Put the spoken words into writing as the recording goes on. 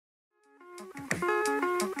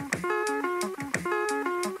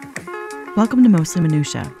Welcome to Mostly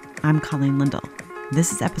Minutia. I'm Colleen Lindell.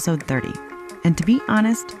 This is episode 30. And to be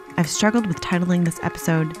honest, I've struggled with titling this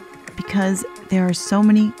episode because there are so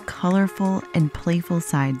many colorful and playful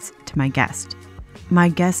sides to my guest. My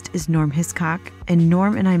guest is Norm Hiscock, and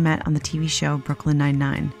Norm and I met on the TV show Brooklyn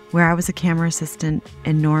Nine-Nine, where I was a camera assistant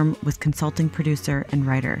and Norm was consulting producer and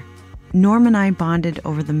writer. Norm and I bonded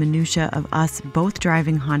over the minutia of us both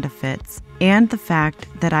driving Honda Fits and the fact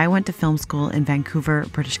that I went to film school in Vancouver,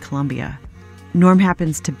 British Columbia. Norm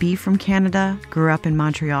happens to be from Canada, grew up in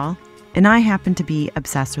Montreal, and I happen to be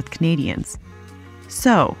obsessed with Canadians.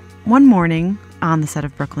 So, one morning on the set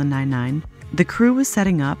of Brooklyn Nine-Nine, the crew was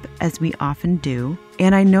setting up, as we often do,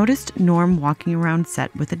 and I noticed Norm walking around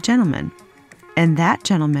set with a gentleman. And that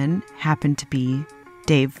gentleman happened to be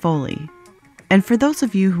Dave Foley. And for those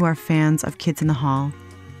of you who are fans of Kids in the Hall,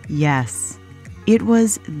 yes, it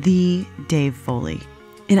was the Dave Foley.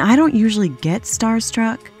 And I don't usually get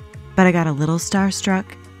starstruck, but I got a little starstruck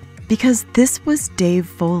because this was Dave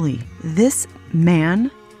Foley. This man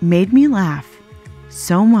made me laugh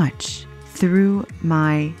so much through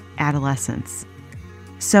my adolescence.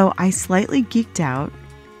 So I slightly geeked out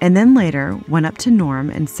and then later went up to Norm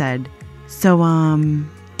and said, So,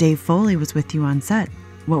 Dave Foley was with you on set.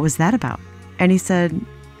 What was that about? And he said,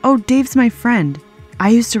 Oh, Dave's my friend. I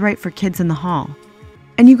used to write for Kids in the Hall.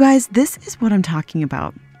 And you guys, this is what I'm talking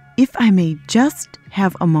about. If I may just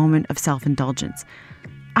have a moment of self-indulgence,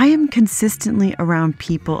 I am consistently around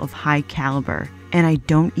people of high caliber, and I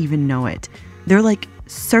don't even know it. They're like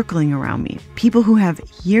circling around me. People who have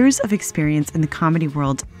years of experience in the comedy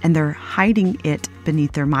world, and they're hiding it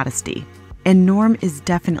beneath their modesty. And Norm is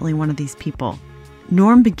definitely one of these people.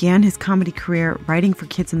 Norm began his comedy career writing for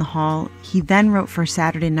Kids in the Hall. He then wrote for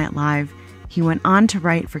Saturday Night Live. He went on to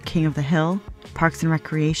write for King of the Hill, Parks and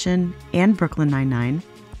Recreation, and Brooklyn Nine-Nine.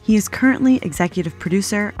 He is currently executive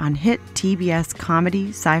producer on hit TBS comedy,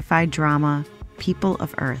 sci-fi drama, People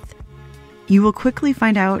of Earth. You will quickly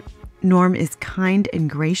find out Norm is kind and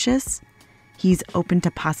gracious. He's open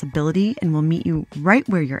to possibility and will meet you right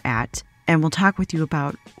where you're at and will talk with you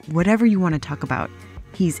about whatever you want to talk about.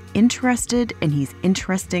 He's interested and he's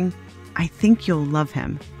interesting. I think you'll love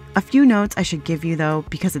him. A few notes I should give you though,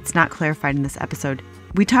 because it's not clarified in this episode.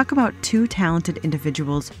 We talk about two talented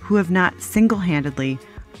individuals who have not single-handedly,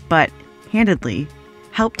 but handedly,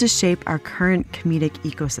 helped to shape our current comedic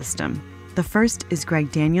ecosystem. The first is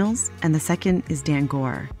Greg Daniels and the second is Dan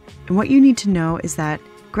Goor. And what you need to know is that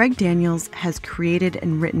Greg Daniels has created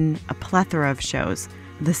and written a plethora of shows.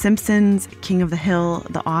 The Simpsons, King of the Hill,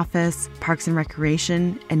 The Office, Parks and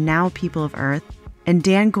Recreation, and now People of Earth. And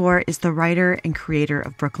Dan Goor is the writer and creator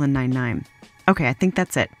of Brooklyn Nine-Nine. Okay, I think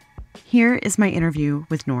that's it. Here is my interview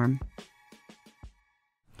with Norm.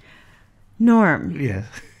 Norm. Yeah.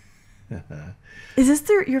 Is this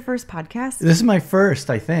your first podcast? This is my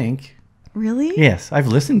first, I think. Really? Yes, I've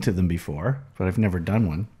listened to them before, but I've never done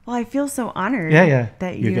one. Well, I feel so honored. Yeah.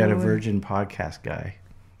 That you got a virgin podcast guy.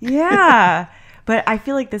 Yeah. But I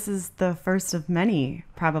feel like this is the first of many,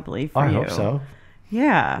 probably, for you. I hope so.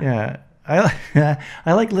 Yeah. Yeah.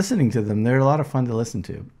 I like listening to them. They're a lot of fun to listen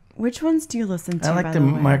to. Which ones do you listen to? I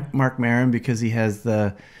like Mark Maron because he has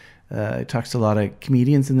talks to a lot of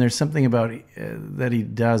comedians, and there's something about that he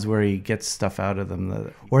does where he gets stuff out of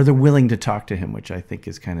them, or they're willing to talk to him, which I think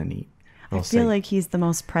is kind of neat. I feel like he's the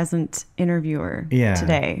most present interviewer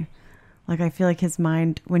today. Like, I feel like his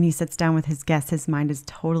mind, when he sits down with his guests, his mind is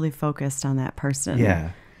totally focused on that person.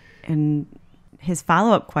 Yeah. And his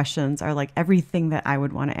follow-up questions are like everything that I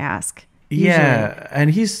would want to ask. Yeah. Usually.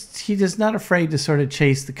 And he is not afraid to sort of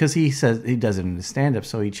chase, because he says he does it in his stand-up,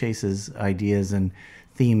 so he chases ideas and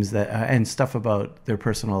themes that and stuff about their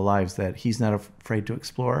personal lives that he's not afraid to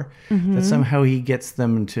explore. Mm-hmm. That somehow he gets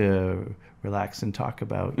them to relax and talk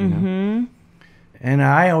about, you know. And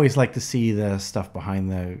I always like to see the stuff behind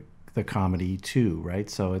the comedy too, right?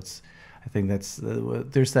 So I think that's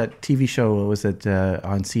there's that TV show, what was it,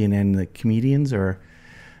 on CNN, The Comedians,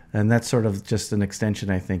 and that's sort of just an extension,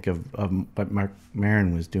 I think, of what Mark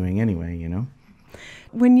Maron was doing anyway, you know.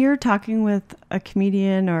 When you're talking with a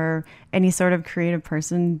comedian or any sort of creative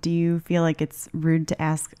person, do you feel like it's rude to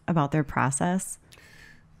ask about their process?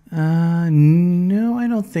 No, I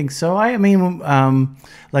don't think so. I mean,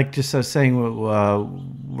 like just I was saying,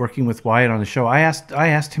 working with Wyatt on the show, I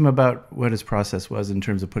asked him about what his process was in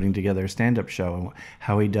terms of putting together a stand-up show and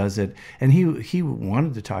how he does it, and he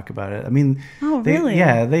wanted to talk about it. I mean, really?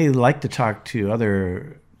 They like to talk to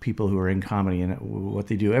other people who are in comedy and what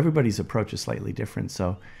they do. Everybody's approach is slightly different,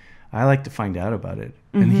 so I like to find out about it.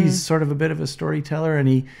 Mm-hmm. And he's sort of a bit of a storyteller,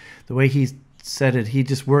 and the way he said it. He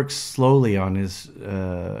just works slowly on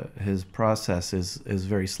his process is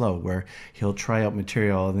very slow, where he'll try out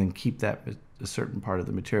material and then keep that a certain part of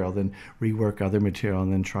the material, then rework other material,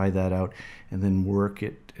 and then try that out, and then work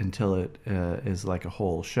it until it is like a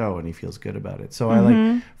whole show, and he feels good about it. So I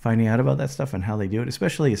like finding out about that stuff and how they do it,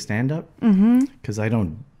 especially a stand-up, because I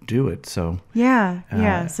don't do it. So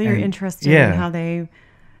yeah. So you're interested in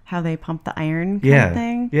how they pump the iron kind of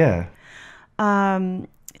thing. Yeah.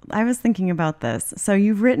 I was thinking about this. So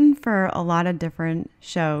you've written for a lot of different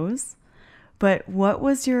shows, but what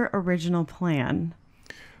was your original plan?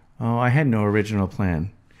 Oh, I had no original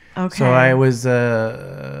plan. Okay. So I was,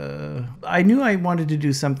 I knew I wanted to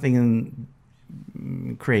do something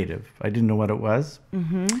creative. I didn't know what it was.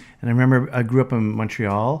 And I remember I grew up in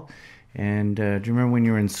Montreal. And do you remember when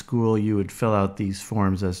you were in school, you would fill out these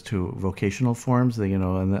forms as to vocational forms? That,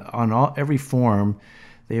 on every form,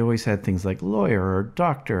 they always had things like lawyer or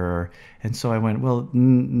doctor. And so I went, well,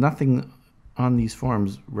 nothing on these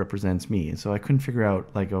forms represents me. And so I couldn't figure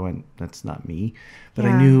out, that's not me. But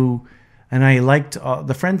I knew, and I liked,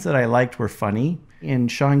 the friends that I liked were funny.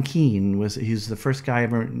 And Sean Keane he's the first guy I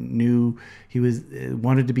ever knew. He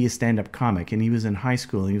wanted to be a stand-up comic, and he was in high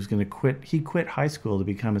school, and he was going to quit. He quit high school to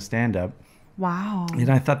become a stand-up. Wow. And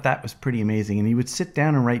I thought that was pretty amazing. And he would sit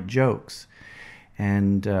down and write jokes.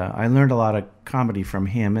 And I learned a lot of comedy from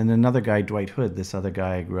him. And another guy, Dwight Hood, this other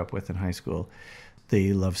guy I grew up with in high school,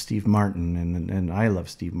 they love Steve Martin, and I love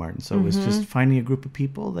Steve Martin. So it was just finding a group of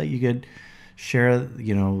people that you could share,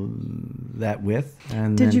 that with.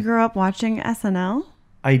 And did you grow up watching SNL?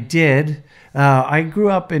 I did. I grew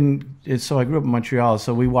up in Montreal,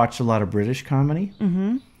 so we watched a lot of British comedy.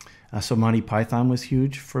 So Monty Python was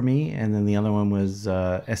huge for me, and then the other one was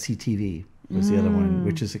SCTV was the other one,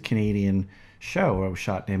 which is a Canadian show. I was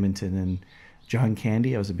shot in Edmonton, and John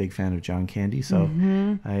Candy. I was a big fan of John Candy, so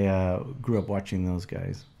I grew up watching those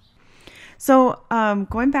guys. So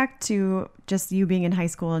going back to just you being in high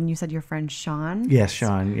school, and you said your friend Sean. Yes,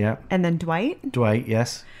 Sean. Yeah. And then Dwight. Dwight,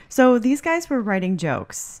 yes. So these guys were writing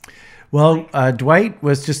jokes. Well, Dwight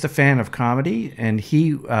was just a fan of comedy, and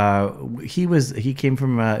he came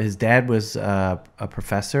from his dad was a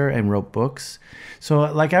professor and wrote books. So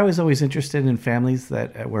I was always interested in families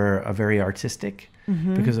that were very artistic,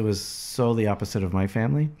 because it was so the opposite of my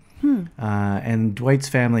family. And Dwight's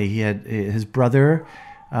family, he had his brother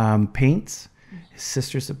paints, his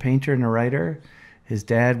sister's a painter and a writer. His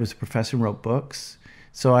dad was a professor and wrote books.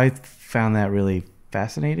 So I found that really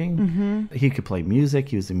fascinating. He could play music.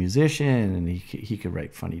 He was a musician, and he could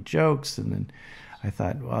write funny jokes. And then I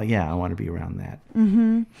thought, well, yeah, I want to be around that.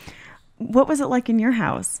 What was it like in your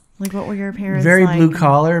house? What were your parents Very like? blue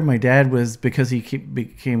collar. My dad was, because he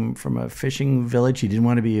became from a fishing village, he didn't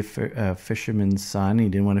want to be a fisherman's son. He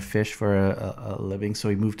didn't want to fish for a living, so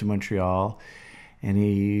he moved to Montreal, and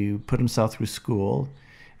he put himself through school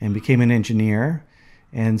and became an engineer.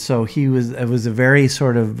 And so it was a very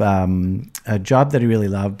sort of a job that he really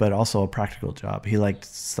loved, but also a practical job. He liked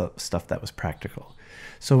stuff that was practical.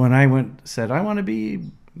 So when I said, I want to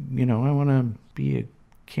be a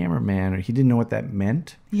cameraman, or he didn't know what that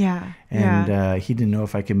meant. Yeah. And he didn't know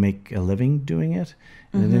if I could make a living doing it.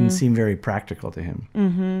 And it didn't seem very practical to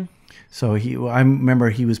him. So I remember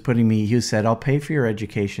he said, I'll pay for your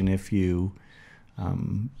education if you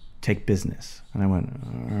take business. And I went,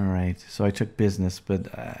 all right. So I took business, but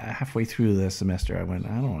halfway through the semester, I went,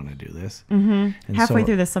 I don't want to do this. And halfway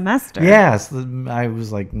through the semester? Yes. I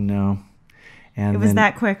was like, no. And it was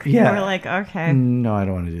that quick. Yeah. You were like, okay. No, I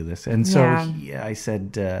don't want to do this. And so I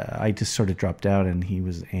said, I just sort of dropped out, and he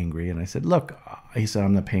was angry. And I said, look, he said,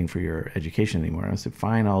 I'm not paying for your education anymore. I said,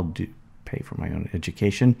 fine, I'll pay for my own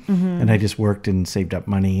education. And I just worked and saved up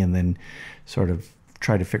money, and then sort of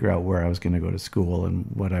tried to figure out where I was going to go to school and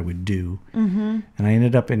what I would do. And I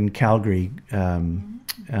ended up in Calgary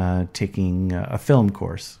taking a film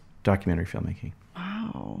course, documentary filmmaking.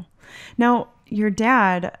 Wow. Now, your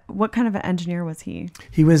dad, what kind of an engineer was he?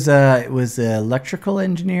 He was an electrical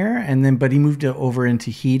engineer, but he moved over into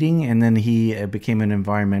heating, and then he became an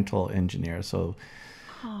environmental engineer. So,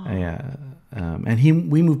 and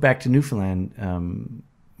we moved back to Newfoundland.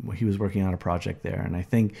 He was working on a project there, and I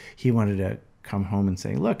think he wanted to come home and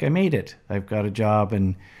say, look, I made it. I've got a job,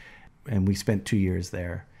 and we spent 2 years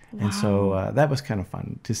there. Wow. And so that was kind of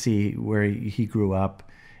fun to see where he grew up,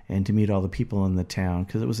 and to meet all the people in the town,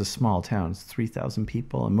 because it was a small town. It's 3,000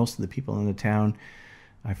 people, and most of the people in the town,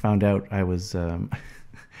 I found out I was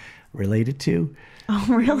related to. Oh,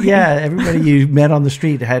 really? Yeah, everybody you met on the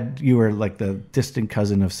street you were like the distant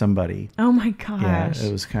cousin of somebody. Oh my gosh. Yeah,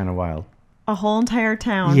 it was kind of wild. A whole entire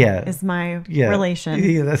town is my relation.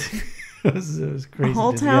 Yeah, It was crazy. A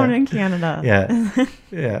whole town in Canada. Yeah.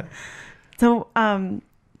 Yeah. So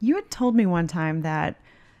you had told me one time that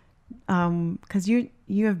because you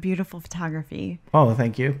have beautiful photography. Oh,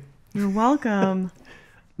 thank you. You're welcome.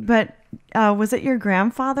 But was it your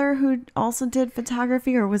grandfather who also did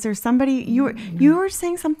photography, or was there somebody you were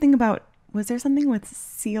saying something about? Was there something with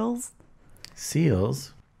seals?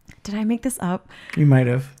 Seals? Did I make this up? You might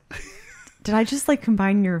have. Did I just like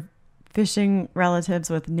combine your fishing relatives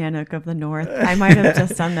with Nanook of the North? I might have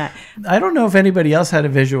just done that. I don't know if anybody else had a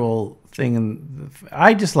visual thing. And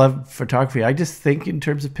I just love photography. I just think in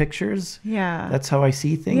terms of pictures. Yeah. That's how I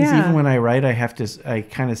see things. Yeah. Even when I write, I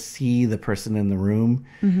kind of see the person in the room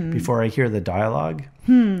before I hear the dialogue.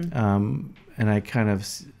 And I kind of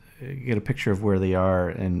get a picture of where they are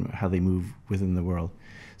and how they move within the world.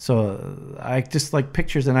 So I just like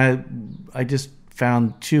pictures, and I just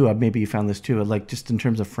found too, maybe you found this too, like just in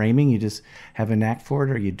terms of framing, you just have a knack for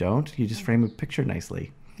it or you don't. You just frame a picture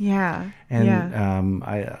nicely. Yeah. And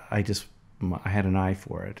I had an eye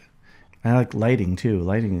for it. I like lighting too.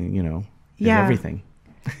 Lighting, is everything.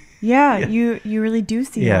 Yeah, you really do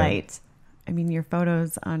see light. I mean, your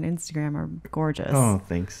photos on Instagram are gorgeous. Oh,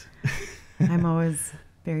 thanks. I'm always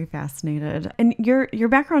very fascinated. And your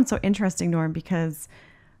background's so interesting, Norm, because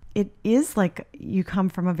it is like you come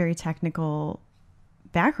from a very technical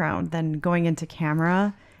background, then going into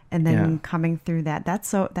camera and then coming through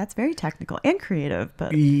that's very technical and creative.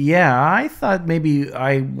 But yeah, I thought maybe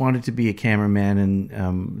I wanted to be a cameraman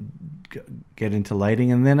and get into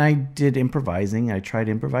lighting, and then I did improvising. I tried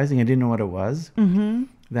improvising. I didn't know what it was.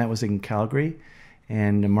 That was in Calgary,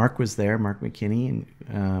 and Mark was there, Mark McKinney, and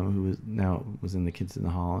who was in the Kids in the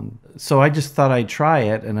Hall. And so I just thought I'd try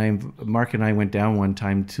it, and Mark and I went down one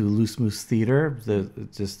time to Loose Moose Theater, the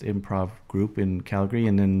just improv group in Calgary,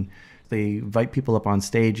 and then they invite people up on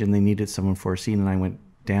stage, and they needed someone for a scene, and I went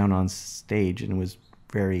down on stage, and it was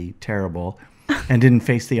very terrible, and didn't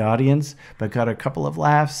face the audience, but got a couple of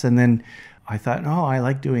laughs, and then I thought, oh, I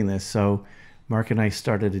like doing this, so Mark and I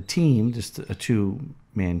started a team, just a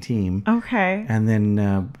two-man team. Okay. And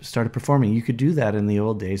then started performing. You could do that in the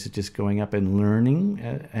old days, of just going up and learning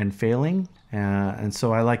and failing. And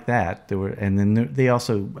so I like that. They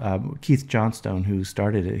also, Keith Johnstone, who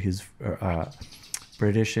started it, he's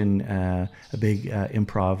British and a big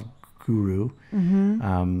improv guru,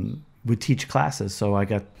 would teach classes. So I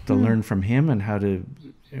got to learn from him and how to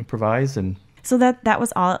improvise. And so that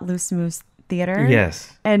was all at Loose Moose Theater?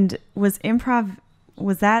 Yes. And was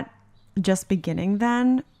that just beginning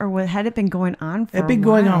then, or had it been going on for a while? It'd been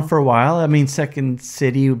going on for a while. I mean, Second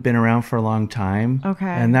City had been around for a long time. Okay.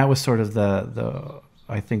 And that was sort of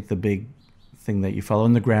I think the big thing that you follow.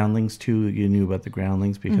 And the Groundlings too, you knew about the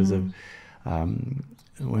Groundlings because of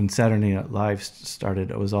when Saturday Night Live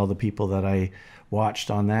started, it was all the people that I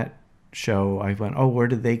watched on that show. I went, oh, where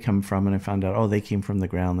did they come from? And I found out, oh, they came from the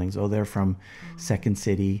Groundlings. Oh, they're from Second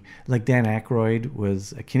City. Like Dan Aykroyd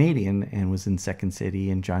was a Canadian and was in Second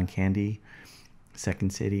City, and John Candy,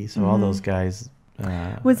 Second City. So all those guys.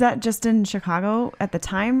 Was that just in Chicago at the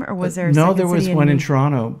time, or was there? No, there was one in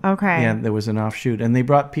Toronto. Okay. Yeah, there was an offshoot, and they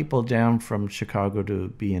brought people down from Chicago to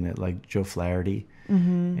be in it, like Joe Flaherty,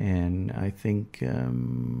 and I think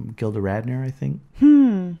Gilda Radner. I think.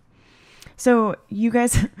 So you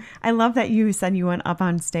guys, I love that you said you went up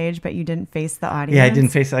on stage, but you didn't face the audience. Yeah, I didn't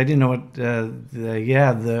face it. I didn't know what,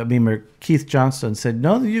 Keith Johnstone said,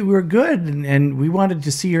 no, you were good. And we wanted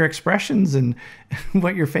to see your expressions and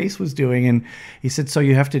what your face was doing. And he said, so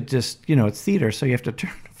you have to just, it's theater, so you have to turn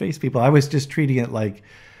to face people. I was just treating it like,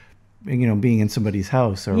 being in somebody's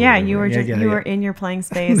house. Or yeah, whatever. You were were in your playing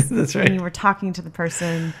space. That's right. And you were talking to the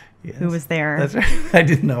person who was there. That's right. I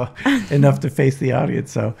didn't know enough to face the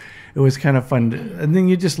audience, so it was kind of fun. And then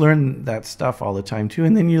you just learn that stuff all the time too.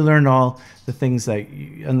 And then you learn all the things that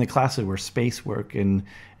in the classes were space work and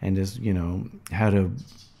just how to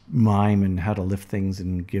mime and how to lift things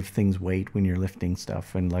and give things weight when you're lifting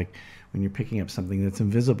stuff. And like when you're picking up something that's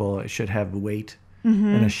invisible, it should have weight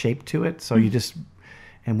and a shape to it. So you just,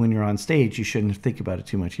 and when you're on stage, you shouldn't think about it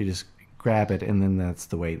too much. You just grab it, and then that's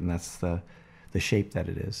the weight, and that's the shape that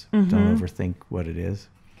it is. Don't overthink what it is.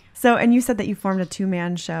 So, and you said that you formed a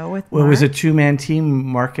two-man show with Mark? Well, it was a two-man team.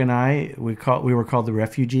 Mark and I, we were called the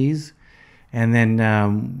Refugees. And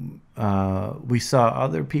then we saw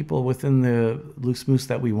other people within the Loose Moose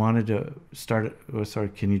that we wanted to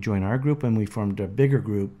start, can you join our group? And we formed a bigger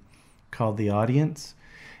group called The Audience.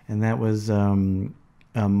 And that was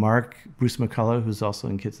Mark, Bruce McCullough, who's also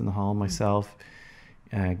in Kids in the Hall, myself,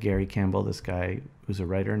 Gary Campbell, this guy who's a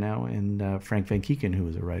writer now, and Frank Van Keeken, who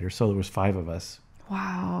was a writer. So there was 5 of us.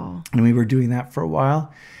 Wow. And we were doing that for a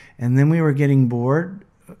while. And then we were getting bored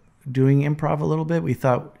doing improv a little bit, we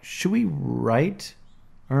thought, should we write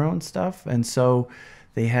our own stuff? And so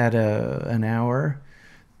they had an hour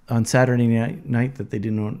on Saturday night that they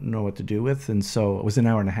didn't know what to do with. And so it was an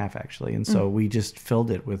hour and a half, actually. And so we just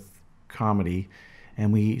filled it with comedy,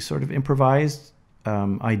 and we sort of improvised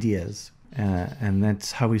ideas. And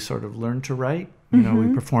that's how we sort of learned to write. You know,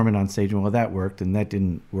 we perform it on stage, and well, that worked, and that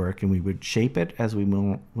didn't work. And we would shape it as we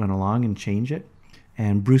went along and change it.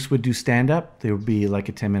 And Bruce would do stand-up. There would be like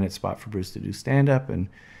a 10-minute spot for Bruce to do stand-up. And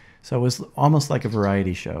so it was almost like a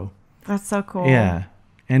variety show. That's so cool. Yeah.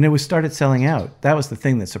 And it started selling out. That was the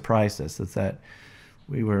thing that surprised us, is that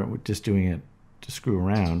we were just doing it to screw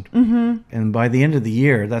around. And by the end of the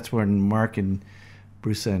year, that's when Mark and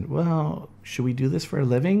Bruce said, well, should we do this for a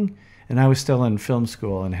living? And I was still in film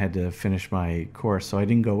school and had to finish my course. So I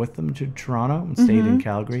didn't go with them to Toronto and stayed in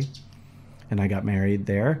Calgary. And I got married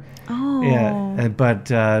there. Oh. Yeah, but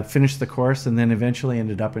finished the course and then eventually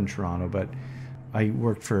ended up in Toronto. But I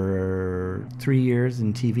worked for 3 years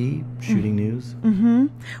in TV, shooting news.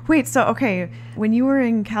 Wait, so, okay, when you were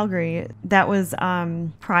in Calgary, that was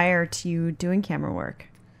prior to you doing camera work?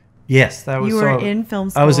 Yes, that was. You were in film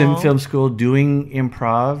school. I was in film school doing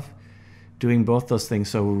improv, doing both those things.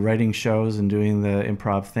 So writing shows and doing the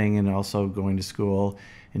improv thing, and also going to school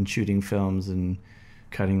and shooting films and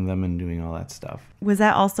cutting them and doing all that stuff. Was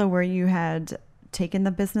that also where you had taken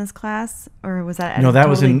the business class, or was that at no, a that totally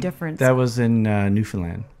was in different? That was in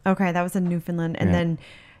Newfoundland. Okay, that was in Newfoundland. And then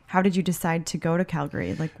how did you decide to go to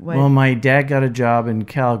Calgary? Like what? Well, my dad got a job in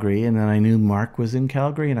Calgary, and then I knew Mark was in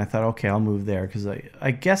Calgary, and I thought, okay, I'll move there, because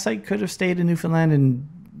I guess I could have stayed in Newfoundland and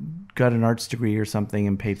got an arts degree or something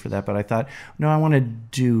and paid for that. But I thought, no, I want to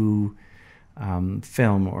do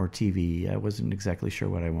film or TV. I wasn't exactly sure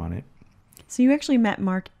what I wanted. So you actually met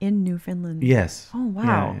Mark in Newfoundland? Yes. Oh,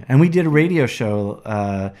 wow. Yeah. And we did a radio show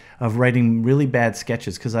of writing really bad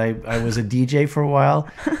sketches, because I was a DJ for a while.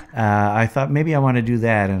 I thought maybe I want to do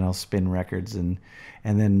that, and I'll spin records. And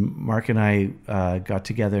then Mark and I got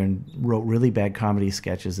together and wrote really bad comedy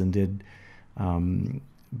sketches and did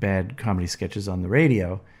bad comedy sketches on the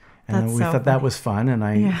radio. And we thought that was fun. And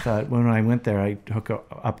I thought when I went there, I'd hook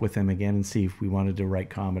up with him again and see if we wanted to write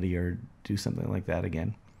comedy or do something like that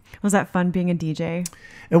again. Was that fun being a DJ?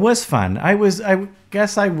 It was fun. I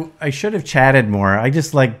guess I should have chatted more. I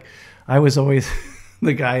was always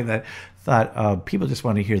the guy that thought people just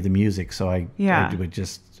want to hear the music. So I would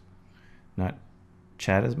just not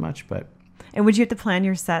chat as much. And would you have to plan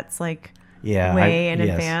your sets like way in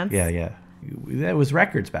advance? Yeah. That was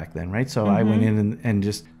records back then, right? So I went in and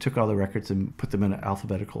just took all the records and put them in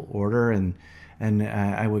alphabetical order, and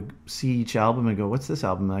I would see each album and go, what's this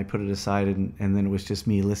album? And I put it aside, and then it was just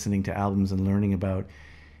me listening to albums and learning about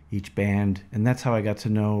each band. And that's how I got to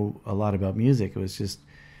know a lot about music. It was just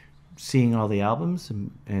seeing all the albums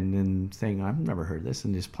and then saying, I've never heard this,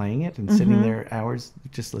 and just playing it and sitting there hours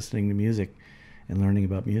just listening to music and learning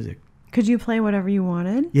about music. Could you play whatever you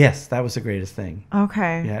wanted? Yes, that was the greatest thing.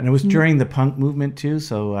 Okay. Yeah, and it was during the punk movement too,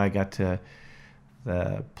 so I got to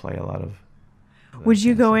play a lot of... Would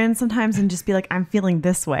you go in sometimes and just be like, I'm feeling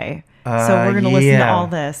this way, so we're going to listen to all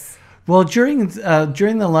this? Well, during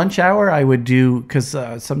the lunch hour, I would do, because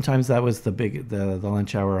sometimes that was the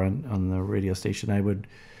lunch hour on the radio station. I would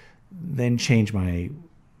then change my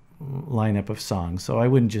lineup of songs, so I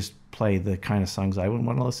wouldn't just play the kind of songs I wouldn't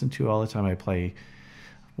want to listen to all the time. I play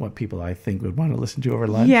what people I think would want to listen to over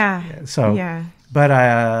lunch. But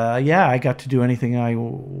I got to do anything I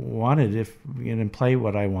wanted and play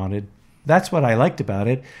what I wanted. That's what I liked about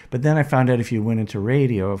it. But then I found out if you went into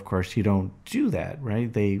radio, of course, you don't do that,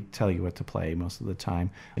 right? They tell you what to play most of the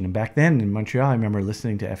time. And back then in Montreal, I remember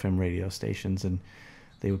listening to FM radio stations, and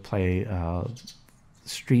they would play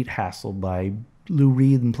Street Hassle by Lou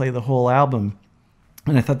Reed and play the whole album.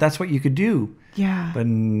 And I thought that's what you could do. Yeah. But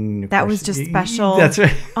that was just special. That's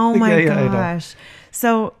right. Oh my gosh.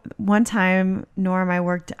 So one time, Norm, I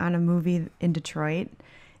worked on a movie in Detroit,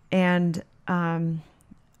 and on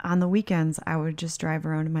the weekends, I would just drive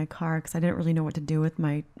around in my car because I didn't really know what to do with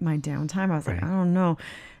my downtime. I was like, I don't know.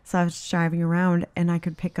 So I was driving around, and I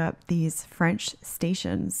could pick up these French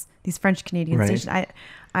stations, these French Canadian stations. I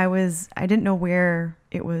didn't know where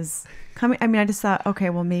it was coming. I mean, I just thought, okay,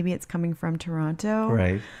 well, maybe it's coming from Toronto.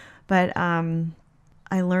 Right. But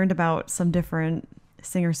I learned about some different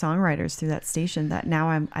singer-songwriters through that station that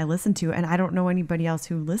now I listen to, and I don't know anybody else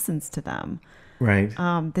who listens to them. Right.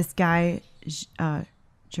 This guy,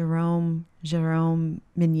 Jerome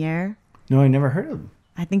Minier. No, I never heard of him.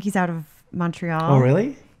 I think he's out of Montreal. Oh,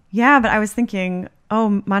 really? Yeah, but I was thinking,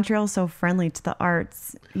 Montreal is so friendly to the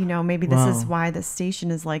arts. Maybe this is why the station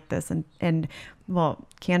is like this. And well,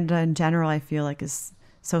 Canada in general, I feel like is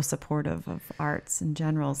so supportive of arts in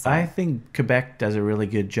general. So. I think Quebec does a really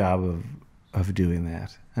good job of doing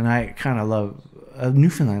that. And I kind of love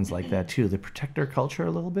Newfoundland's like that too. They protect their culture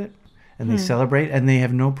a little bit and they celebrate, and they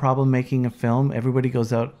have no problem making a film. Everybody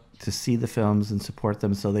goes out to see the films and support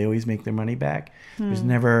them, so they always make their money back. There's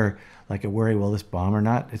never like a worry, will this bomb or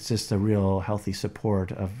not? It's just a real healthy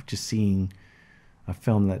support of just seeing a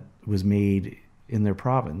film that was made in their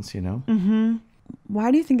province, you know? Mm-hmm.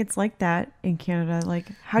 Why do you think it's like that in Canada?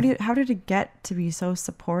 Like, how did it get to be so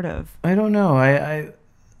supportive? I don't know. I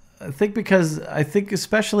think because I think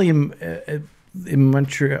especially in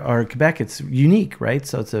Montreal or Quebec, it's unique, right?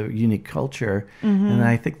 So it's a unique culture, and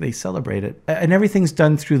I think they celebrate it. And everything's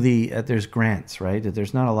done through there's grants, right?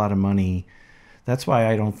 There's not a lot of money. That's why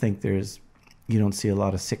I don't think you don't see a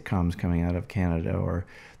lot of sitcoms coming out of Canada, or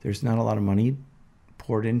there's not a lot of money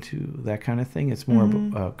poured into that kind of thing. It's more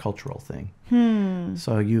of a cultural thing.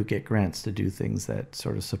 So you get grants to do things that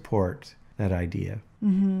sort of support that idea.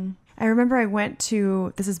 I remember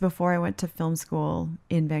this is before I went to film school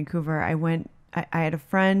in Vancouver. I had a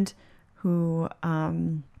friend who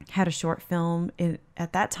had a short film.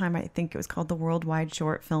 At that time, I think it was called the Worldwide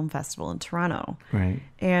Short Film Festival in Toronto. Right.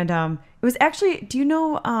 And it was actually, do you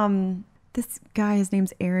know this guy? His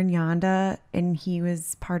name's Aaron Yonda, and he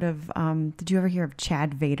was part of, did you ever hear of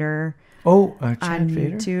Chad Vader? Oh, Chad on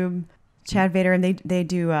Vader? YouTube. Chad Vader, and they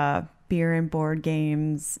do beer and board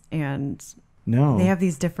games, and No. they have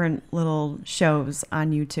these different little shows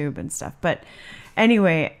on YouTube and stuff. But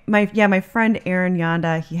anyway, my friend Aaron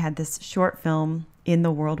Yonda, he had this short film in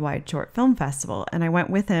the Worldwide Short Film Festival, and I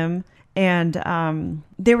went with him, and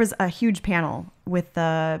there was a huge panel with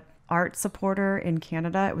the art supporter in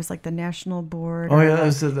Canada. It was like the National Board. Oh, yeah, it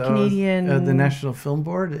was the Canadian, the National Film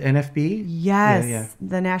Board, NFB. Yes, yeah.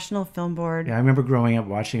 The National Film Board. Yeah, I remember growing up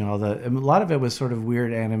watching a lot of it was sort of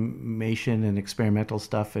weird animation and experimental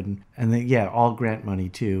stuff, and all grant money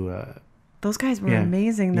too. Those guys were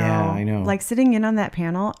amazing, though. Yeah, I know. Like sitting in on that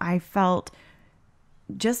panel, I felt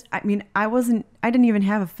I didn't even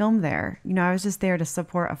have a film there. You know, I was just there to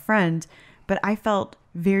support a friend, but I felt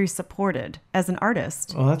very supported as an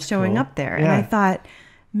artist showing cool. up there. Yeah. And I thought,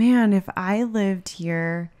 man, if I lived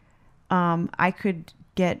here, I could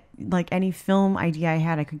get like any film idea I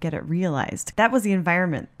had, I could get it realized. That was the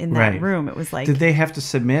environment in that room. It was like, did they have to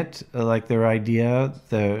submit like their idea,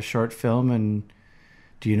 the short film, and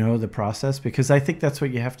do you know the process? Because I think that's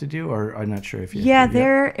what you have to do, or I'm not sure if you have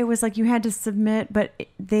to. It was like you had to submit, but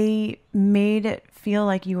they made it feel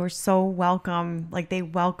like you were so welcome. Like they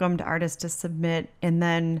welcomed artists to submit, and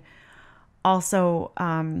then also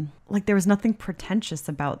like there was nothing pretentious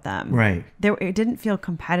about them. Right. It didn't feel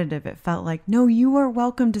competitive. It felt like, no, you are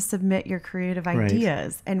welcome to submit your creative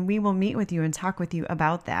ideas, and we will meet with you and talk with you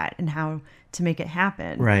about that and how to make it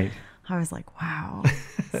happen. Right. I was like, wow,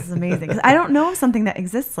 this is amazing. 'Cause I don't know of something that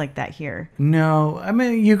exists like that here. No, I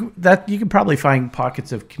mean, you can probably find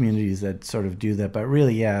pockets of communities that sort of do that, but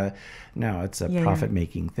really, no, it's a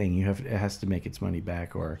profit-making thing. It has to make its money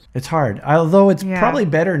back, or it's hard. Although it's probably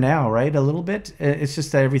better now, right? A little bit. It's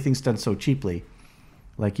just that everything's done so cheaply.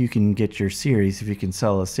 Like you can get your series, if you can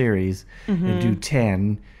sell a series and do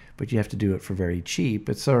 10, but you have to do it for very cheap.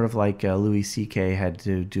 It's sort of like Louis C.K. had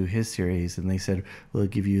to do his series, and they said, we'll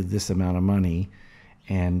give you this amount of money.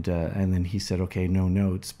 And then he said, okay, no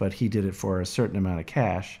notes, but he did it for a certain amount of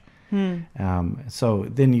cash. So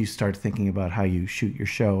then you start thinking about how you shoot your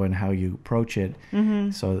show and how you approach it.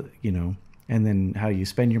 So, you know, and then how you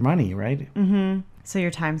spend your money, right? So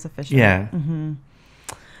your time's efficient. Yeah.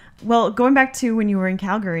 Well, going back to when you were in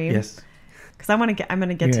Calgary. Yes. Because I'm going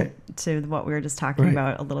to get to what we were just talking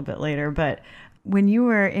about a little bit later. But when you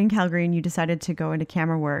were in Calgary and you decided to go into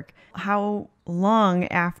camera work, how long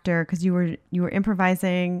after, because you were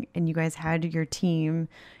improvising and you guys had your team,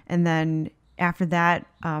 and then after that,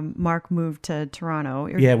 Mark moved to Toronto.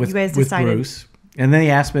 With you guys decided, Bruce. And then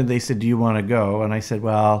he asked me, they said, do you want to go? And I said,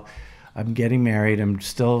 well, I'm getting married. I'm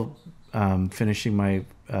still finishing my,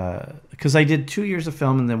 because I did 2 years of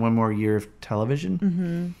film and then 1 more year of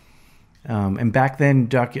television. And back then,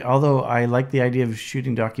 although I liked the idea of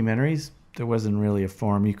shooting documentaries, there wasn't really a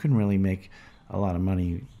form. You couldn't really make a lot of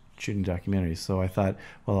money shooting documentaries. So I thought,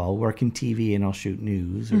 well, I'll work in TV and I'll shoot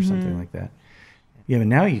news or something like that. Yeah, but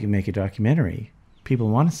now you can make a documentary. People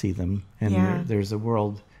want to see them. And there's a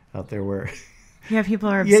world out there where... Yeah, people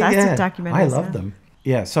are obsessed with documentaries. I love them.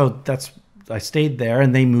 Yeah, so I stayed there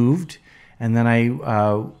and they moved. And then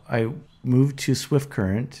I moved to Swift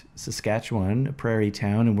Current, Saskatchewan, a prairie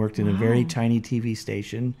town, and worked in a very tiny TV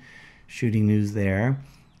station, shooting news there.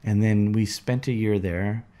 And then we spent a year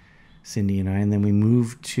there, Cindy and I, and then we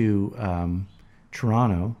moved to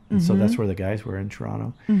Toronto. And so that's where the guys were, in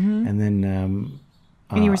Toronto. And then...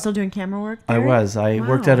 and you were still doing camera work there? I was. I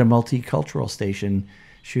worked at a multicultural station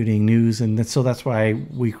shooting news. And so that's why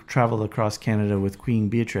we traveled across Canada with Queen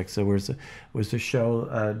Beatrix. There was a show,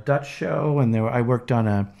 a Dutch show, and I worked on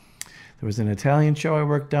there was an Italian show I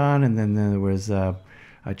worked on, and then there was a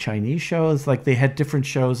Chinese show. It's like they had different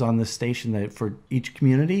shows on the station for each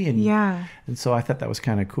community. And so I thought that was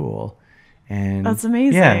kind of cool. And that's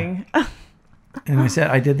amazing. Yeah. And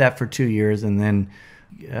I did that for 2 years, and then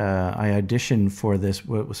I auditioned for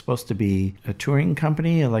what was supposed to be a touring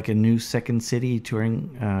company, like a new Second City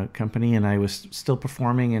touring company, and I was still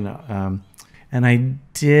performing, and I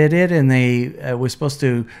did it, and they was supposed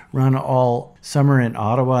to run all summer in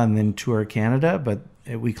Ottawa and then tour Canada, but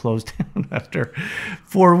we closed down after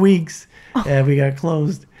 4 weeks. We got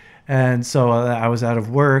closed. And so I was out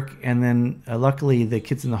of work, and then luckily the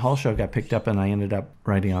Kids in the Hall show got picked up, and I ended up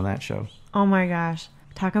writing on that show. Oh my gosh.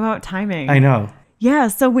 Talk about timing. I know. Yeah.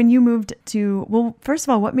 So when you moved well, first of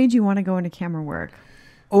all, what made you want to go into camera work?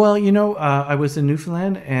 Well, I was in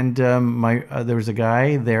Newfoundland, and there was a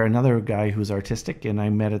guy there, another guy who's artistic, and I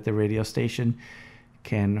met at the radio station,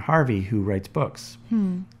 Ken Harvey, who writes books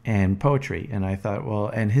and poetry. And I thought, well,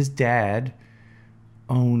 and his dad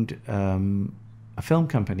owned a film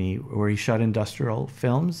company where he shot industrial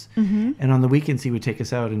films. And on the weekends, he would take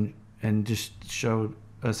us out and just show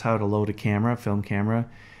us how to load a film camera.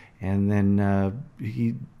 And then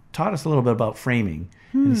he taught us a little bit about framing.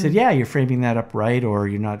 And he said, yeah, you're framing that up right, or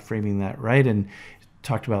you're not framing that right. And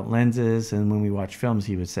talked about lenses. And when we watch films,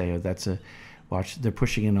 he would say, oh, they're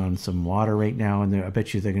pushing in on some water right now, and I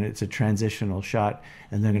bet you it's a transitional shot,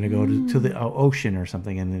 and they're going to go to the ocean or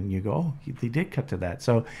something. And then you go, oh, they did cut to that.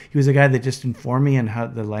 So he was a guy that just informed me on how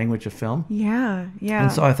the language of film. Yeah.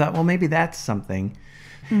 And so I thought, well, maybe that's something.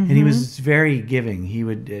 And he was very giving. He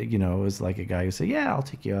would, it was like a guy who said, yeah, I'll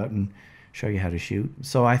take you out and show you how to shoot.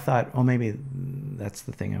 So I thought, oh, maybe that's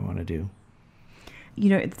the thing I want to do.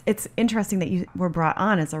 It's interesting that you were brought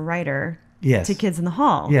on as a writer yes. to Kids in the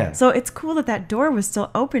Hall. Yeah. So it's cool that door was still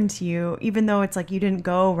open to you, even though it's like you didn't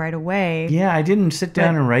go right away. Yeah, I didn't sit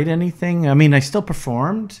down and write anything. I mean, I still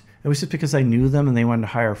performed. It was just because I knew them and they wanted to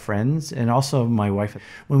hire friends. And also my wife,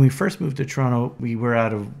 when we first moved to Toronto, we were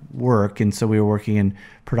out of work. And so we were working in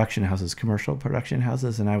production houses, commercial production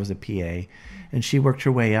houses. And I was a PA. And she worked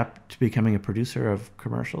her way up to becoming a producer of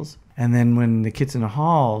commercials. And then when the Kids in the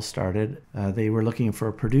Hall started, they were looking for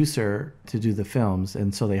a producer to do the films.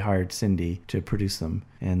 And so they hired Cindy to produce them.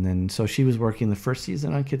 And then so she was working the first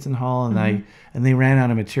season on Kids in the Hall. And and they ran out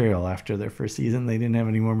of material after their first season. They didn't have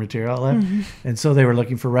any more material left. And so they were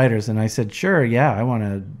looking for writers. And I said, sure, yeah, I want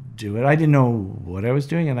to do it. I didn't know what I was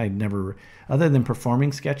doing. And I'd never, other than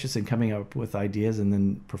performing sketches and coming up with ideas and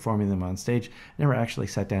then performing them on stage, never actually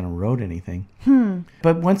sat down and wrote anything.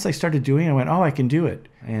 But once I started doing it, I went, oh, I can do it.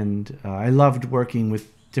 And I loved working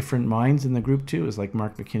with different minds in the group too. It was like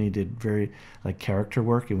Mark McKinney did very like character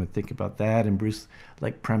work and would think about that, and Bruce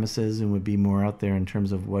like premises and would be more out there in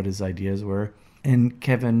terms of what his ideas were. And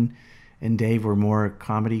Kevin and Dave were more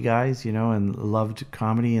comedy guys, and loved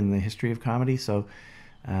comedy and the history of comedy. So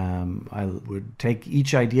I would take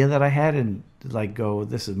each idea that I had and like go,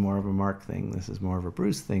 this is more of a Mark thing, this is more of a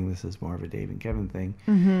Bruce thing, this is more of a Dave and Kevin thing.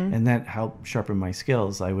 And that helped sharpen my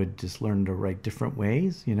skills. I would just learn to write different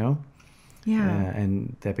ways,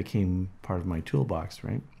 and that became part of my toolbox,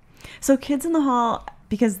 right? So Kids in the Hall,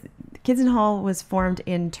 because Kids in the Hall was formed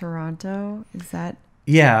in Toronto, is that?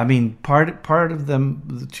 Yeah, I mean, part of them,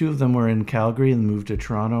 the two of them were in Calgary and moved to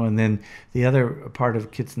Toronto, and then the other part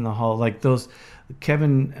of Kids in the Hall, like those,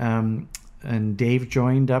 Kevin and Dave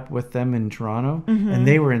joined up with them in Toronto, and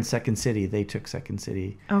they were in Second City. They took Second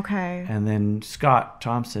City. Okay. And then Scott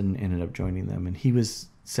Thompson ended up joining them, and he was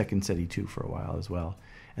Second City too for a while as well.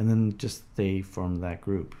 And then they formed that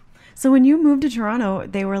group. So when you moved to Toronto,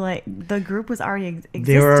 they were like, the group was already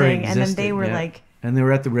existing, and then they were like... And they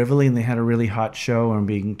were at the Rivoli, and they had a really hot show and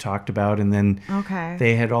being talked about. And then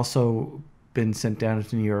they had also been sent down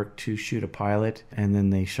to New York to shoot a pilot, and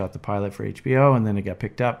then they shot the pilot for HBO, and then it got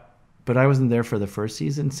picked up. But I wasn't there for the first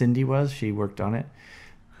season. Cindy was. She worked on it.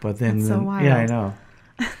 But then, that's so wild. Yeah, I know.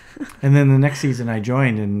 And then the next season I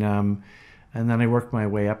joined, and then I worked my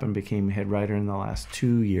way up and became head writer in the last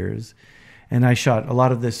 2 years. And I shot a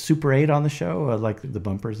lot of the Super 8 on the show, like the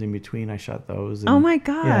bumpers in between. I shot those. And, oh my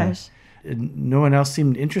gosh. Yeah. No one else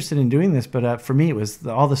seemed interested in doing this, but for me, it was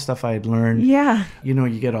all the stuff I had learned. Yeah.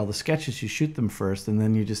 You get all the sketches, you shoot them first, and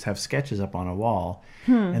then you just have sketches up on a wall.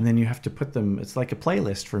 And then you have to put them, it's like a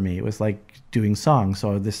playlist for me. It was like doing songs.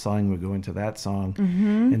 So this song would go into that song.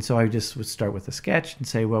 And so I just would start with a sketch and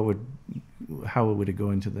say, how would it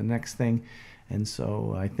go into the next thing? And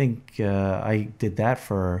so I think I did that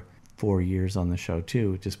for 4 years on the show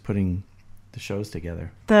too, just putting the shows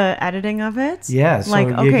together. The editing of it? Yeah. So like,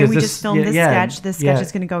 okay, we just filmed this sketch. This sketch yeah,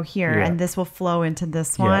 is going to go here, and this will flow into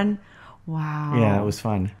this one. Wow. Yeah, it was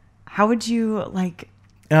fun. How would you like...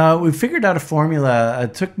 We figured out a formula.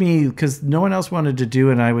 It took me, because no one else wanted to do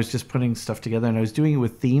it, and I was just putting stuff together, and I was doing it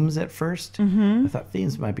with themes at first. I thought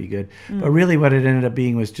themes might be good. But really what it ended up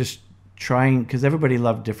being was just trying, because everybody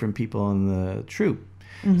loved different people in the troupe.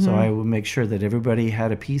 So I would make sure that everybody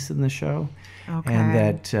had a piece in the show, and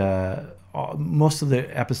that most of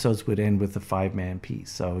the episodes would end with a 5-man piece.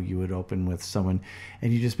 So you would open with someone,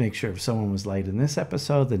 and you just make sure if someone was light in this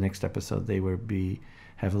episode, the next episode they would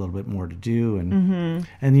have a little bit more to do, and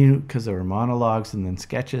because there were monologues and then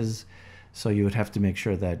sketches, so you would have to make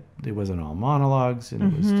sure that it wasn't all monologues, and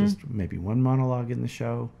it was just maybe one monologue in the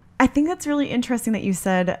show. I think that's really interesting that you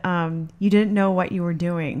said you didn't know what you were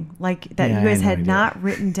doing, like that you guys had not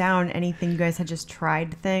written down anything. You guys had just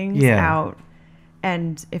tried things out,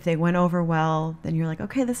 and if they went over well, then you're like,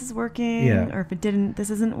 okay, this is working, or if it didn't,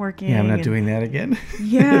 this isn't working. Yeah, I'm not doing that again.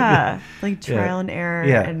 Like trial and error.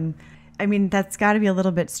 And I mean, that's got to be a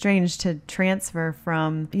little bit strange to transfer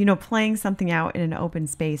from, playing something out in an open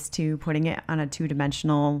space to putting it on a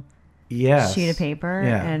 2-dimensional sheet of paper.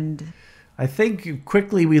 And I think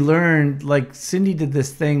quickly we learned, like Cindy did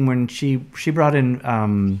this thing when she brought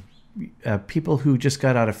in people who just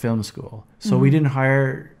got out of film school. So we didn't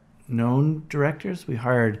hire known directors. We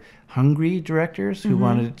hired hungry directors who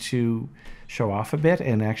wanted to show off a bit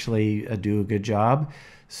and actually do a good job.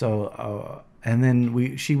 So and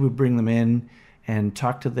then she would bring them in and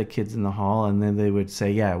talk to the kids in the hall, and then they would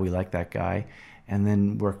say, yeah, we like that guy, and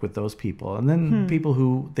then work with those people. And then people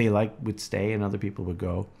who they liked would stay and other people would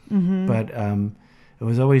go. But it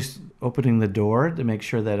was always opening the door to make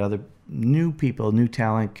sure that other new people, new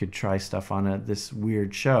talent could try stuff on this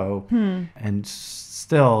weird show and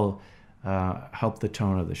still help the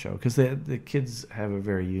tone of the show. Because the kids have a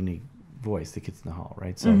very unique voice, the kids in the hall,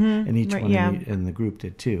 right? So, and each one in the group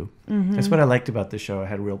did too. That's what I liked about the show. It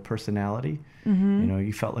had real personality.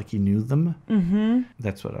 You felt like you knew them.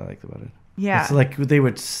 That's what I liked about it. Yeah. It's like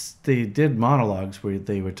they did monologues where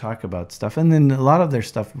they would talk about stuff, and then a lot of their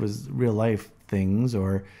stuff was real life things,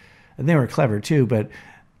 and they were clever too, but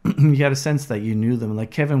you had a sense that you knew them.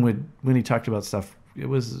 Like Kevin would, when he talked about stuff, it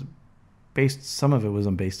was some of it was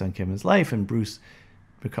based on Kevin's life, and Bruce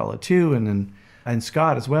McCullough too, and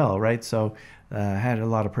Scott as well, right? So had a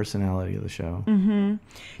lot of personality of the show.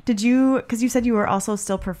 Did you, because you said you were also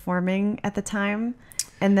still performing at the time,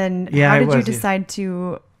 and then how did you decide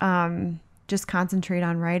to just concentrate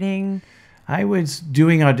on writing? I was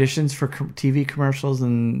doing auditions for TV commercials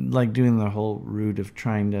and like doing the whole route of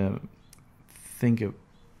trying to think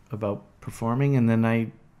about performing, and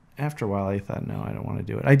then after a while I thought, no, I don't want to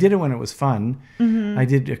do it. I did it when it was fun. I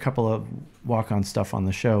did a couple of walk-on stuff on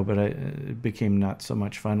the show, but it became not so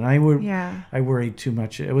much fun. I worried too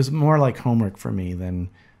much. It was more like homework for me than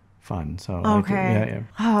fun. So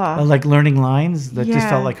like learning lines that just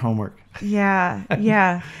felt like homework.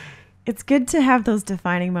 It's good to have those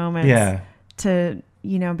defining moments to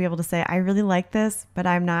be able to say, I really like this, but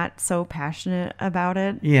I'm not so passionate about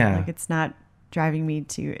it. Like it's not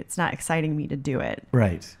it's not exciting me to do it.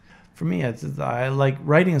 Right. For me, I like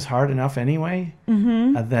writing is hard enough anyway,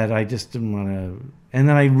 that I just didn't want to. And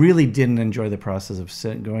then I really didn't enjoy the process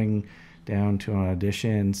of going down to an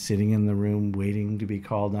audition, sitting in the room, waiting to be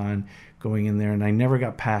called on, going in there. And I never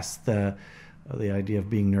got past the idea of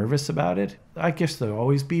being nervous about it. I guess there'll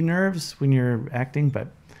always be nerves when you're acting, but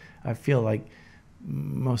I feel like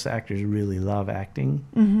most actors really love acting,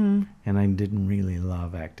 and I didn't really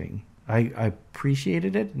love acting. I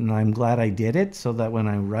appreciated it, and I'm glad I did it, so that when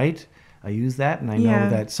I write, I use that, and I know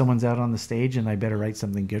that someone's out on the stage, and I better write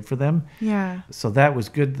something good for them. So that was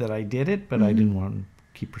good that I did it, but I didn't want to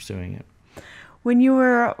keep pursuing it. When you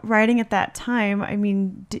were writing at that time, I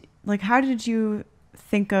mean, how did you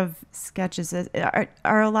think of sketches?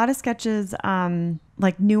 Are a lot of sketches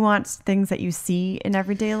like nuanced things that you see in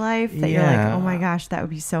everyday life that you're like, oh my gosh, that would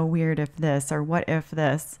be so weird if this, or what if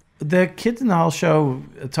this? The Kids in the Hall show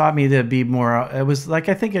taught me to be more, it was like,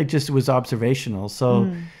 I think it was observational.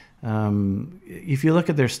 So if you look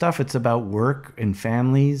at their stuff, it's about work and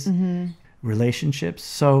families, relationships.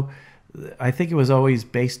 So I think it was always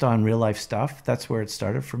based on real life stuff. That's where it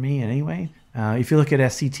started for me anyway. If you look at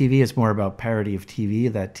SCTV, it's more about parody of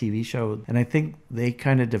TV, that TV show. And I think they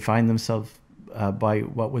kind of defined themselves by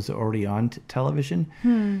what was already on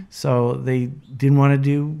television. So they didn't want to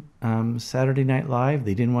do Saturday Night Live.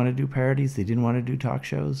 They didn't want to do parodies. They didn't want to do talk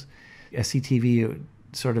shows. SCTV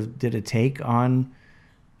sort of did a take on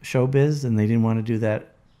showbiz, and they didn't want to do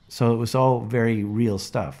that. So it was all very real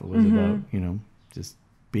stuff. It was about, just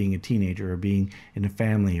being a teenager or being in a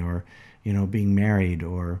family or, being married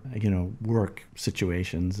or, work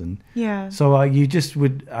situations. And so you just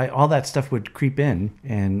all that stuff would creep in,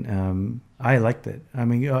 and I liked it. I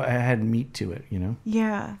mean, I had meat to it,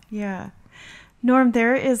 Yeah, yeah. Norm,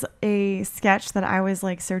 there is a sketch that I was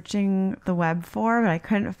like searching the web for, but I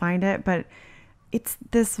couldn't find it. But it's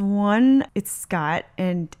this one, it's Scott,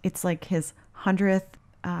 and it's like his 100th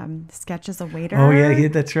sketch as a waiter. Oh, yeah,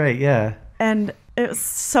 that's right, yeah. And it was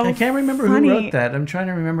so I can't remember funny. who wrote that. I'm trying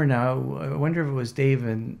to remember now. I wonder if it was Dave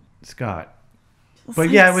and Scott. But like,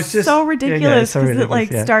 yeah, it was just so ridiculous because it like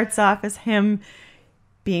yeah. starts off as him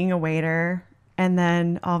being a waiter. And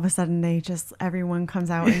then all of a sudden everyone comes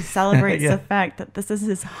out and celebrates the fact that this is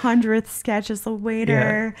his 100th sketch as a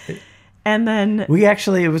waiter. Yeah. And then it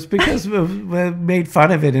was because we made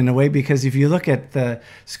fun of it in a way, because if you look at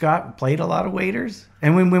Scott played a lot of waiters.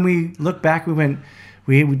 And when we look back, we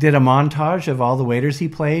did a montage of all the waiters he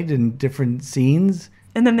played in different scenes.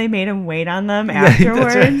 And then they made him wait on them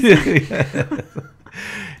afterwards. Right.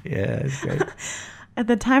 Yeah, it's great. At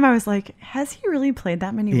the time, I was like, has he really played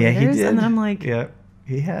that many waiters? He did. And then I'm like, yeah,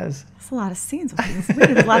 he has. That's a lot of scenes with these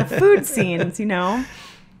waiters, a lot of food scenes,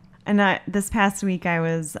 And this past week, I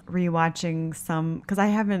was rewatching some, because I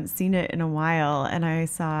haven't seen it in a while, and I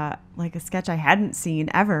saw like a sketch I hadn't seen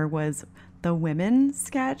ever was the women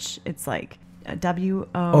sketch. It's like WOMYN.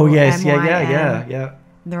 Oh, yes, yeah.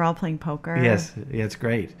 They're all playing poker. Yes, yeah, it's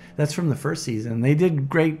great. That's from the first season. They did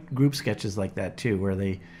great group sketches like that too, where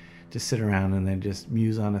they just sit around and then just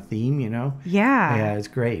muse on a theme, Yeah. Yeah, it's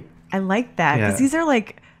great. I like that, because these are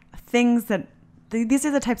like things that, these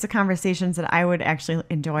are the types of conversations that I would actually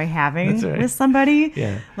enjoy having with somebody.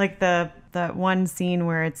 Yeah. Like the one scene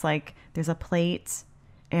where it's like there's a plate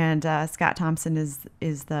and Scott Thompson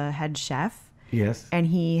is the head chef. Yes. And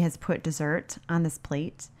he has put dessert on this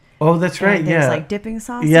plate. Oh, that's right. There's like dipping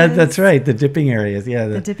sauces. Yeah, that's right. The dipping areas. Yeah.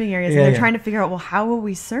 The dipping areas. And they're trying to figure out, well, how will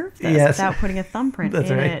we serve this without putting a thumbprint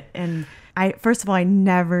in it? And first of all, I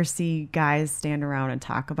never see guys stand around and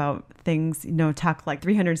talk about things, talk like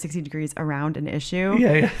 360 degrees around an issue.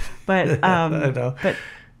 Yeah. But I know. But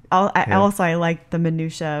I like the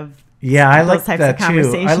minutia of I like types that of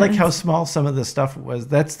too. I like how small some of the stuff was.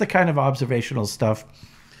 That's the kind of observational stuff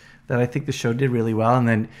that I think the show did really well. And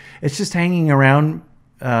then it's just hanging around.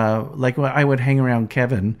 Like I would hang around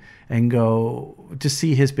Kevin and go to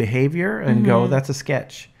see his behavior and go, that's a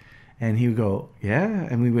sketch. And he would go, yeah.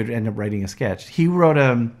 And we would end up writing a sketch. He wrote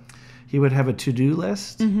he would have a to-do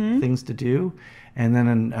list, things to do. And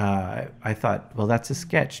then I thought, well, that's a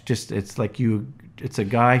sketch. It's like it's a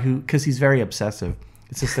guy because he's very obsessive.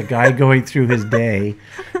 It's just a guy going through his day,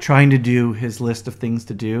 trying to do his list of things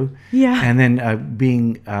to do. Yeah. And then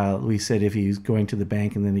we said if he's going to the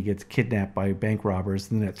bank and then he gets kidnapped by bank robbers,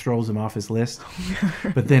 then it throws him off his list.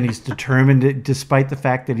 But then he's determined, despite the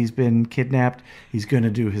fact that he's been kidnapped, he's going to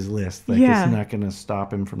do his list. Like it's not going to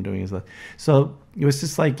stop him from doing his list. So it was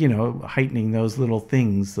just like, heightening those little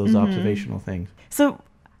things, those observational things. So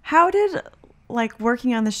how did like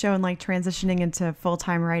working on the show and like transitioning into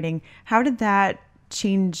full-time writing, how did that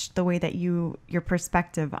change the way that your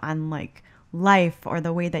perspective on like life or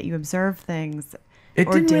the way that you observe things? It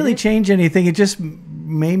didn't really change anything. It just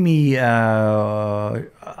made me I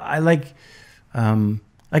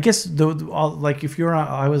guess like if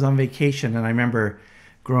I was on vacation and I remember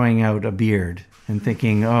growing out a beard and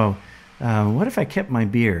thinking, what if I kept my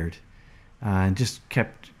beard and just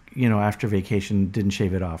kept, after vacation, didn't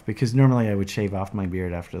shave it off, because normally I would shave off my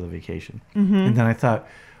beard after the vacation. And then I thought,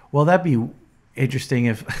 well, that'd be interesting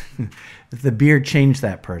if the beard changed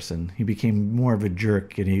that person. He became more of a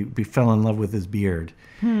jerk and he fell in love with his beard,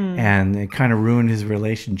 and it kind of ruined his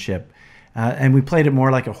relationship. And we played it more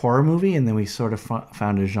like a horror movie, and then we sort of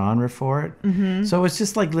found a genre for it. So it's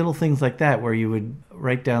just like little things like that where you would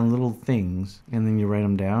write down little things and then you write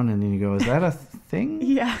them down and then you go, is that a thing?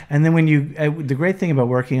 Yeah. And then when the great thing about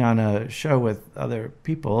working on a show with other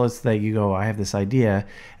people is that you go, I have this idea,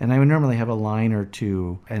 and I would normally have a line or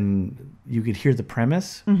two and you could hear the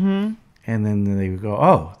premise. And then they would go,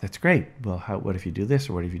 oh, that's great. Well, what if you do this,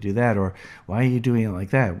 or what if you do that, or why are you doing it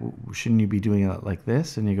like that? Shouldn't you be doing it like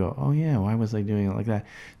this? And you go, oh, yeah, why was I doing it like that?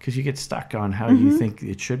 Because you get stuck on how you think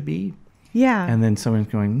it should be. Yeah. And then someone's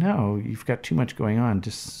going, no, you've got too much going on.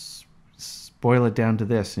 Just boil it down to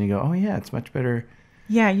this. And you go, oh, yeah, it's much better.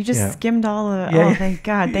 Yeah, you just skimmed all of it. Oh, thank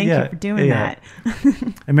God. Thank you for doing that.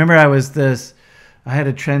 I remember I had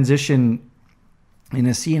a transition in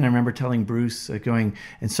a scene. I remember telling Bruce, going,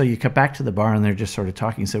 and so you cut back to the bar and they're just sort of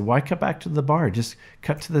talking. He said, why cut back to the bar? Just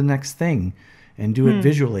cut to the next thing. and do it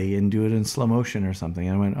visually and do it in slow motion or something.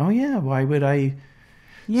 And I went, oh yeah, why would I?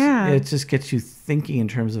 Yeah. It just gets you thinking in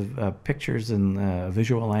terms of pictures and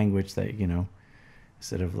visual language that,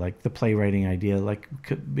 instead of like the playwriting idea, like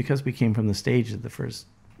because we came from the stage at the first,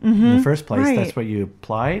 in the first place, Right. that's what you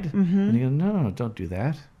applied. And you go, no, don't do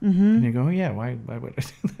that. And you go, oh yeah, why would I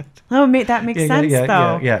do that? Oh, that makes sense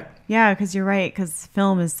though. Yeah. Yeah, because you're right. Because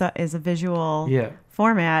film is a visual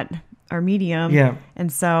format or medium. Yeah.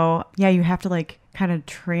 And so, yeah, you have to like kind of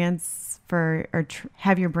transfer or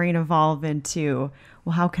have your brain evolve into,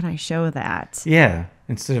 well, how can I show that? Yeah.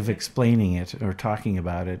 Instead of explaining it or talking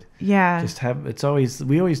about it. Yeah.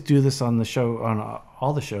 We always do this on the show, on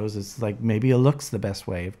all the shows. It's like maybe a look's the best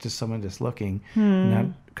way. If just someone just looking, not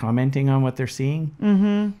commenting on what they're seeing.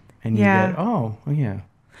 And you get, oh yeah.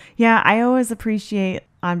 Yeah, I always appreciate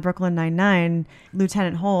on Brooklyn Nine-Nine,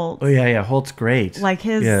 Lieutenant Holt. Oh yeah. Holt's great. Like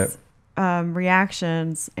his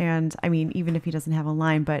reactions, and I mean, even if he doesn't have a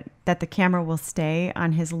line, but that the camera will stay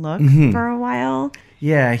on his look for a while.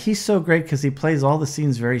 Yeah, he's so great because he plays all the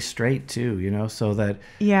scenes very straight too, so that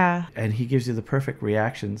and he gives you the perfect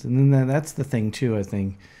reactions. And then that's the thing too, I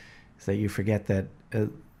think, is that you forget that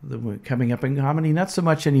coming up in comedy, not so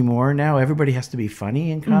much anymore. Now everybody has to be funny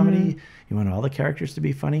in comedy. You want all the characters to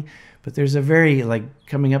be funny, but there's a very, like,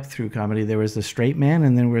 coming up through comedy, there was the straight man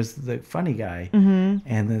and then there was the funny guy,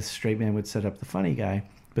 and the straight man would set up the funny guy.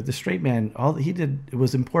 But the straight man, all he did, it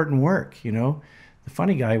was important work. The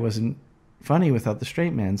funny guy wasn't funny without the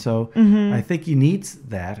straight man. So I think he needs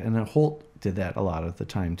that, and Holt did that a lot of the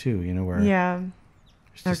time too. Where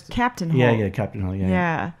or Captain Holt. Yeah, Captain Holt.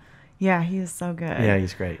 Yeah, he is so good. Yeah,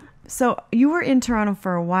 he's great. So you were in Toronto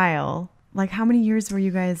for a while. Like, how many years were you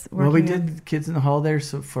guys working? Well, we did Kids in the Hall there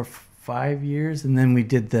for 5 years, and then we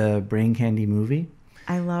did the Brain Candy movie.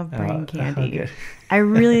 I love Brain Candy. Okay. I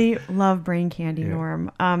really love Brain Candy,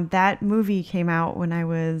 Norm. That movie came out when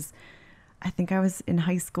I think I was in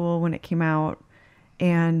high school when it came out,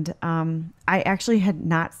 and I actually had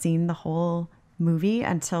not seen the whole movie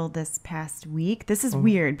until this past week. This is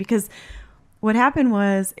weird because what happened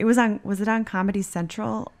was it on Comedy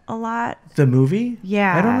Central a lot? The movie?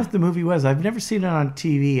 Yeah. I don't know if the movie was. I've never seen it on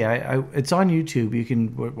TV. It's on YouTube. You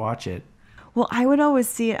can watch it. Well, I would always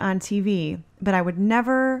see it on TV, but I would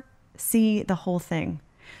never see the whole thing.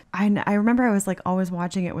 I remember I was like always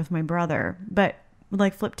watching it with my brother, but would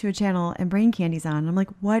like flip to a channel and Brain Candy's on. And I'm like,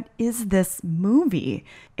 what is this movie?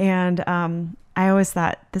 And I always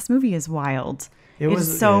thought this movie is wild.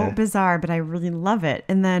 It's so bizarre, but I really love it.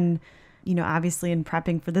 And then, obviously in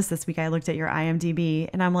prepping for this week, I looked at your IMDb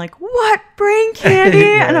and I'm like, what? Brain Candy?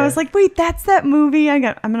 And I was like, wait, that's that movie. I'm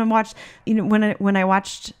going to watch, when I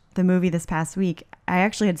watched the movie this past week, I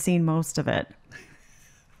actually had seen most of it.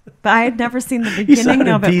 But I had nenever seen the beginning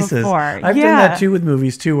of it before. I've done that too with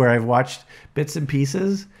movies too, where I've watched bits and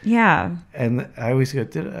pieces. Yeah. And I always go,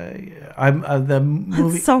 the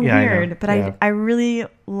movie. It's so weird, but I really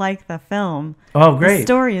like the film. Oh, great. The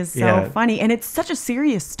story is so funny, and it's such a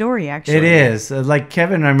serious story, actually. It is. Like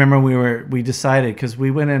Kevin, I remember we decided, because we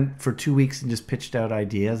went in for 2 weeks and just pitched out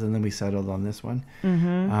ideas, and then we settled on this one.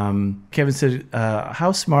 Kevin said,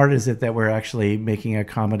 how smart is it that we're actually making a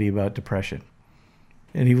comedy about depression?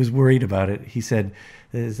 And he was worried about it. He said,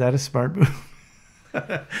 is that a smart move?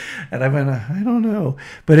 And I went, I don't know.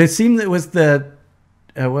 But it seemed it was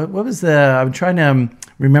what was I'm trying to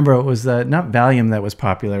remember. It was not Valium that was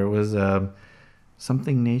popular. It was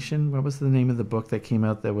Something Nation. What was the name of the book that came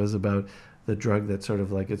out that was about the drug that sort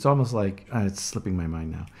of like, it's almost like, it's slipping my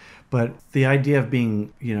mind now. But the idea of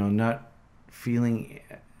being, not feeling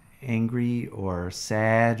angry or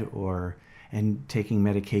sad and taking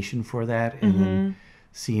medication for that, and then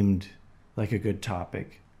seemed like a good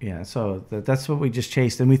topic. Yeah, so that's what we just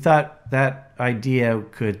chased. And we thought that idea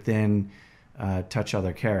could then touch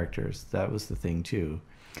other characters. That was the thing too.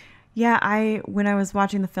 Yeah, when I was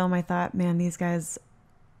watching the film, I thought, man, these guys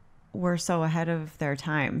were so ahead of their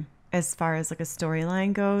time as far as like a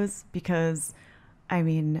storyline goes, because I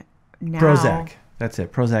mean, now Prozac. That's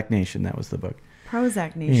it. Prozac Nation. That was the book.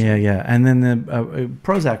 Prozac Nation. Yeah. And then the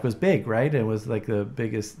Prozac was big, right? It was like the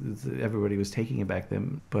biggest. Everybody was taking it back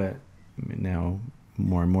then, but now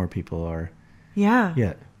more and more people are. Yeah.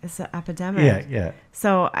 It's an epidemic. Yeah.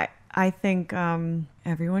 So I think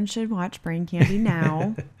everyone should watch Brain Candy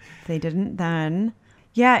now. If they didn't then.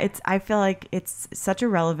 Yeah, I feel like it's such a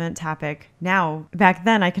relevant topic now. Back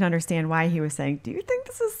then, I can understand why he was saying, "Do you think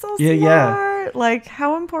this is so smart? Yeah. Like,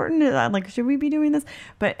 how important is that? Like, should we be doing this?"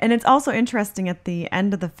 And it's also interesting at the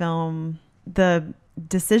end of the film, the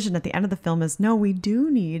decision at the end of the film is, no, we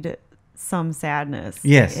do need some sadness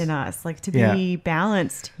Yes. in us. Like to be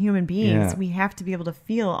balanced human beings, Yeah. we have to be able to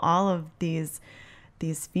feel all of these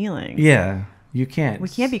feelings. Yeah. You can't. We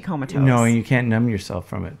can't be comatose. No, and you can't numb yourself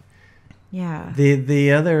from it. Yeah.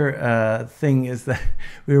 The other thing is that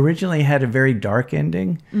we originally had a very dark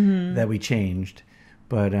ending that we changed,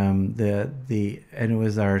 but and it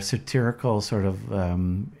was our satirical sort of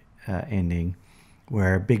ending,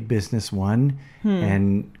 where big business won,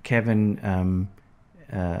 and Kevin,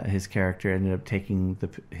 his character, ended up taking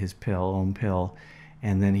his own pill,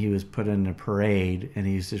 and then he was put in a parade, and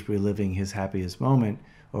he was just reliving his happiest moment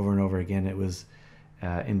over and over again. It was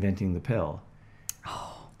inventing the pill.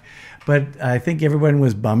 But I think everyone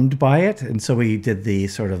was bummed by it, and so we did the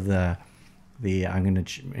sort of the I'm going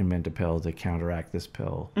to invent a pill to counteract this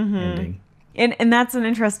pill ending. And that's an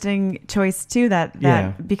interesting choice too.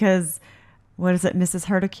 That because what is it? Mrs.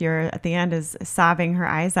 Herdecure at the end is sobbing her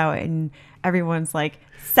eyes out, and everyone's like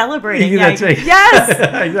celebrating. That's right.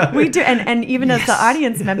 Yes, we do. And even as the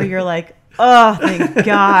audience member, you're like, oh, thank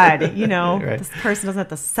God, Right. This person doesn't have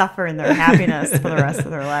to suffer in their happiness for the rest of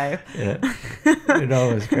their life. Yeah,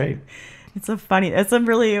 it was great.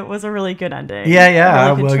 It was a really good ending.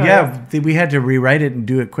 Yeah. Really good choice. We had to rewrite it and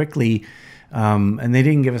do it quickly, and they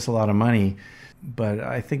didn't give us a lot of money, but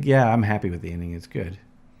I think I'm happy with the ending. It's good.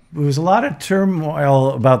 There was a lot of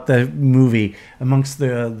turmoil about the movie amongst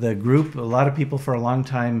the group. A lot of people for a long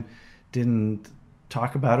time didn't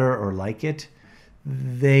talk about it or like it.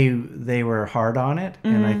 They were hard on it,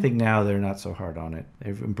 and I think now they're not so hard on it.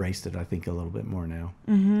 They've embraced it, I think, a little bit more now.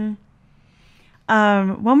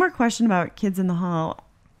 One more question about Kids in the Hall.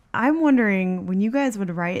 I'm wondering, when you guys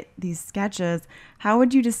would write these sketches, how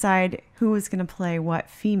would you decide who was going to play what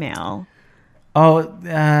female?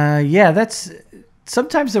 That's...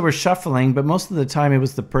 Sometimes they were shuffling, but most of the time it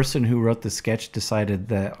was the person who wrote the sketch decided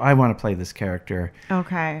that I want to play this character.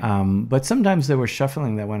 Okay. But sometimes there was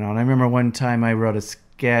shuffling that went on. I remember one time I wrote a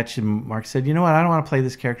sketch and Mark said, you know what, I don't want to play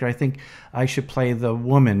this character. I think I should play the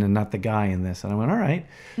woman and not the guy in this. And I went, all right.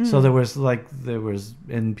 So there was,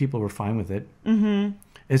 and people were fine with it. Mm-hmm.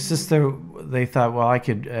 It's just they thought, well, I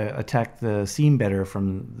could attack the scene better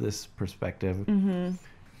from this perspective. Mm-hmm.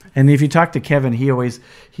 And if you talk to Kevin,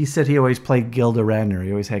 he said he always played Gilda Radner. He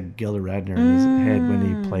always had Gilda Radner in his head when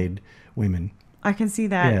he played women. I can see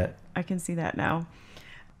that. Yeah. I can see that now.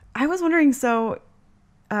 I was wondering, so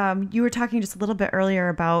you were talking just a little bit earlier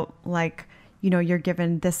about you're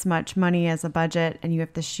given this much money as a budget and you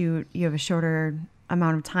have a shorter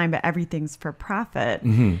amount of time, but everything's for profit.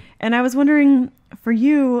 Mm-hmm. And I was wondering, for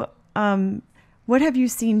you, what have you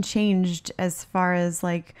seen changed as far as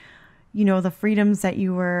the freedoms that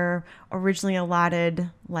you were originally allotted,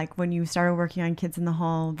 like when you started working on Kids in the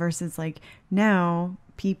Hall versus now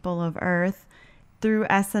People of Earth through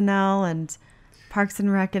SNL and Parks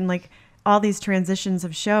and Rec and all these transitions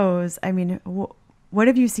of shows. I mean, what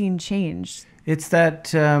have you seen change? It's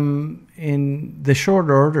that in the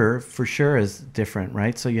short order for sure is different,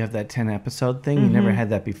 right? So you have that 10 episode thing. Mm-hmm. You never had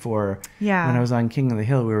that before. Yeah. When I was on King of the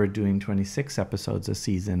Hill, we were doing 26 episodes a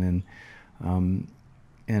season, and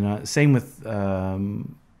same with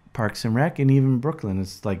Parks and Rec, and even Brooklyn.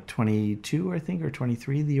 It's 22, I think, or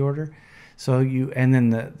 23, the order. So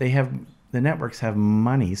the networks have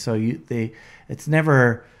money. So it's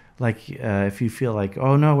never if you feel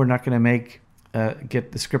oh no, we're not going to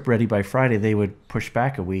get the script ready by Friday, they would push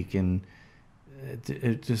back a week, and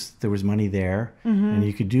it just there was money there, and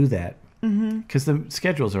you could do that because the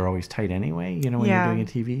schedules are always tight anyway. When you're doing a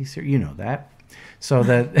TV series, that. So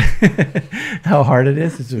that how hard it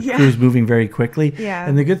is. It's a crew's moving very quickly. Yeah.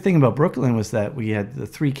 And the good thing about Brooklyn was that we had the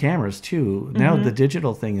 3 cameras too. Now the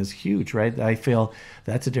digital thing is huge, right? I feel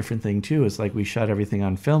that's a different thing too. It's we shot everything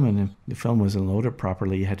on film, and if the film wasn't loaded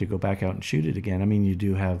properly, you had to go back out and shoot it again. I mean, you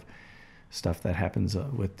do have stuff that happens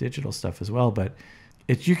with digital stuff as well, but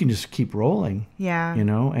you can just keep rolling. Yeah.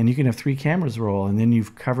 And you can have 3 cameras roll, and then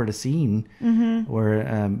you've covered a scene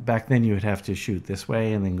where back then you would have to shoot this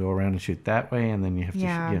way and then go around and shoot that way, and then you have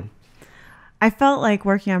to I felt like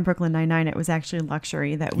working on Brooklyn Nine-Nine, it was actually a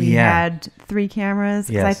luxury that we had 3 cameras.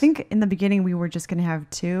 Because I think in the beginning we were just going to have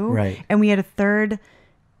 2. Right. And we had a 3rd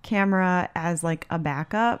camera as a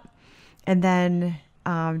backup. And then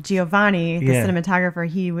Giovanni, the cinematographer,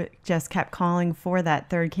 he just kept calling for that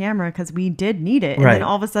 3rd camera because we did need it. And then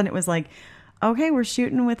all of a sudden it was okay, we're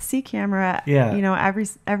shooting with C camera,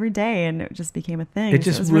 every day, and it just became a thing. It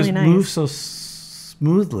just was really nice. Moved so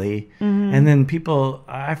smoothly, and then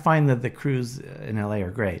I find that the crews in LA are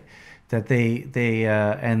great. That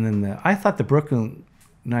I thought the Brooklyn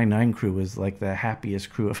Nine-Nine crew was the happiest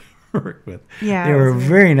crew I've ever worked with. Yeah, they were a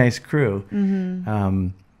very nice crew. Mm-hmm.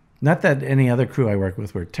 Not that any other crew I worked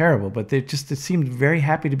with were terrible, but they seemed very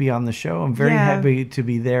happy to be on the show. I'm very happy to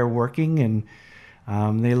be there working, and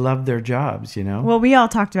they loved their jobs, you know? Well, we all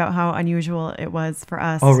talked about how unusual it was for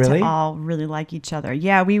us to all really like each other.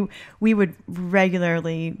 Yeah, we would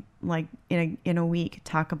regularly, like in a week,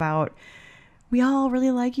 talk about, we all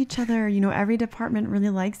really like each other. You know, every department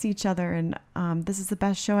really likes each other, and this is the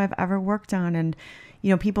best show I've ever worked on. And,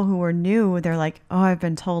 you know, people who were new, they're like, oh, I've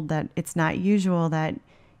been told that it's not usual that,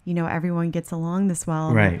 you know, everyone gets along this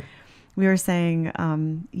well. Right. And we were saying,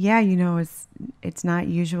 yeah, you know, it's not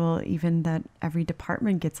usual even that every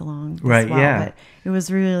department gets along this well. Yeah. But it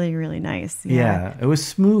was really, really nice. Yeah. It was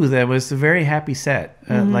smooth. It was a very happy set.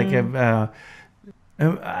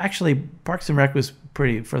 Actually, Parks and Rec was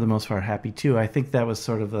pretty, for the most part, happy too. I think that was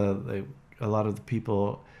sort of a lot of the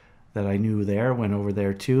people that I knew there went over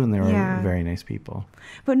there too, and they were very nice people.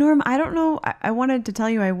 But Norm, I don't know. I wanted to tell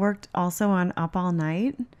you I worked also on Up All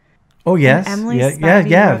Night. Oh, yes. Emily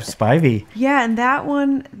Spivey. Yeah, and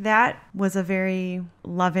that was a very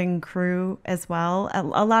loving crew as well.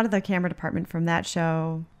 A lot of the camera department from that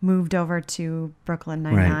show moved over to Brooklyn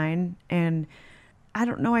Nine-Nine. Right. And I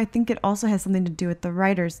don't know, I think it also has something to do with the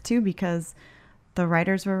writers too, because the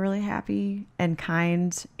writers were really happy and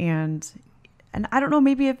kind, and I don't know,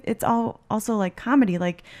 maybe it's all also like comedy.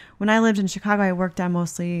 Like when I lived in Chicago, I worked on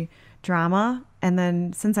mostly drama. And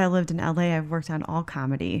then since I lived in LA, I've worked on all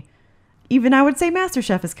comedy. Even I would say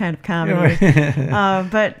MasterChef is kind of comedy.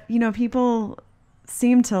 But, you know, people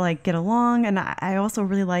seem to like get along. And I also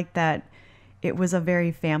really like that it was a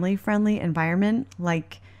very family friendly environment.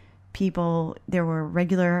 Like people, there were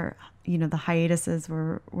regular, you know, the hiatuses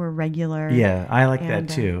were regular. Yeah, I like that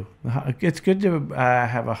too. It's good to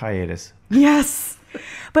have a hiatus. Yes.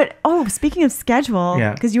 But, speaking of schedule,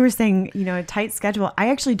 because you were saying, you know, a tight schedule, I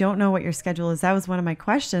actually don't know what your schedule is. That was one of my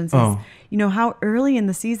questions. You know, how early in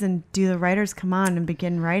the season do the writers come on and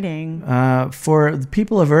begin writing? For the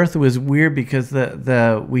People of Earth, it was weird because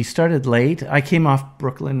we started late. I came off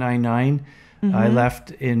Brooklyn Nine-Nine. Mm-hmm. I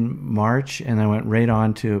left in March, and I went right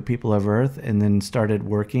on to People of Earth, and then started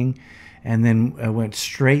working. And then I went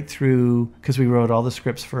straight through, because we wrote all the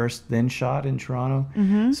scripts first, then shot in Toronto.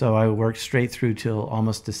 Mm-hmm. So I worked straight through till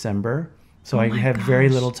almost December. So I had very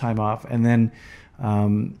little time off. And then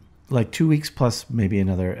like 2 weeks plus maybe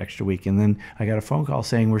another extra week. And then I got a phone call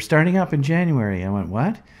saying, we're starting up in January. I went,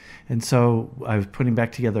 what? And so I was putting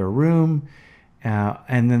back together a room.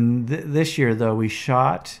 And then this year, though, we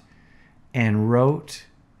shot and wrote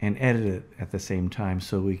and edited at the same time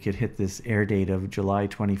so we could hit this air date of July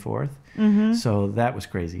 24th. Mm-hmm. So that was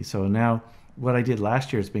crazy. So now what I did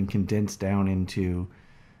last year has been condensed down into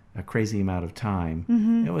a crazy amount of time.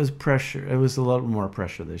 Mm-hmm. It was pressure. It was a little more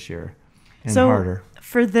pressure this year and harder.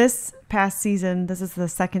 For this past season, this is the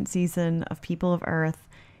second season of People of Earth.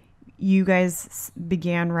 You guys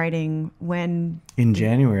began writing when? In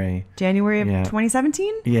January. January of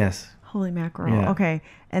 2017? Yes. Holy mackerel. Yeah. Okay.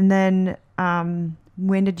 And then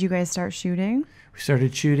when did you guys start shooting? We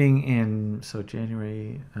started shooting in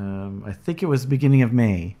January. I think it was the beginning of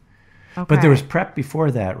May. Okay. But there was prep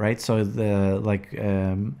before that, right? So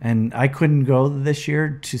and I couldn't go this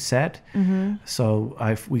year to set. Mm-hmm. So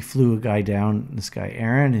we flew a guy down, this guy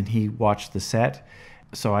Aaron, and he watched the set.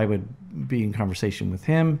 So I would be in conversation with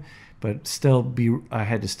him, but I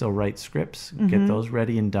had to still write scripts, mm-hmm. get those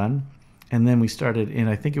ready and done. And then we started, and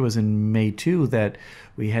I think it was in May 2 that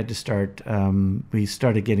we had to start, we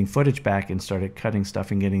started getting footage back and started cutting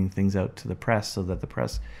stuff and getting things out to the press so that the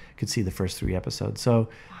press could see the first 3 episodes. So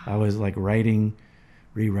I was like writing,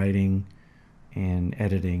 rewriting, and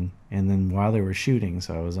editing. And then while they were shooting,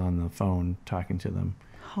 so I was on the phone talking to them.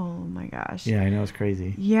 Oh my gosh. Yeah, I know, it's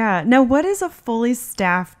crazy. Yeah. Now, what is a fully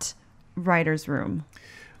staffed writer's room?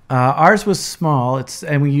 Ours was small,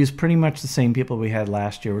 and we used pretty much the same people we had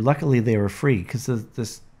last year. Luckily, they were free because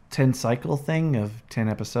this 10 cycle thing of 10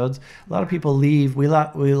 episodes. A lot of people leave. We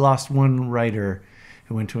lost one writer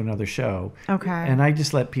who went to another show. Okay. And I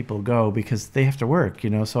just let people go because they have to work, you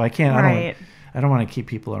know. So I can't. Right. I don't want to keep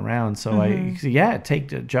people around. So mm-hmm. Take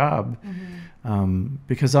the job. Mm-hmm.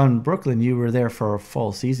 Because on Brooklyn, you were there for a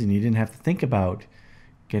full season. You didn't have to think about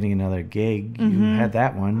getting another gig. Mm-hmm. You had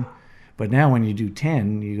that one. But now when you do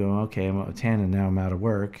 10, you go, okay, I'm at 10 and now I'm out of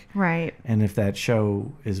work. Right. And if that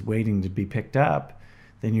show is waiting to be picked up,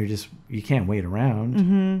 then you can't wait around.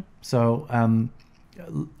 Mm-hmm. So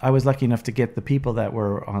I was lucky enough to get the people that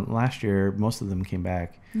were on last year. Most of them came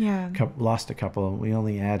back. Yeah. Lost a couple. We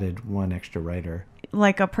only added one extra writer.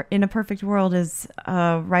 like in a perfect world, is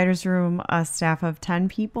a writer's room a staff of 10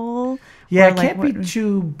 people? Yeah, Or it can't be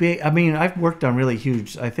too big. I mean, I've worked on really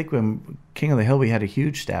huge. I think when King of the Hill, we had a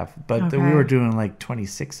huge staff, but we were doing like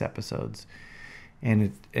 26 episodes.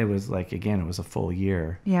 And it was like, again, it was a full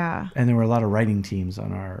year. Yeah. And there were a lot of writing teams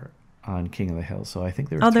on King of the Hill. So I think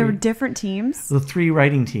there were there were different teams? The 3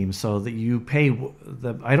 writing teams. So that you pay,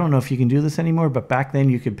 I don't know if you can do this anymore, but back then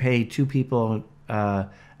you could pay 2 people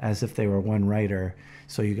as if they were one writer.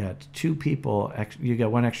 So you got 2 people, you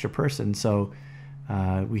got 1 extra person. So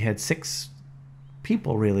we had 6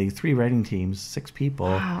 people, really, 3 writing teams, 6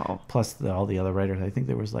 people, plus all the other writers. I think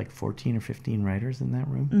there was like 14 or 15 writers in that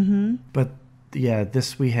room. Mm-hmm. But yeah,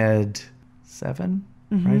 we had 7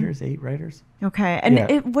 writers, 8 writers. Okay.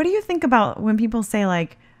 And what do you think about when people say,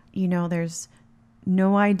 like, there's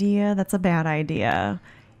no idea that's a bad idea,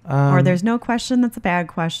 or there's no question that's a bad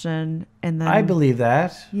question? And then I believe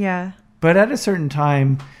that. Yeah. But at a certain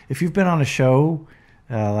time, if you've been on a show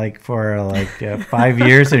for 5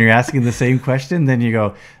 years and you're asking the same question, then you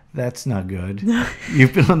go, that's not good.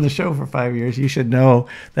 You've been on the show for 5 years. You should know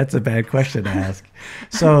that's a bad question to ask.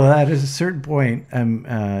 So at a certain point,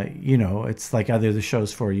 it's like either the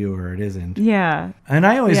show's for you or it isn't. Yeah. And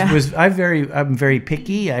I always I'm very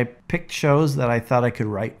picky. I picked shows that I thought I could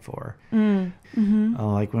write for. Mm-hmm.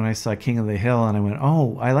 Like when I saw King of the Hill and I went,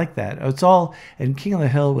 oh, I like that. And King of the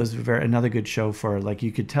Hill was another good show for, like,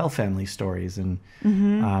 you could tell family stories and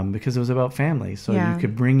because it was about family. So you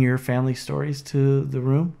could bring your family stories to the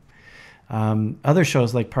room. Other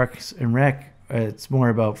shows like Parks and Rec, it's more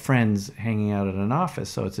about friends hanging out at an office,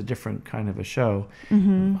 so it's a different kind of a show.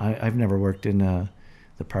 Mm-hmm. I've never worked in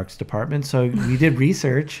the parks department, so we did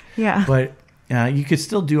research. But you could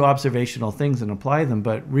still do observational things and apply them,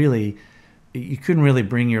 but really, you couldn't really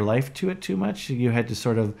bring your life to it too much. You had to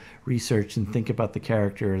sort of research and think about the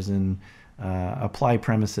characters and apply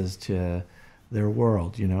premises to their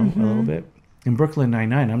world, a little bit. In Brooklyn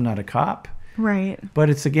Nine-Nine, I'm not a cop. Right. But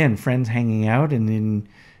it's, again, friends hanging out, and then,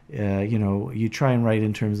 you try and write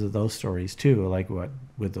in terms of those stories too, like what,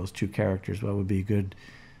 with those 2 characters, what would be a good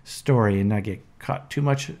story and not get caught too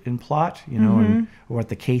much in plot, or what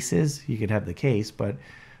the case is. You could have the case, but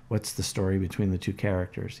what's the story between the 2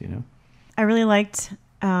 characters, I really liked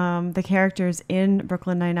the characters in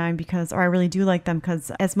Brooklyn Nine-Nine I really do like them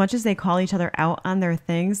because as much as they call each other out on their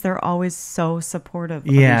things, they're always so supportive of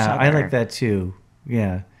each other. Yeah, I like that too.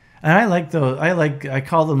 Yeah. And I like those. I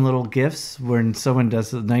call them little gifts when someone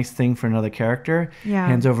does a nice thing for another character,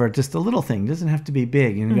 hands over just a little thing. It doesn't have to be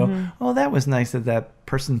big. And you go, oh, that was nice that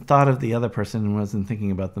person thought of the other person and wasn't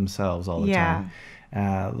thinking about themselves all the time.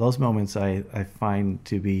 Those moments I find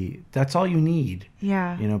to be, that's all you need.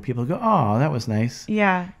 Yeah. People go, oh, that was nice.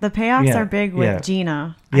 Yeah. The payoffs are big with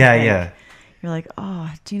Gina. Yeah. You're like,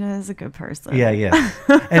 oh, Gina is a good person. Yeah.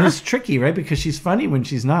 And it's tricky, right? Because she's funny when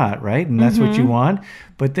she's not, right? And that's what you want.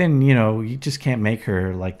 But then, you just can't make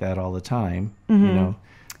her like that all the time. I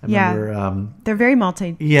remember, they're very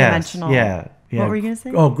multi-dimensional. Yeah. What were you going to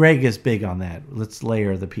say? Oh, Greg is big on that. Let's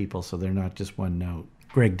layer the people so they're not just one note.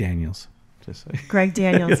 Greg Daniels. Greg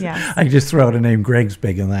Daniels, yes. I just throw out a name. Greg's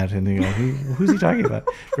big on that. And you go, who's he talking about?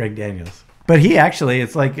 Greg Daniels. But he actually,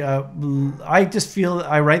 it's like, I just feel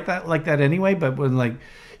I write that like that anyway. But when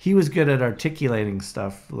he was good at articulating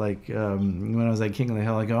stuff. Like when I was like King of the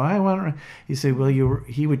Hill, I go, I want to. He said, well,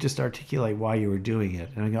 he would just articulate why you were doing it,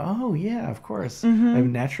 and I go, oh yeah, of course. I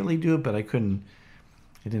would naturally do it, but I couldn't.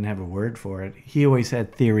 I didn't have a word for it. He always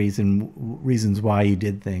had theories and reasons why he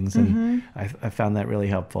did things, and I found that really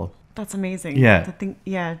helpful. That's amazing. Yeah. To think,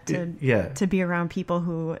 to be around people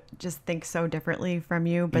who just think so differently from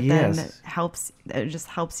you, but then it just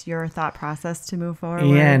helps your thought process to move forward.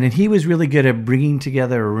 Yeah, and he was really good at bringing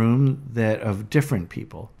together a room of different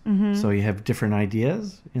people. So you have different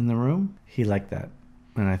ideas in the room. He liked that,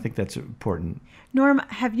 and I think that's important. Norm,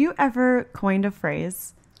 have you ever coined a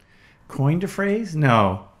phrase? Coined a phrase?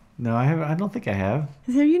 No, I haven't. I don't think I have.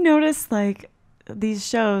 Have you noticed these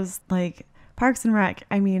shows Parks and Rec?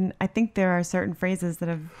 I mean, I think there are certain phrases that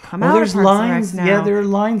have come out of Parks and Rec now. Yeah, there are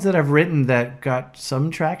lines that I've written that got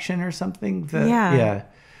some traction or something.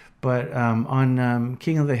 But on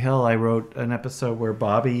King of the Hill, I wrote an episode where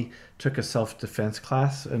Bobby took a self-defense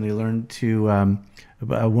class, and he learned to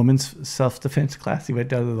a woman's self-defense class. He went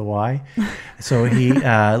down to the Y. So he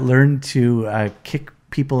learned to kick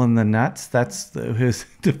people in the nuts. That's his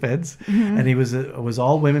defense. And he was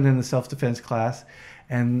all women in the self-defense class.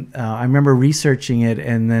 And I remember researching it,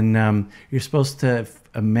 and then you're supposed to, if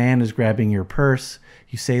a man is grabbing your purse,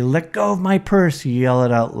 you say, let go of my purse. You yell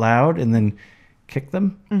it out loud, and then kick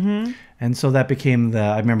them. And so that became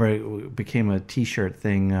I remember it became a T-shirt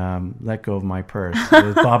thing, let go of my purse.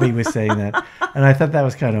 Bobby was saying that. And I thought that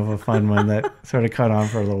was kind of a fun one that sort of caught on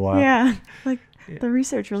for a little while. Yeah, like the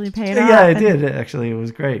research really paid off. Yeah, it did. Actually, it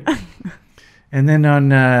was great. And then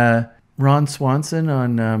on Ron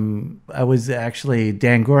Swanson, I was actually,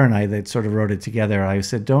 Dan Gore and I that sort of wrote it together. I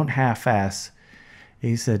said, don't half-ass.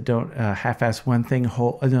 He said, don't half-ass one thing,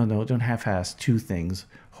 don't half-ass two things,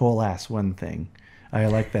 whole-ass one thing. I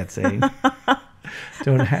like that saying.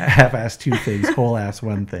 Don't half-ass two things, whole-ass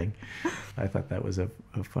one thing. I thought that was a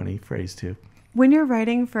funny phrase, too. When you're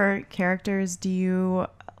writing for characters, do you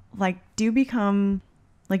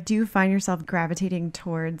find yourself gravitating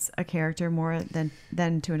towards a character more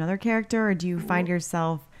than to another character, or do you find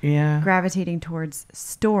yourself gravitating towards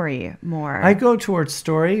story more? I go towards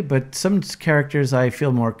story, but some characters I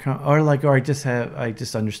feel more I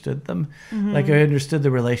just understood them. Like I understood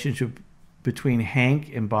the relationship between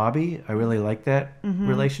Hank and Bobby. I really liked that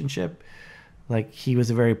relationship. Like he was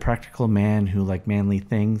a very practical man who liked manly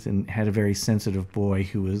things and had a very sensitive boy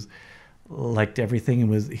who liked everything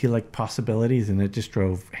and he liked possibilities, and it just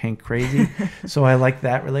drove Hank crazy. So I liked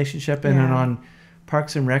that relationship. And then on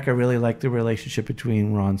Parks and Rec, I really liked the relationship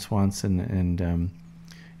between Ron Swanson and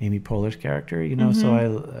Amy Poehler's character,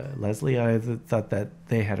 So Leslie, I thought that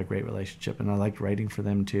they had a great relationship, and I liked writing for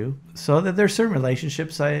them too. So that there's certain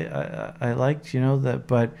relationships I liked,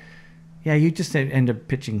 but yeah, you just end up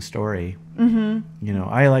pitching story.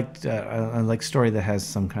 I like story that has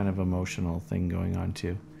some kind of emotional thing going on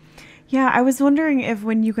too. Yeah, I was wondering if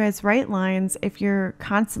when you guys write lines, if you're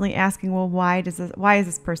constantly asking, well, why is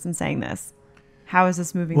this person saying this? How is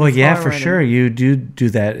this moving? Well, yeah, forward? for sure, you do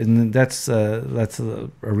that, and that's a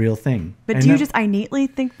real thing. But do you just innately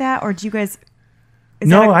think that, or do you guys? Is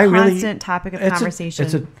that a constant topic of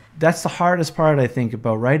conversation? That's the hardest part, I think,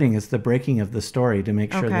 about writing is the breaking of the story to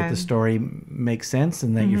make sure that the story makes sense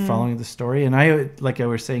and that you're following the story. And like I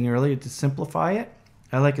was saying earlier, to simplify it.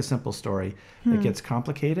 I like a simple story that gets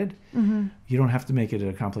complicated. You don't have to make it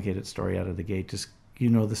a complicated story out of the gate. Just,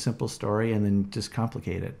 the simple story and then just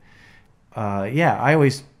complicate it. I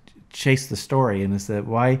always chase the story, and it's that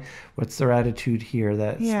what's their attitude here?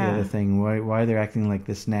 That's the other thing. Why they're acting like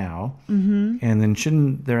this now? And then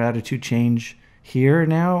shouldn't their attitude change here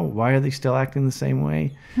now? Why are they still acting the same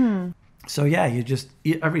way? So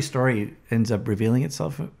every story ends up revealing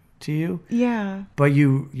itself to you. Yeah. But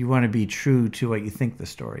you want to be true to what you think the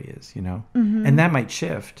story is, And that might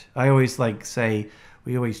shift. I always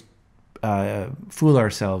we always fool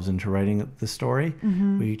ourselves into writing the story.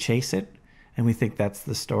 We chase it and we think that's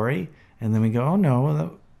the story. And then we go, oh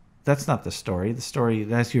no, that's not the story. The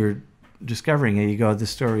story, as you're discovering it, you go, the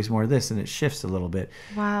story's more this, and it shifts a little bit.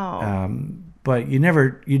 Wow. But you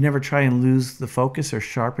never try and lose the focus or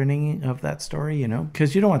sharpening of that story,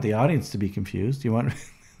 because you don't want the audience to be confused. You want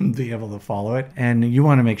be able to follow it, and you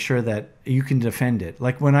want to make sure that you can defend it.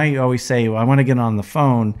 Like when I always say, I want to get on the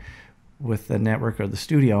phone with the network or the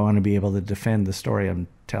studio, I want to be able to defend the story I'm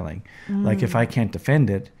telling. Like if I can't defend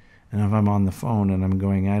it, and if I'm on the phone and I'm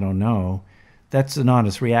going, I don't know, that's an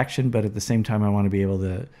honest reaction, but at the same time I want to be able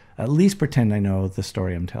to at least pretend I know the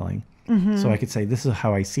story I'm telling. So I could say, this is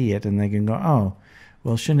how I see it, and they can go, oh,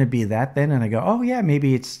 well, shouldn't it be that then? And I go, oh yeah, maybe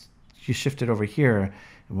you shifted over here.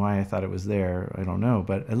 Why I thought it was there, I don't know,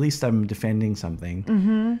 but at least I'm defending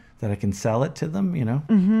something that I can sell it to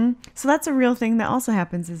them, So that's a real thing that also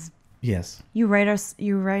happens is yes, you're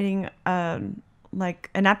writing like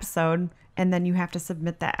an episode, and then you have to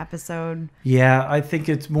submit that episode. Yeah, I think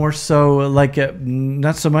it's more so like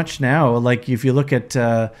not so much now. Like if you look at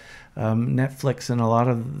Netflix and a lot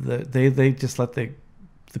of they just let the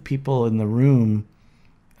people in the room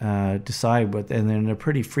decide what, and then they're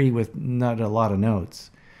pretty free with not a lot of notes.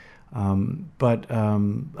 But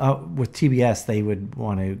with TBS, they would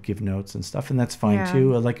want to give notes and stuff, and that's fine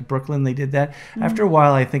too. Like Brooklyn, they did that. After a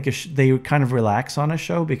while, I think they would kind of relax on a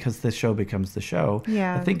show because the show becomes the show.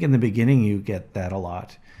 Yeah. I think in the beginning, you get that a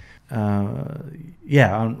lot.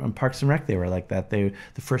 On Parks and Rec, they were like that. The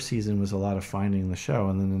first season was a lot of finding the show,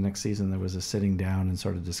 and then the next season there was a sitting down and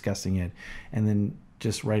sort of discussing it, and then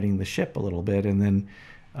just writing the ship a little bit, and then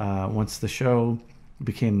once the show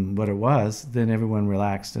became what it was, then everyone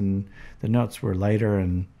relaxed and the notes were lighter,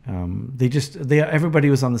 and everybody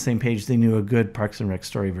was on the same page. They knew a good Parks and Rec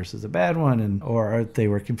story versus a bad one, or they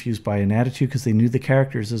were confused by an attitude because they knew the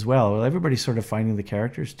characters as well. Everybody's sort of finding the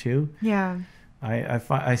characters too. Yeah.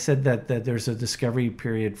 I said that there's a discovery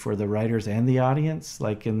period for the writers and the audience.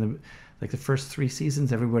 Like in the first 3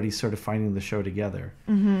 seasons, everybody's sort of finding the show together.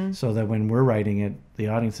 So that when we're writing it, the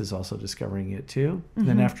audience is also discovering it too.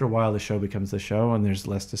 Then after a while, the show becomes the show and there's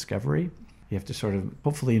less discovery. You have to sort of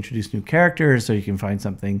hopefully introduce new characters so you can find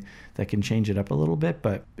something that can change it up a little bit.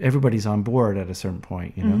 But everybody's on board at a certain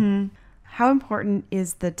point, you know. Mm-hmm. How important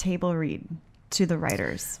is the table read to the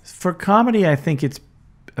writers? For comedy, I think it's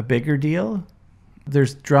a bigger deal.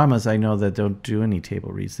 There's dramas I know that don't do any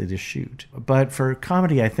table reads. They just shoot. But for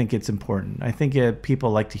comedy, I think it's important. I think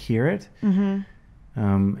people like to hear it. Mm-hmm.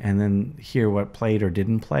 And then hear what played or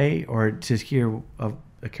didn't play, or to hear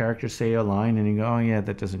a character say a line and you go, oh yeah,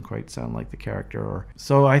 that doesn't quite sound like the character. Or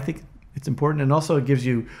so I think it's important. And also it gives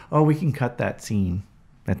you, oh, we can cut that scene.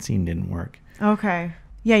 That scene didn't work. Okay.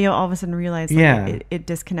 Yeah, you'll all of a sudden realize it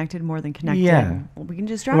disconnected more than connected. Yeah. Well, we can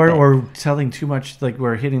just drop it. Or telling too much, like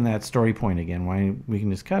we're hitting that story point again. Why we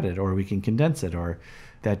can just cut it, or we can condense it, or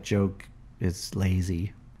that joke is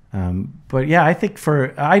lazy. But yeah, I think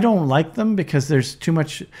I don't like them because there's too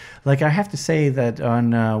much. Like I have to say that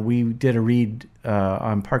we did a read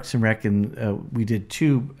on Parks and Rec, and we did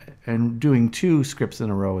 2, and doing 2 scripts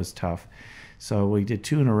in a row is tough. So we did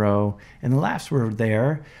 2 in a row, and the laughs were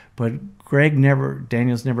there, but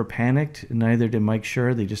Daniels never panicked, and neither did Mike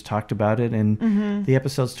Schur. They just talked about it, and the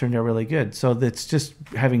episodes turned out really good. So it's just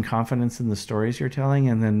having confidence in the stories you're telling,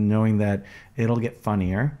 and then knowing that it'll get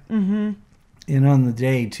funnier. Mm-hmm. And on the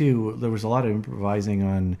day too, there was a lot of improvising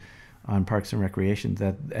on Parks and Recreation,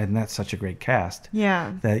 and that's such a great cast.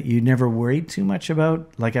 Yeah. That you never worried too much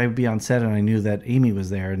about. Like I would be on set and I knew that Amy was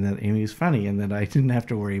there and that Amy was funny and that I didn't have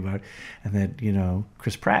to worry about, and that, you know,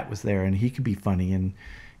 Chris Pratt was there and he could be funny, and,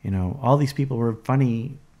 you know, all these people were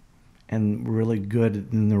funny and really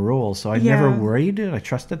good in the role. So I never worried. I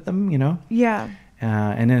trusted them, you know? Yeah.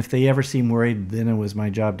 And if they ever seemed worried, then it was my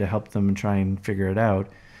job to help them and try and figure it out.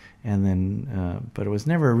 And then, but it was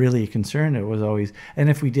never really a concern. It was always,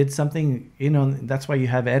 and if we did something, you know, that's why you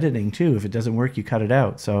have editing too. If it doesn't work, you cut it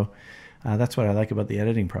out. So that's what I like about the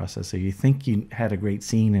editing process. So you think you had a great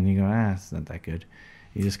scene and you go, it's not that good.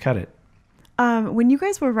 You just cut it. When you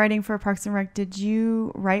guys were writing for Parks and Rec, did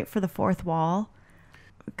you write for the fourth wall?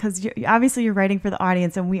 Because obviously you're writing for the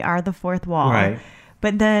audience and we are the fourth wall. Right.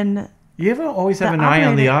 But then you always have an eye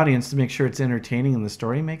on the audience to make sure it's entertaining and the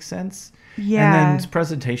story makes sense. Yeah. And then it's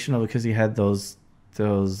presentational because he had those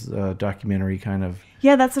documentary kind of.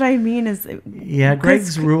 Yeah, that's what I mean. Greg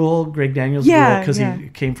Daniels' rule, because he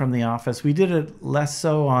came from The Office. We did it less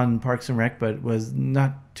so on Parks and Rec, but was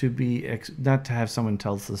not to have someone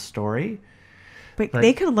tell us the story. But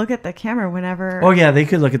they could look at the camera whenever. Oh yeah, they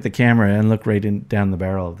could look at the camera and look right down the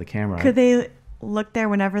barrel of the camera. Could they look there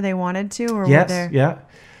whenever they wanted to, or yes, yeah.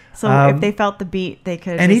 So if they felt the beat, they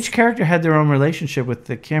could. And each character had their own relationship with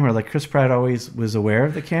the camera. Like Chris Pratt always was aware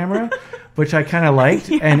of the camera, which I kind of liked.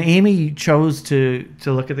 Yeah. And Amy chose to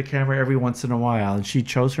look at the camera every once in a while, and she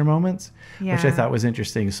chose her moments, which I thought was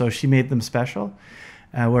interesting. So she made them special,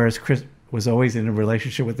 whereas Chris was always in a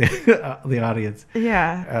relationship with the audience.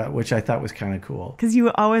 Yeah, which I thought was kind of cool. Because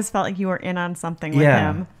you always felt like you were in on something with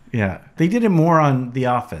him. Yeah, they did it more on The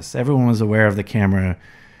Office. Everyone was aware of the camera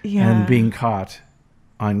and being caught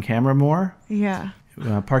on camera more. Yeah.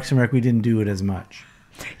 Parks and Rec, we didn't do it as much.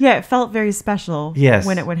 Yeah, it felt very special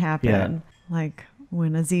when it would happen. Yeah. Like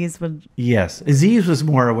when Aziz would. Yes. Aziz was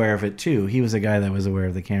more aware of it too. He was a guy that was aware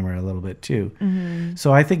of the camera a little bit too. Mm-hmm.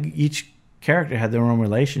 So I think each character had their own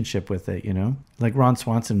relationship with it, you know? Like Ron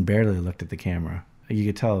Swanson barely looked at the camera. You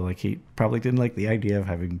could tell like he probably didn't like the idea of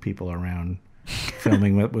having people around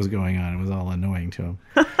filming what was going on. It was all annoying to him.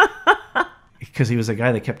 Because he was a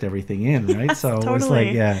guy that kept everything in, right? Yes, so totally. It was like,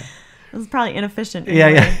 it was probably inefficient.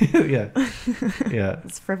 Yeah.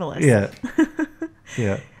 It's frivolous.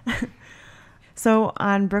 Yeah. So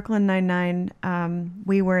on Brooklyn Nine-Nine,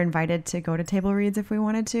 we were invited to go to table reads if we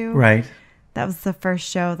wanted to. Right. That was the first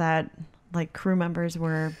show that like crew members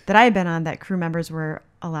that I had been on, that crew members were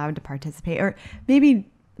allowed to participate. Or maybe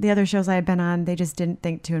the other shows I had been on, they just didn't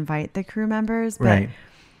think to invite the crew members. But right.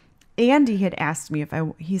 Andy had asked me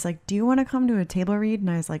he's like, do you want to come to a table read? And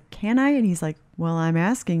I was like, can I? And he's like, well, I'm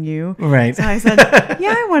asking you. Right. So I said,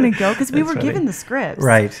 yeah, I want to go because we were given the scripts.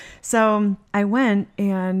 Right. So I went,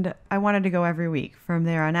 and I wanted to go every week from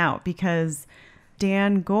there on out because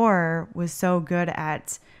Dan Gore was so good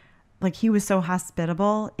at, like, he was so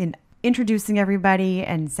hospitable in introducing everybody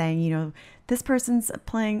and saying, you know, this person's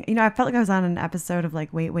playing, you know, I felt like I was on an episode of like,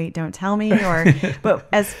 wait, don't tell me. But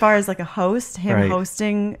as far as like a host, him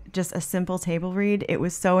hosting just a simple table read, it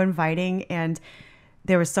was so inviting and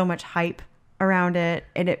there was so much hype around it.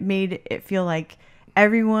 And it made it feel like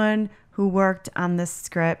everyone who worked on this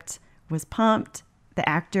script was pumped. The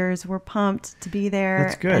actors were pumped to be there.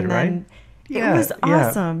 That's good, right? It was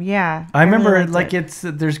awesome. Yeah. I remember really like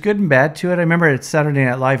there's good and bad to it. I remember at Saturday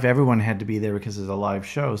Night Live, everyone had to be there because it's a live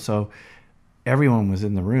show. So everyone was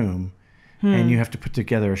in the room. and you have to put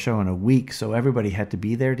together a show in a week. So everybody had to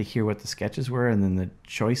be there to hear what the sketches were, and then the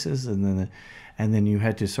choices, and then you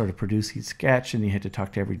had to sort of produce each sketch, and you had to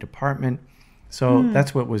talk to every department. So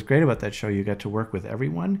that's what was great about that show. You got to work with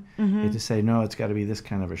everyone. You had to say, no, it's got to be this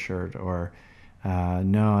kind of a shirt, or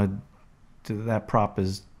no, that prop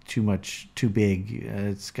is too big.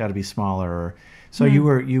 It's got to be smaller. So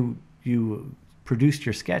you produced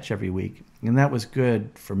your sketch every week, and that was good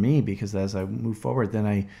for me, because as I moved forward, then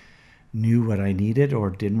I knew what I needed or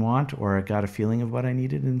didn't want, or I got a feeling of what I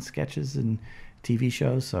needed in sketches and TV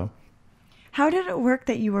shows. So how did it work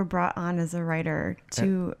that you were brought on as a writer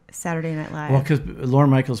to Saturday Night Live? Well, because Lorne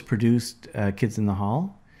Michaels produced Kids in the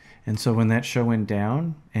Hall, and so when that show went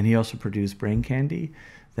down, and he also produced Brain Candy,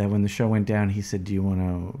 that when the show went down, he said, do you want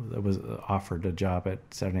to, I was offered a job at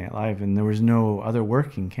Saturday Night Live, and there was no other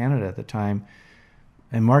work in Canada at the time.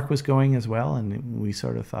 And Mark was going as well, and we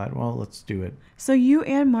sort of thought, well, let's do it. So you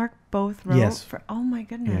and Mark both wrote? Yes. Oh, my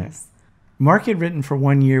goodness. Yeah. Mark had written for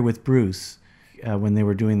 1 year with Bruce when they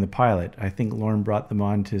were doing the pilot. I think Lorne brought them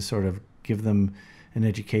on to sort of give them an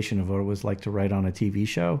education of what it was like to write on a TV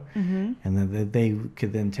show. And then they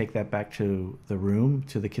could then take that back to the room,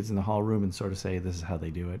 to the Kids in the Hall room, and sort of say, this is how they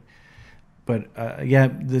do it. But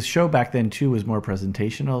the show back then, too, was more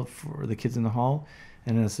presentational for the Kids in the Hall.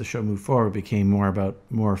 And as the show moved forward, it became more about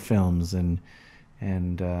more films, and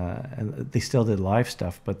they still did live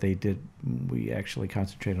stuff, but we actually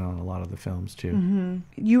concentrated on a lot of the films too.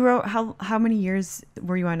 You wrote, how many years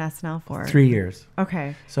were you on SNL for? 3 years.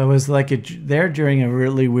 Okay. So it was like there during a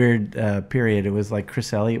really weird period. It was like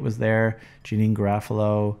Chris Elliott was there, Janine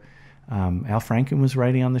Garofalo, Al Franken was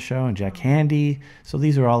writing on the show, and Jack Handy. So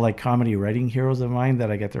these are all like comedy writing heroes of mine that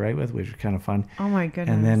I got to write with, which was kind of fun. Oh my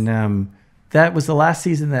goodness. And then that was the last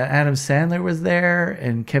season that Adam Sandler was there,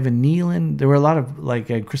 and Kevin Nealon. There were a lot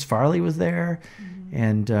of Chris Farley was there,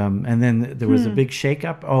 and then there was a big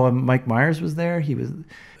shakeup. Oh, and Mike Myers was there. He was,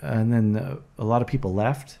 and then a lot of people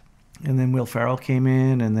left, and then Will Ferrell came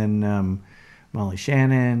in, and then Molly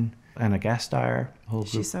Shannon, Anna Gasteyer.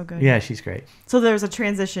 She's so good. Yeah, she's great. So there was a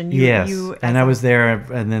transition. Yes, and I was there,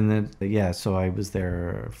 and then so I was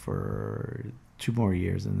there for 2 more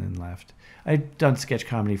years, and then left. I'd done sketch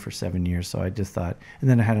comedy for 7 years, so I just thought, and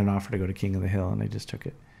then I had an offer to go to King of the Hill, and I just took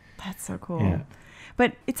it. That's so cool. Yeah.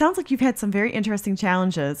 But it sounds like you've had some very interesting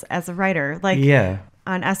challenges as a writer. Like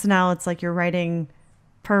on SNL, it's like you're writing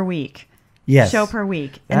per week. Yes. Show per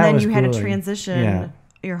week. And then you had to transition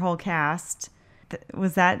your whole cast.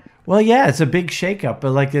 Was that? Well, yeah, it's a big shakeup,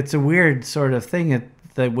 but it's a weird sort of thing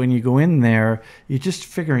that when you go in there, you're just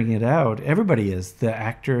figuring it out. Everybody is, the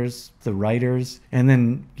actors, the writers, and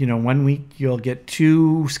then 1 week you'll get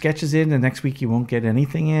 2 sketches in, the next week you won't get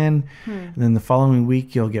anything in, and then the following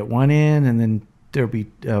week you'll get 1 in, and then there'll be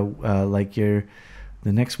the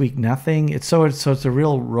next week nothing. It's a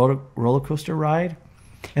real roller coaster ride.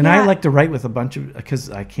 And I like to write with a bunch of, because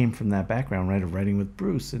I came from that background, right, of writing with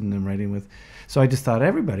Bruce and then writing with, so I just thought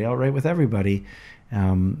I'll write with everybody.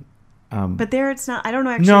 But there it's not, I don't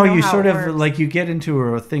know actually No, know you how sort it of works. You get into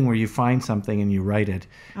a thing where you find something and you write it,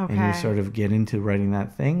 and you sort of get into writing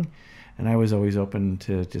that thing. And I was always open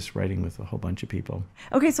to just writing with a whole bunch of people.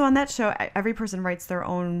 Okay, so on that show, every person writes their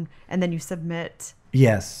own, and then you submit.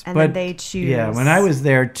 Yes, and then they choose. Yeah, when I was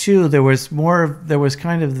there too, there was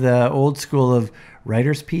kind of the old school of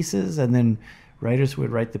writers' pieces, and then writers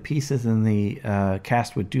would write the pieces, and the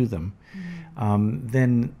cast would do them.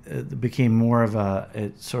 Then it became more of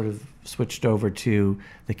it sort of switched over to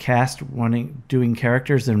the cast doing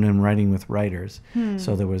characters and then writing with writers.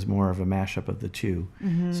 So there was more of a mashup of the two.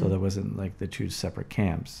 So there wasn't like the 2 separate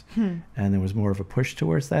camps. And there was more of a push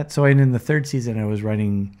towards that. So in the 3rd season, I was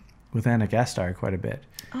writing with Anna Gasteyer quite a bit.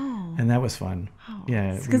 Oh. And that was fun. Oh.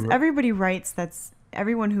 Yeah. Because everybody writes,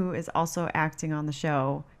 everyone who is also acting on the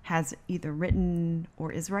show has either written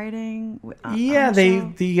or is writing. Anna,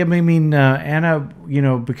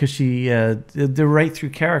 because she they're right through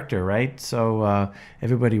character, right? So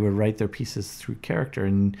everybody would write their pieces through character,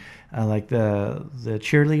 and like the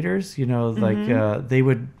cheerleaders, they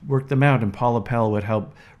would work them out, and Paula Pell would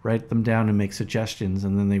help write them down and make suggestions,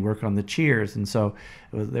 and then they work on the cheers, and so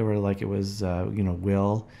it was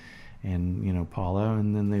Will and Paula,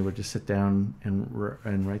 and then they would just sit down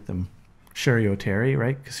and write them. Sherry O'Terry,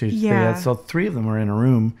 right? So 3 of them were in a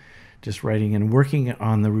room just writing and working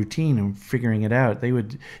on the routine and figuring it out. You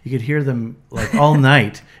could hear them all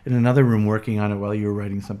night in another room working on it while you were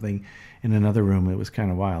writing something in another room. It was kind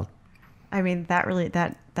of wild. I mean,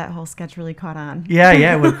 that whole sketch really caught on. Yeah,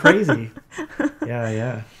 it went crazy.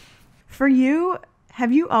 Yeah. For you,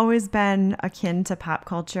 Have you always been akin to pop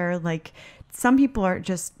culture? Like some people are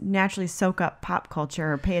just naturally soak up pop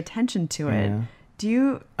culture or pay attention to it. Yeah. Do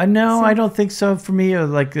you? No, I don't think so. For me,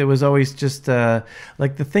 like it was always just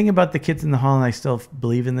like the thing about The Kids in the Hall, and I still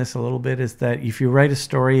believe in this a little bit, is that if you write a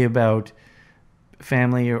story about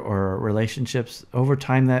family or relationships, over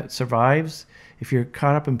time that survives. If you're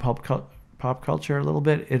caught up in pop culture a little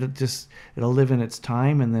bit, it'll live in its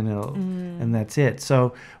time, and then and that's it.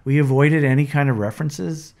 So we avoided any kind of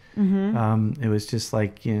references. It was just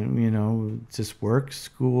like just work,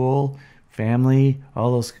 school, family,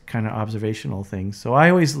 all those kind of observational things. So I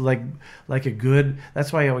always like a good.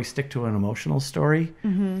 That's why I always stick to an emotional story.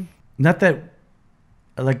 Not that.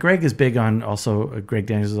 Like Greg is big on also. Greg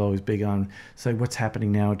Daniels is always big on what's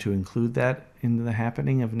happening now, to include that in the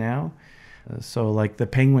happening of now. So like the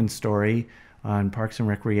Penguin story on Parks and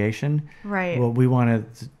Recreation. Right. Well, we wanted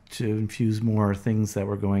to infuse more things that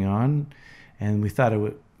were going on, and we thought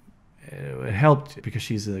it helped because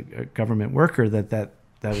she's a government worker that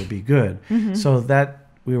would be good. So that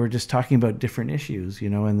we were just talking about different issues,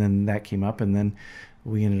 and then that came up, and then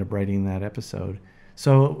we ended up writing that episode.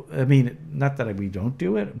 So, I mean, not that we don't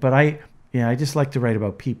do it, but I just like to write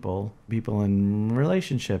about people in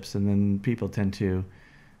relationships, and then people tend to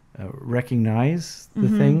recognize the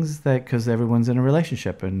things because everyone's in a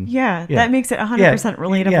relationship. And that makes it 100%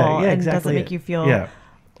 relatable and doesn't make you feel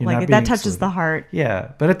like that touches the heart.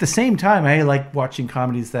 Yeah, but at the same time, I like watching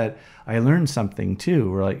comedies that I learned something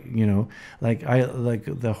too. Or like I like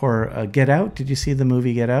the horror Get Out. Did you see the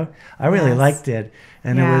movie Get Out? I really liked it,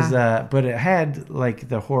 and it was, but it had like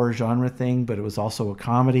the horror genre thing, but it was also a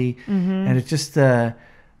comedy, and it just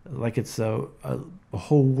like it's a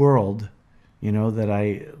whole world. That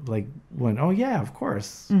I like went, oh yeah, of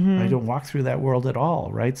course. I don't walk through that world at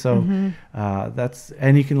all, right? So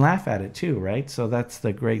and you can laugh at it too, right? So that's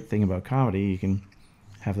the great thing about comedy. You can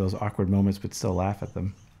have those awkward moments but still laugh at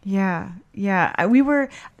them. Yeah.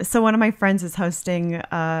 So one of my friends is hosting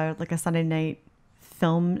like a Sunday night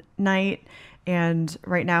film night, and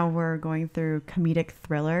right now we're going through comedic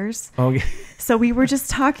thrillers. Oh yeah. So we were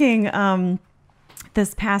just talking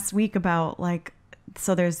this past week about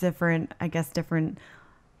so there's different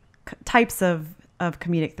types of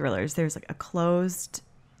comedic thrillers. There's like a closed,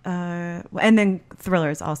 and then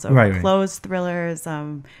thrillers also. Right. Closed thrillers.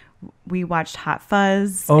 We watched Hot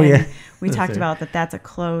Fuzz. Oh yeah. We talked about that's a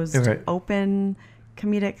closed, open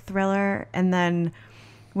comedic thriller. And then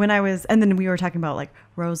and then we were talking about like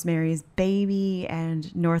Rosemary's Baby,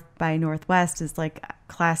 and North by Northwest is like a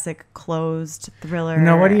classic closed thriller.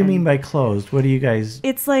 Now, what do you mean by closed? What do you guys?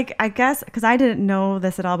 It's like, I guess, because I didn't know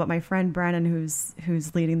this at all, but my friend Brennan,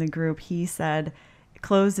 who's leading the group, he said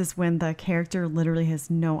closed is when the character literally has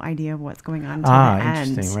no idea what's going on until the end.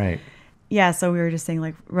 Interesting, right? Yeah, so we were just saying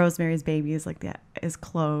like Rosemary's Baby is is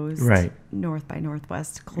closed. Right. North by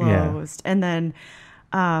Northwest closed, and then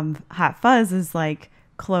Hot Fuzz is like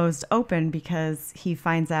closed open because he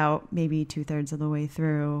finds out maybe 2/3 of the way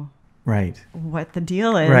through what the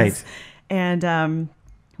deal is. Right. And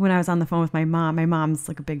when I was on the phone with my mom's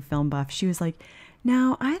like a big film buff. She was like,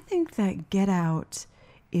 now I think that Get Out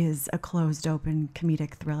is a closed open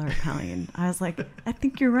comedic thriller, Colleen. I was like, I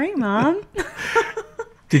think you're right, Mom.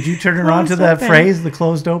 Did you turn her on to that phrase, the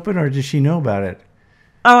closed open, or did she know about it?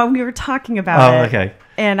 Oh, we were talking about it. Oh, okay.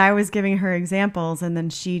 And I was giving her examples, and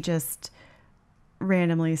then she just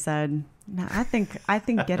randomly said, "No, I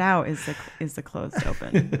think Get Out is the closed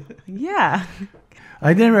open." Yeah.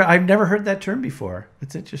 I've never heard that term before.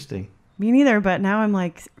 It's interesting. Me neither, but now I'm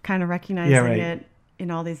like kind of recognizing it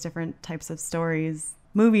in all these different types of stories,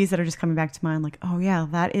 movies that are just coming back to mind. Like, oh yeah,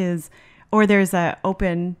 that is. Or there's the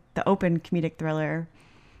open comedic thriller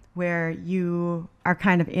where you are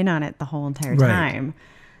kind of in on it the whole entire time.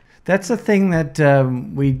 That's the thing that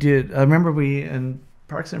we did. I remember in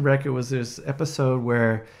Parks and Rec, it was this episode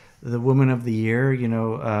where the Woman of the Year,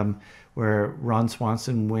 where Ron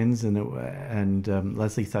Swanson wins, and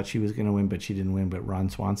Leslie thought she was going to win, but she didn't win, but Ron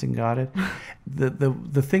Swanson got it.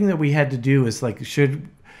 The thing that we had to do is like, should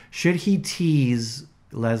he tease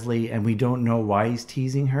Leslie, and we don't know why he's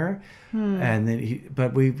teasing her, and then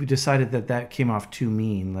but we decided that came off too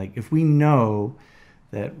mean. Like if we know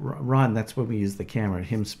that Ron, that's when we use the camera,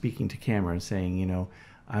 him speaking to camera and saying,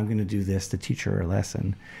 I'm going to do this to teach her a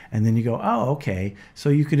lesson. And then you go, oh, okay. So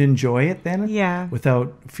you could enjoy it then? Yeah.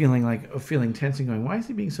 Without feeling tense and going, why is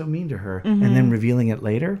he being so mean to her? Mm-hmm. And then revealing it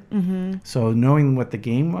later. Mm-hmm. So knowing what the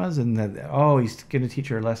game was and that, he's going to teach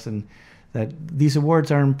her a lesson that these awards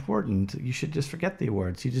are important. You should just forget the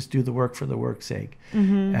awards. You just do the work for the work's sake.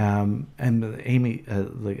 And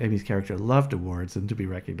Amy's character loved awards and to be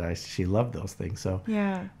recognized. She loved those things. So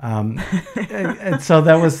and so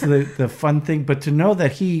that was the fun thing. But to know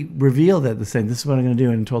that he revealed at the same, this is what I'm going to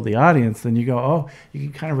do, and told the audience, then you go, oh, you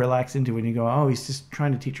can kind of relax into it. And you go, oh, he's just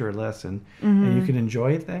trying to teach her a lesson, and you can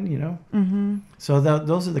enjoy it then, you know. So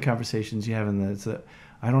those are the conversations you have in the.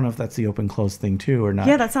 I don't know if that's the open close thing too or not.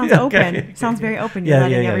 Yeah, that sounds open. Sounds very open. You're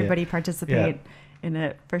letting everybody participate in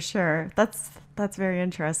it for sure. That's very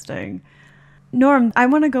interesting. Norm, I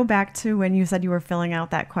want to go back to when you said you were filling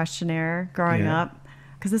out that questionnaire growing up,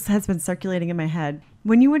 because this has been circulating in my head.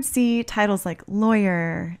 When you would see titles like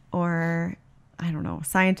lawyer or, I don't know,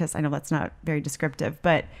 scientist, I know that's not very descriptive,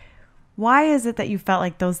 but why is it that you felt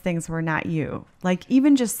like those things were not you? Like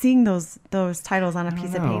even just seeing those titles on a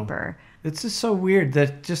piece of paper. It's just so weird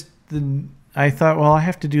that I thought, well, I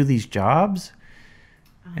have to do these jobs.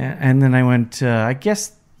 And then I went, I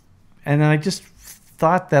guess, and then I just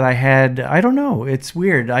thought that I had, I don't know, it's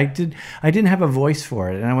weird. I didn't have a voice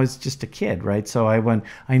for it, and I was just a kid, right? So I went,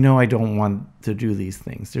 I know I don't want to do these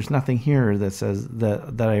things. There's nothing here that says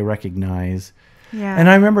that I recognize. Yeah. And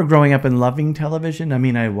I remember growing up and loving television. I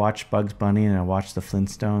mean, I watched Bugs Bunny and I watched the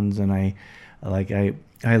Flintstones, and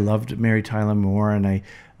I loved Mary Tyler Moore, and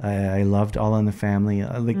I loved All in the Family.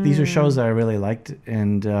 These are shows that I really liked,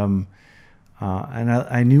 and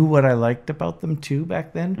I knew what I liked about them too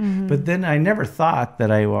back then. But then I never thought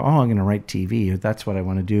that I'm going to write TV. That's what I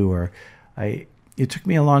want to do. Or it took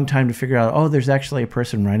me a long time to figure out, there's actually a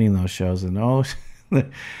person writing those shows, and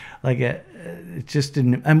it just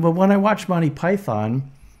didn't. But when I watched Monty Python,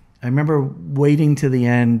 I remember waiting to the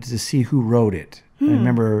end to see who wrote it. I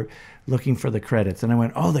remember looking for the credits, and I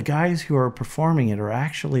went, the guys who are performing it are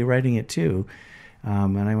actually writing it too.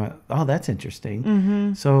 And I went, that's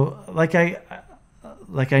interesting. So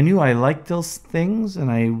I knew I liked those things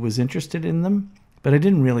and I was interested in them, but I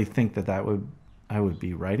didn't really think that I would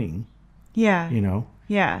be writing. Yeah. You know?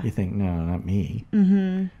 Yeah. You think, no, not me.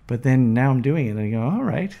 But then now I'm doing it and I go, all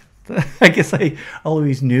right. I guess I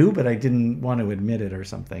always knew, but I didn't want to admit it or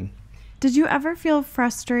something. Did you ever feel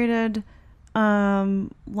frustrated,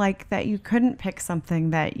 like that you couldn't pick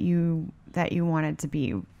something that you wanted to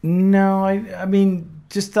be? No, I mean,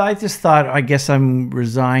 I just thought, I guess I'm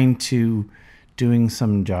resigned to doing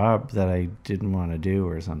some job that I didn't want to do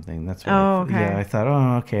or something. That's what I thought,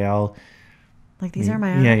 okay, I'll... Like, these are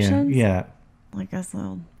my options? Yeah. I guess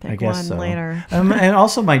I'll pick one later. And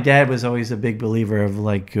also my dad was always a big believer of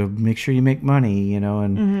make sure you make money, you know,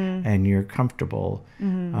 and you're comfortable.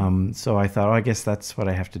 So I thought, I guess that's what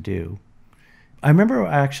I have to do. I remember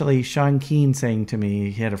actually Sean Keane saying to me,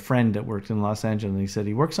 he had a friend that worked in Los Angeles, and he said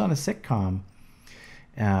he works on a sitcom.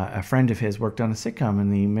 A friend of his worked on a sitcom,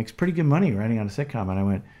 and he makes pretty good money writing on a sitcom. And I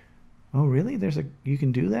went, oh, really? You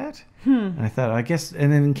can do that? And I thought, I guess,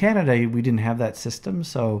 and then in Canada, we didn't have that system.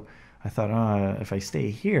 So I thought, if I stay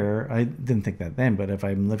here, I didn't think that then, but if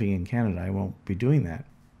I'm living in Canada, I won't be doing that.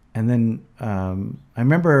 And then I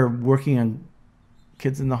remember working on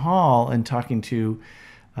Kids in the Hall and talking to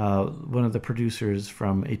one of the producers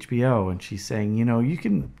from HBO, and she's saying,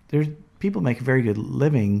 there's people make a very good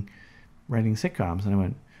living writing sitcoms. And I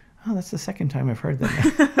went, that's the second time I've heard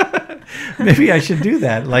that. Maybe I should do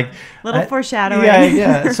that. Little foreshadowing.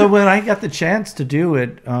 Yeah. So when I got the chance to do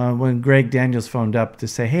it, when Greg Daniels phoned up to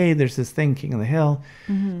say, hey, there's this thing, King of the Hill,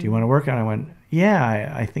 do you want to work on it? I went,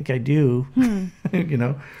 yeah, I think I do.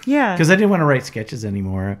 Yeah. Because I didn't want to write sketches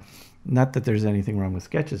anymore. Not that there's anything wrong with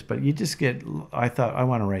sketches, but I thought, I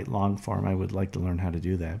want to write long form. I would like to learn how to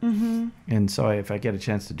do that. And so if I get a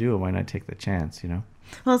chance to do it, why not take the chance,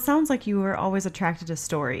 Well, it sounds like you were always attracted to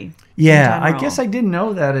story. Yeah, I guess I didn't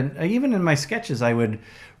know that. And even in my sketches, I would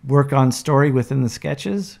work on story within the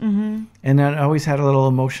sketches. And I always had a little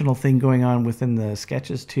emotional thing going on within the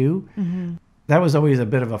sketches too. That was always a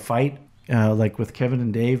bit of a fight, like with Kevin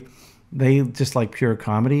and Dave. They just like pure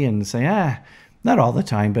comedy and say, not all the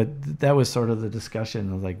time, but that was sort of the discussion.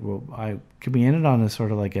 I was like, well, could we end it on a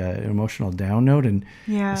sort of like an emotional down note and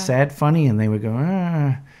sad funny? And they would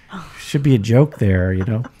go, should be a joke there,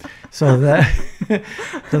 So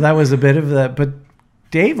that was a bit of that. But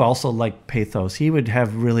Dave also liked pathos. He would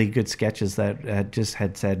have really good sketches that had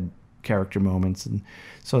sad character moments. And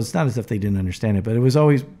so it's not as if they didn't understand it, but it was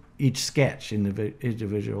always each sketch,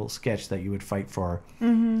 individual sketch that you would fight for.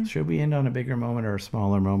 Should we end on a bigger moment or a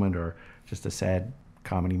smaller moment or just a sad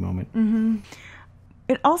comedy moment?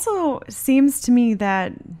 It also seems to me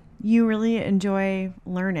that you really enjoy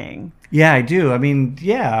learning. Yeah, I do. I mean,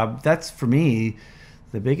 that's for me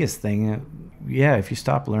the biggest thing. If you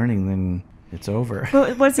stop learning, then it's over.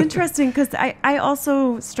 But what's interesting, because I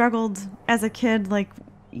also struggled as a kid, like,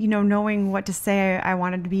 knowing what to say I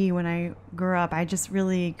wanted to be when I grew up. I just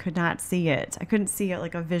really could not see it. I couldn't see it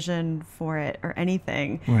like a vision for it or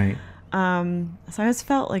anything. Right. So I always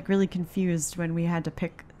felt like really confused when we had to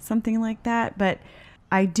pick something like that. But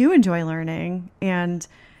I do enjoy learning, and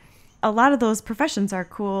a lot of those professions are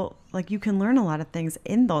cool. Like, you can learn a lot of things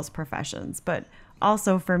in those professions. But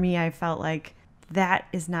also for me, I felt like that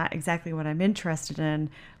is not exactly what I'm interested in.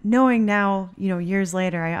 Knowing now, years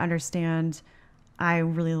later, I understand I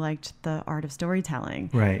really liked the art of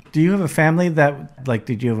storytelling. Right. Do you have a family that, like,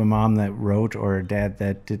 did you have a mom that wrote or a dad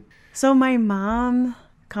that did? So my mom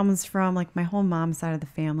comes from, like, my whole mom's side of the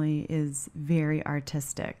family is very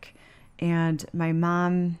artistic. And my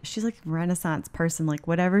mom, she's like a Renaissance person. Like,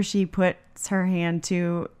 whatever she puts her hand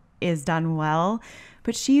to is done well.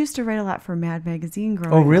 But she used to write a lot for Mad Magazine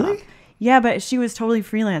growing up. Oh, really? Yeah, but she was totally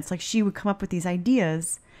freelance. Like, she would come up with these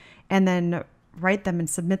ideas and then write them and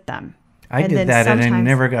submit them. I did that, and I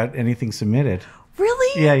never got anything submitted.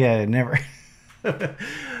 Really? Yeah, never. But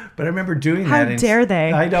I remember doing that. How dare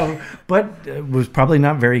they? I know, but it was probably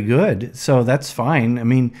not very good. So that's fine. I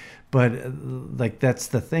mean, but like, that's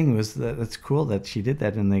the thing, was that's cool that she did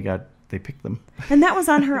that, and they picked them. And that was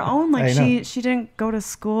on her own. Like, I she didn't go to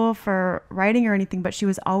school for writing or anything, but she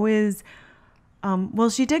was always,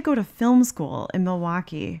 she did go to film school in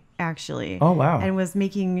Milwaukee, actually. Oh, wow. And was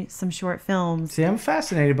making some short films. See, I'm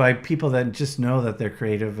fascinated by people that just know that they're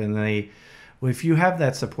creative, and if you have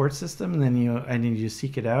that support system, and then you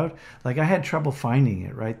seek it out. Like, I had trouble finding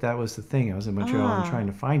it, right? That was the thing. I was in Montreal and trying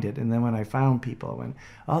to find it. And then when I found people, I went,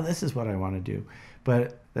 oh, this is what I want to do.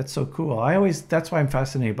 But that's so cool. That's why I'm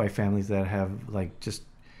fascinated by families that have, like,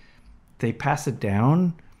 they pass it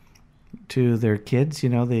down to their kids,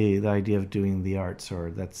 the idea of doing the arts,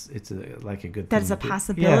 or like a good thing. That's a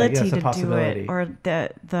possibility it's a to possibility. do it, or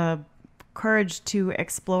the courage to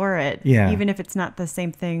explore it, Yeah. even if it's not the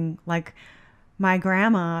same thing. Like, my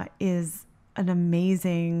grandma is an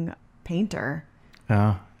amazing painter.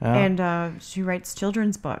 And she writes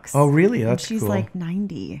children's books. Oh, really? That's and she's cool. like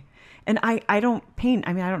 90. And I don't paint.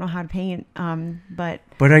 I mean, I don't know how to paint, but...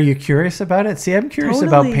 But are you curious about it? See, I'm curious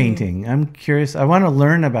about painting. I'm curious. I want to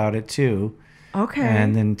learn about it, too. Okay.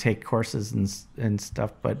 And then take courses and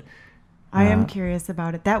stuff, but... I am curious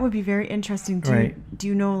about it. That would be very interesting. Do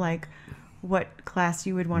you know, like, what class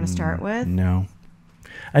you would want to start with? No.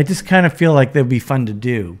 I just kind of feel like they'd be fun to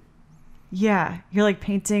do. Yeah. You're like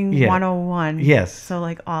painting 101. Yes. So,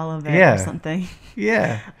 like, all of it or something.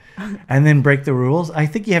 Yeah. And then break the rules. I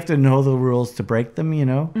think you have to know the rules to break them,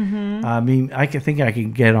 Mm-hmm. I mean, I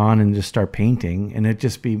could get on and just start painting, and it'd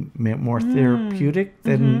just be more therapeutic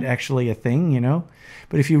than actually a thing,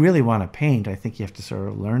 But if you really want to paint, I think you have to sort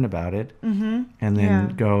of learn about it, and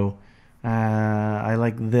then go, I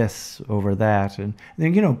like this over that. And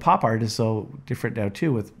then, pop art is so different now,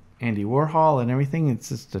 too, with Andy Warhol and everything. It's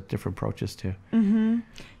just a different approaches, too. Mm-hmm.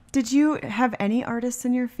 Did you have any artists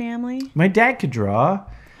in your family? My dad could draw.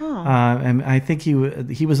 Oh. And I think he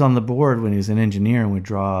was on the board when he was an engineer and would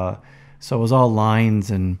draw. So it was all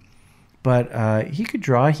lines, but he could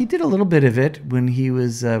draw. He did a little bit of it when he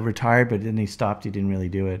was retired, but then he stopped. He didn't really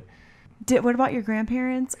do it. What about your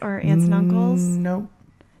grandparents or aunts and uncles? No.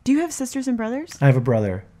 Do you have sisters and brothers? I have a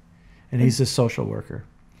brother, and he's a social worker.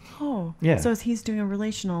 Oh. Yeah. So he's doing a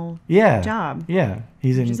relational job. Yeah.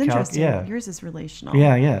 He's which is interesting. Yeah. Yours is relational.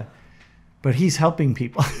 Yeah. But he's helping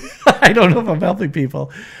people. I don't know if I'm helping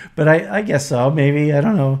people, but I guess so. Maybe, I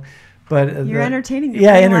don't know. But you're entertaining.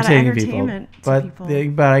 Yeah, entertaining people.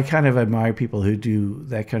 But I kind of admire people who do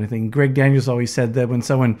that kind of thing. Greg Daniels always said that when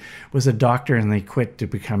someone was a doctor and they quit to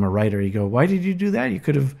become a writer, you go, "Why did you do that? You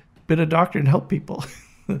could have been a doctor and helped people."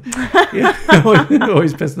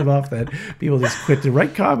 Always pissed them off that people just quit to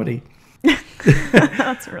write comedy.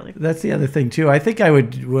 That's the other thing too. I think I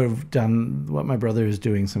would have done what my brother is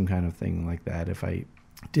doing, some kind of thing like that. If I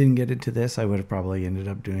didn't get into this, I would have probably ended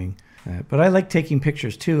up doing that. But I like taking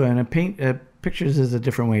pictures too, and pictures is a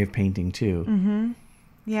different way of painting too. Mm-hmm.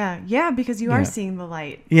 Yeah, because you are seeing the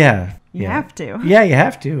light. Yeah, you have to. Yeah, you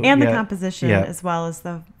have to, and the composition as well as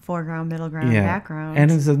the foreground, middle ground, background.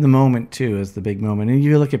 And it's in the moment too, is the big moment. And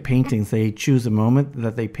you look at paintings; they choose a moment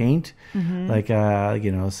that they paint, like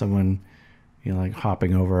someone. Like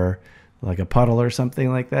hopping over like a puddle or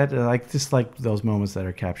something like that. Just like those moments that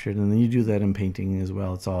are captured. And then you do that in painting as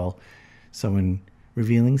well. It's all someone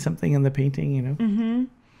revealing something in the painting, Mm-hmm.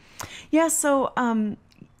 Yeah, so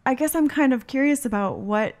I guess I'm kind of curious about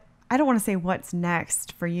what I don't want to say what's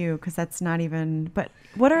next for you, because that's not even, but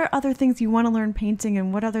what are other things you want to learn painting,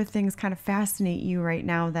 and what other things kind of fascinate you right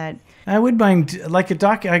now that... I would mind, like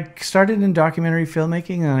I started in documentary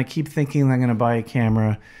filmmaking, and I keep thinking I'm going to buy a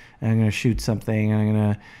camera and I'm going to shoot something and I'm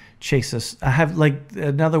going to chase I have like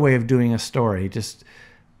another way of doing a story, just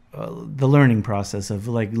the learning process of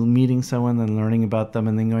like meeting someone and learning about them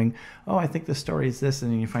and then going, oh, I think the story is this,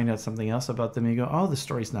 and then you find out something else about them and you go, oh, the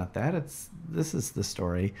story's not that, this is the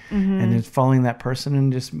story. And it's following that person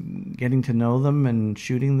and just getting to know them and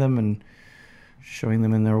shooting them and showing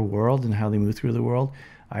them in their world and how they move through the world.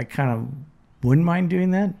 I kind of wouldn't mind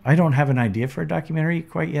doing that. I don't have an idea for a documentary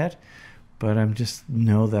quite yet, but I'm just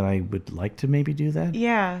know that I would like to maybe do that.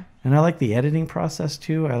 Yeah. And I like the editing process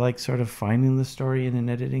too. I like sort of finding the story in an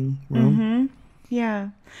editing room. Yeah.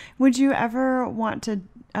 Would you ever want to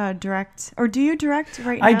direct, or do you direct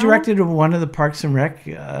right now? I directed one of the Parks and Rec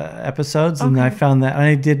episodes, and I found that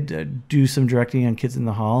I did do some directing on Kids in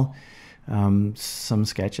the Hall, some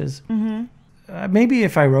sketches. Maybe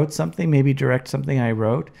if I wrote something, maybe direct something I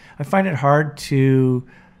wrote. I find it hard to...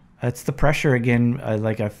 It's the pressure again,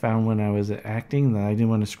 like I found when I was acting, that I didn't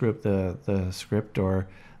want to screw up the script or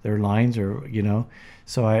their lines, or, you know.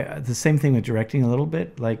 So the same thing with directing a little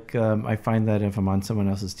bit. Like I find that if I'm on someone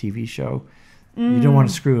else's TV show, you don't want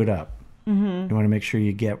to screw it up. You want to make sure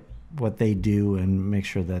you get what they do and make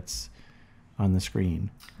sure that's on the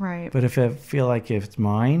screen. Right. But if I feel like if it's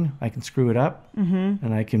mine, I can screw it up,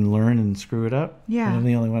 and I can learn and screw it up. Yeah. And I'm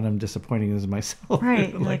the only one I'm disappointing is myself.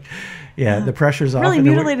 Right. Like, the pressure's off. Really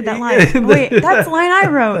mutilated that line. Wait, that's the line I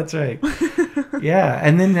wrote. That's right. Yeah.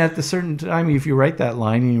 And then at the certain time, if you write that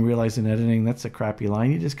line and you realize in editing that's a crappy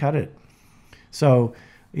line, you just cut it. So,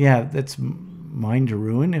 yeah, that's mine to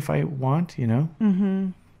ruin if I want, you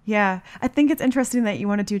know? Yeah. I think it's interesting that you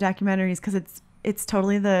want to do documentaries, because it's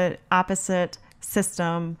totally the opposite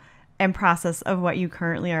system and process of what you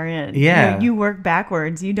currently are in. Yeah. You work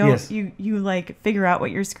backwards. You don't, you like figure out what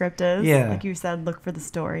your script is. Yeah. Like you said, look for the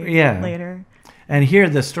story later. And here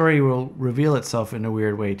the story will reveal itself in a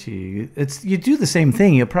weird way to you. You do the same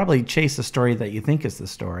thing. You'll probably chase a story that you think is the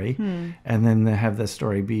story, and then have the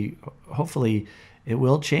story be, hopefully it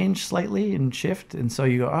will change slightly and shift. And so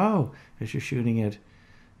you go, oh, as you're shooting it,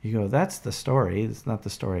 you go, that's the story. It's not the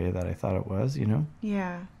story that I thought it was, you know?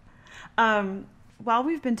 Yeah. While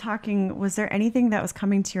we've been talking, was there anything that was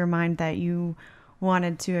coming to your mind that you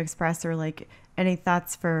wanted to express, or like any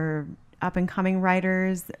thoughts for up and coming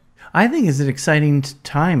writers? I think it's an exciting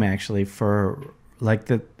time actually for like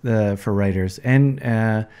for writers, and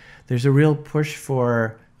there's a real push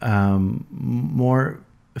for more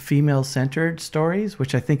female-centered stories,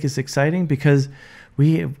 which I think is exciting, because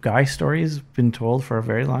we have guy stories been told for a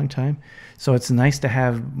very long time. So it's nice to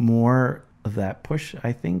have more of that push,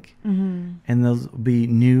 I think. And those will be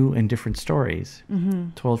new and different stories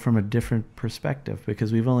told from a different perspective,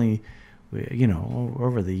 because we've only, you know,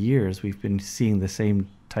 over the years, we've been seeing the same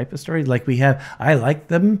type of stories. Like we have, I like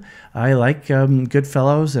them. I like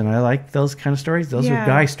Goodfellas, and I like those kind of stories. Those are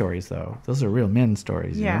guy stories, though. Those are real men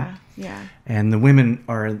stories. You know? Yeah. And the women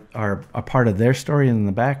are a part of their story in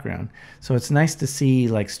the background. So it's nice to see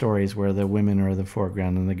like stories where the women are the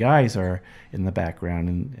foreground and the guys are in the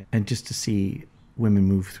background, and just to see women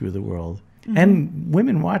move through the world. And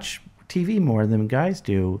women watch TV more than guys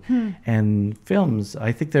do, and films.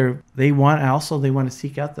 I think they want to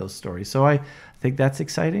seek out those stories. So I think that's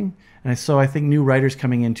exciting. And so I think new writers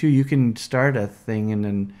coming in too, you can start a thing and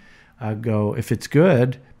then go, if it's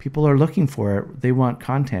good, people are looking for it. They want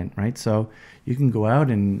content, right? So you can go out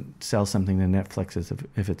and sell something to Netflix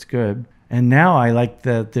if it's good. And now I like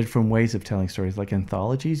the different ways of telling stories, like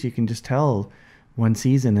anthologies. You can just tell one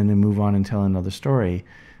season and then move on and tell another story.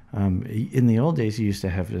 In the old days, you used to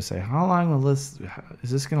have to say, how long is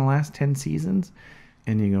this going to last 10 seasons?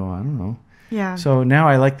 And you go, I don't know. Yeah. So now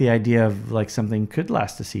I like the idea of like something could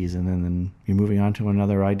last a season, and then you're moving on to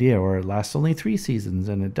another idea, or it lasts only 3 seasons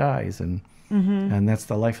and it dies, and that's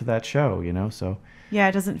the life of that show, you know. So yeah,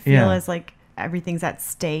 it doesn't feel as like everything's at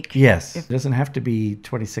stake. Yes, it doesn't have to be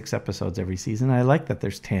 26 episodes every season. I like that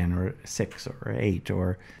there's 10 or 6 or 8,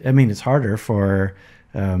 or I mean, it's harder for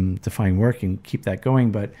to find work and keep that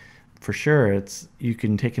going, but for sure, you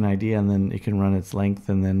can take an idea and then it can run its length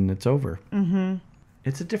and then it's over.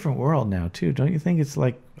 It's a different world now too, don't you think? It's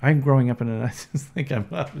like I'm growing up in it. I just think I'm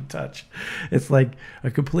out of touch. It's like a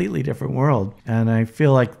completely different world, and I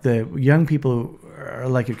feel like the young people are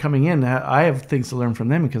like coming in. I have things to learn from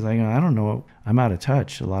them, because I don't know. I'm out of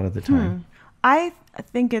touch a lot of the time. I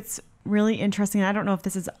think it's really interesting. I don't know if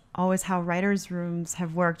this is always how writers' rooms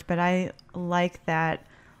have worked, but I like that.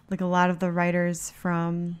 Like a lot of the writers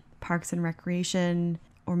from Parks and Recreation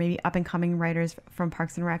or maybe up and coming writers from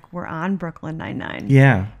Parks and Rec were on Brooklyn Nine-Nine.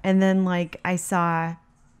 Yeah. And then like I saw,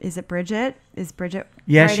 is it Bridget? Is Bridget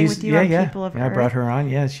Yeah, writing with you on People of Earth? I brought her on.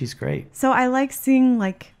 Yeah, she's great. So I like seeing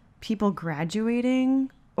like people graduating,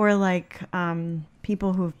 or like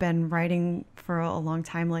people who've been writing for a long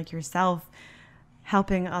time like yourself,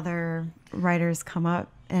 helping other writers come up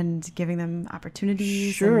and giving them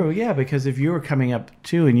opportunities. Sure, yeah, because if you were coming up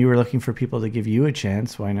too and you were looking for people to give you a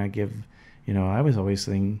chance, why not give, I was always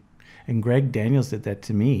thinking, and Greg Daniels did that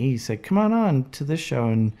to me. He said, come on to this show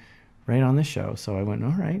and write on this show. So I went,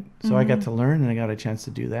 all right. So I got to learn and I got a chance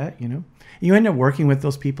to do that, You end up working with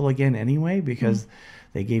those people again anyway because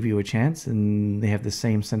they gave you a chance and they have the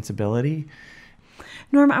same sensibility.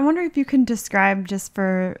 Norm, I wonder if you can describe just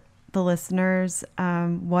for the listeners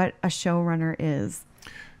what a showrunner is.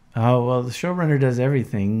 Oh, well, the showrunner does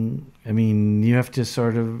everything. I mean, you have to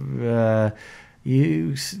sort of,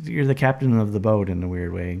 you're the captain of the boat in a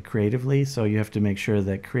weird way, and creatively. So you have to make sure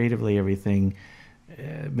that creatively everything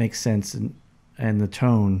makes sense and the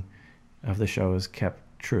tone of the show is kept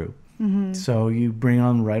true. Mm-hmm. So you bring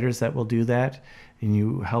on writers that will do that, and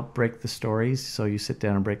you help break the stories. So you sit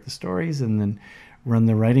down and break the stories and then run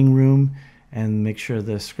the writing room and make sure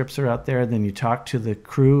the scripts are out there. Then you talk to the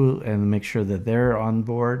crew and make sure that they're on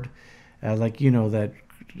board. That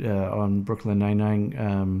on Brooklyn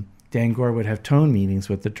Nine-Nine, Dan Gore would have tone meetings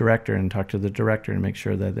with the director and talk to the director and make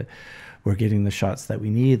sure that we're getting the shots that we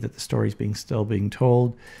need, that the story's still being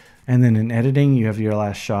told. And then in editing, you have your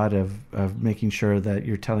last shot of making sure that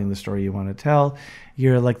you're telling the story you want to tell.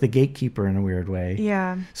 You're like the gatekeeper in a weird way.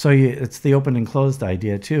 Yeah. So it's the open and closed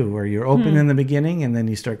idea too, where you're open in the beginning and then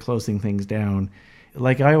you start closing things down.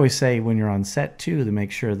 Like I always say when you're on set too, to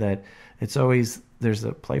make sure that it's always, there's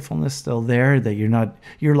a playfulness still there, that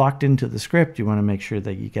you're locked into the script. You want to make sure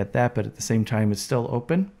that you get that, but at the same time, it's still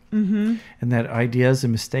open. Mm-hmm. And that ideas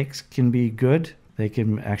and mistakes can be good. They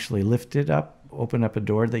can actually lift it up, open up a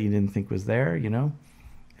door that you didn't think was there,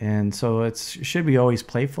 And so it should be always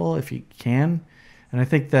playful if you can. And I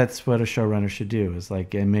think that's what a showrunner should do, is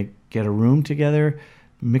get a room together,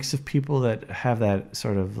 mix of people that have that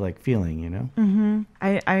sort of like feeling, Mm-hmm.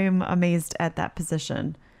 I am amazed at that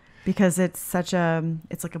position because it's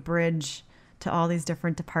it's like a bridge to all these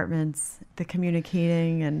different departments, the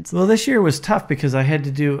communicating and. Well, this year was tough because I had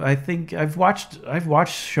to do, I think I've watched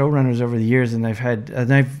showrunners over the years and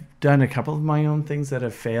I've done a couple of my own things that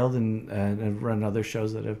have failed and I've run other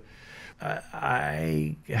shows that have.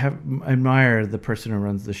 I admire the person who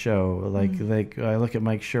runs the show. Like I look at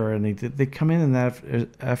Mike Schur and they come in and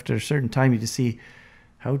after a certain time you just see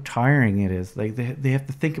how tiring it is. Like they have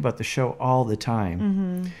to think about the show all the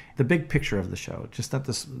time, the big picture of the show, just not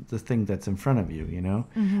the thing that's in front of you.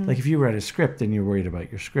 Mm-hmm. Like if you read a script, then you're worried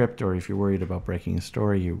about your script, or if you're worried about breaking a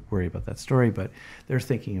story, you worry about that story. But they're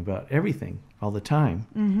thinking about everything all the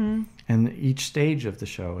time, and each stage of the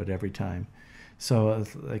show at every time. So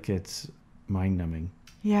it's mind-numbing.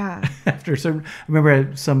 Yeah. I remember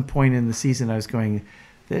at some point in the season, I was going,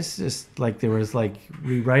 this is like, there was like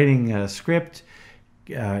rewriting a script,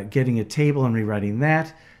 getting a table and rewriting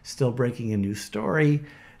that, still breaking a new story,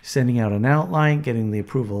 sending out an outline, getting the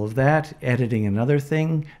approval of that, editing another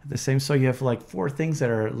thing at the same. So you have like 4 things that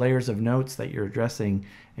are layers of notes that you're addressing,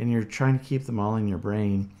 and you're trying to keep them all in your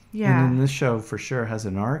brain. Yeah. And then this show for sure has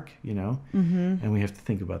an arc, and we have to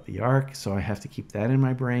think about the arc. So I have to keep that in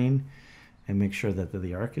my brain and make sure that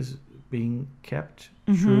the arc is being kept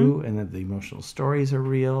true, and that the emotional stories are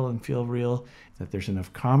real and feel real, that there's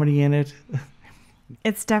enough comedy in it.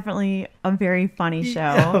 It's definitely a very funny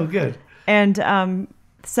show. Oh, good. And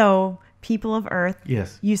so People of Earth.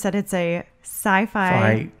 Yes. You said it's a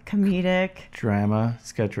sci-fi comedic drama.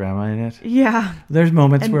 It's got drama in it. Yeah. There's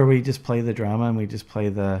moments where we just play the drama and we just play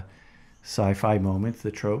the sci-fi moments,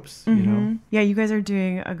 the tropes, Yeah, you guys are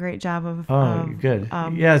doing a great job of good.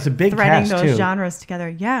 Yeah, it's a big threading cast those too. genres together.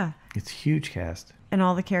 Yeah. It's a huge cast. And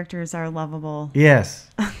all the characters are lovable. Yes.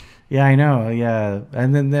 Yeah, I know. Yeah.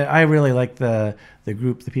 And then I really like the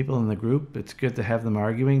group, the people in the group. It's good to have them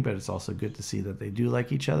arguing, but it's also good to see that they do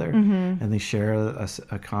like each other and they share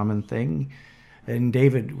a common thing. And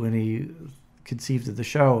David, when he conceived of the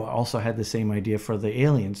show, also had the same idea for the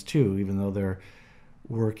aliens too, even though they're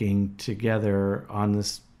working together on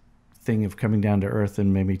this thing of coming down to Earth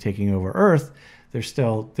and maybe taking over Earth.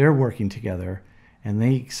 They're working together. And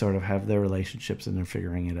they sort of have their relationships and they're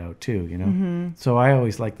figuring it out too, So I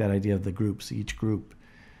always like that idea of the groups, each group,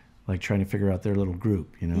 like trying to figure out their little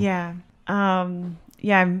group, Yeah.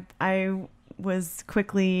 I was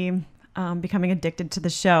quickly becoming addicted to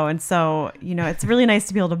the show. And so, it's really nice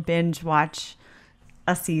to be able to binge watch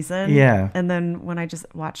a season. Yeah. And then when I just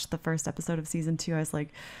watched the first episode of season 2, I was like,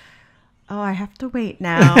 oh, I have to wait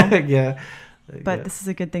now. Yeah. But this is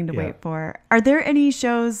a good thing to wait for. Are there any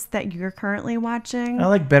shows that you're currently watching? I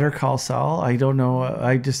like Better Call Saul. I don't know.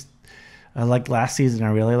 I like last season.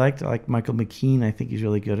 I really liked. I like Michael McKean. I think he's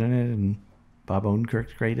really good in it, and Bob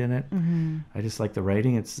Odenkirk's great in it. Mm-hmm. I just like the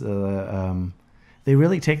writing. It's they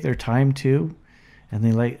really take their time too, and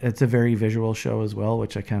it's a very visual show as well,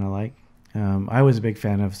 which I kind of like. I was a big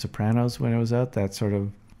fan of Sopranos when it was out. That sort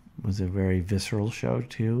of was a very visceral show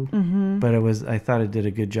too. Mm-hmm. But I thought it did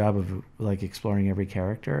a good job of like exploring every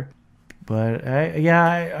character. But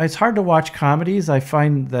it's hard to watch comedies. I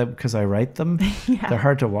find that because I write them, they're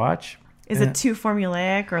hard to watch. Is it too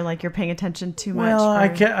formulaic, or like you're paying attention too much? Well, I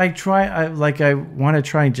want to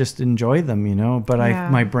try and just enjoy them, but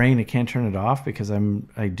my brain, I can't turn it off because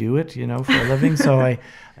I do it, for a living. So I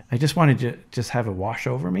just wanted to just have it wash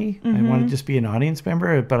over me. Mm-hmm. I want to just be an audience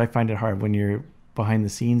member, but I find it hard when you're behind the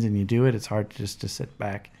scenes and you do it. It's hard just to sit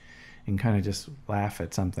back and kind of just laugh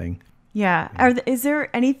at something. Yeah. Is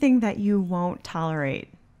there anything that you won't tolerate?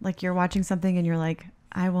 Like you're watching something and you're like,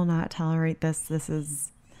 I will not tolerate this. This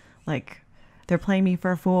is like they're playing me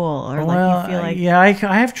for a fool, or like you feel like. Yeah, I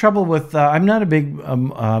have trouble with. I'm not a big.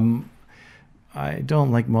 I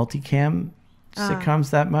don't like multicam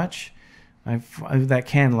sitcoms that much. That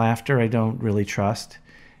canned laughter I don't really trust,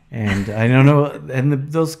 and I don't know.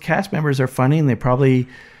 And those cast members are funny, and they probably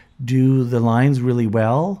do the lines really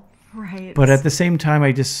well. Right. But at the same time,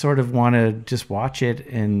 I just sort of want to just watch it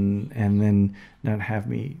and then not have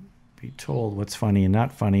me be told what's funny and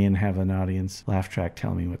not funny, and have an audience laugh track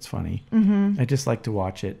tell me what's funny. Mm-hmm. I just like to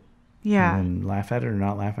watch it. Yeah. And then laugh at it or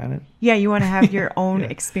not laugh at it. Yeah, you want to have your own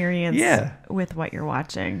experience with what you're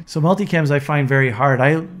watching. So multicams I find very hard.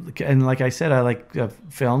 And like I said, I like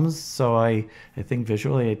films, so I think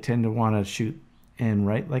visually I tend to want to shoot and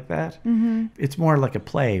write like that. Mm-hmm. It's more like a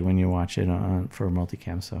play when you watch it for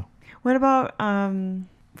multicam. So what about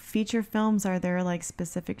feature films? Are there like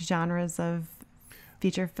specific genres of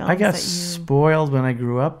feature films? I got spoiled when I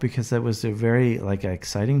grew up because it was a very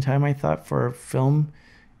exciting time, I thought, for film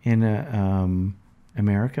in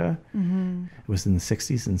America. Mm-hmm. It was in the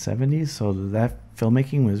 60s and 70s, so that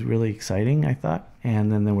filmmaking was really exciting, I thought.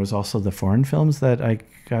 And then there was also the foreign films that I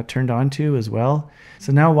got turned on to as well.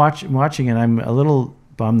 So now watching it, I'm a little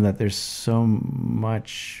bummed that there's so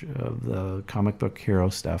much of the comic book hero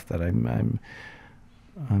stuff that I'm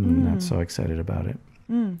not so excited about it.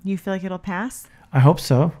 You feel like it'll pass? I hope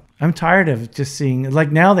so. I'm tired of just seeing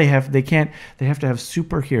now they have to have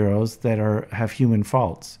superheroes that have human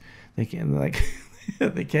faults. They can't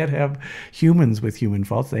they can't have humans with human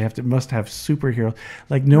faults. They must have superheroes.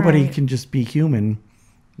 Nobody can just be human.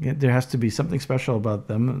 There has to be something special about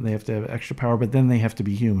them. They have to have extra power, but then they have to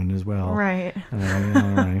be human as well. Right. All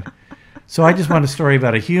right. So I just want a story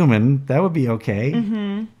about a human. That would be okay.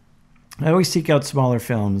 Mm-hmm. I always seek out smaller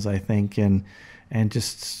films, I think, and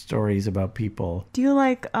just stories about people. Do you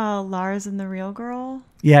like Lars and the Real Girl?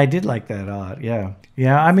 Yeah, I did like that a lot. Yeah.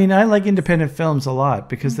 I mean, I like independent films a lot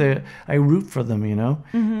because I root for them.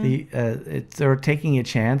 Mm-hmm. They're taking a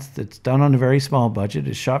chance. It's done on a very small budget.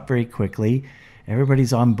 It's shot very quickly.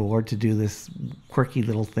 Everybody's on board to do this quirky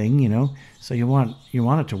little thing. So you want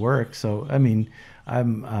it to work. So I mean,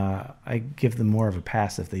 I give them more of a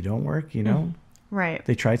pass if they don't work. Right.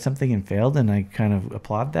 They tried something and failed, and I kind of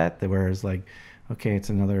applaud that. Whereas okay, it's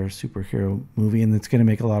another superhero movie and it's going to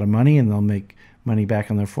make a lot of money and they'll make money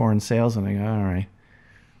back on their foreign sales. And I go, all right.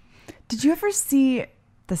 Did you ever see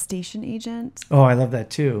The Station Agent? Oh, I love that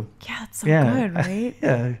too. Yeah, it's so good, right?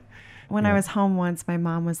 Yeah. When I was home once, my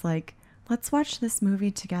mom was like, let's watch this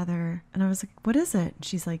movie together. And I was like, what is it?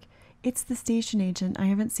 She's like, it's The Station Agent. I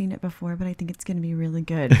haven't seen it before, but I think it's going to be really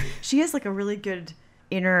good. She has a really good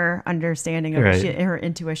inner understanding of her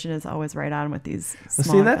intuition is always right on with these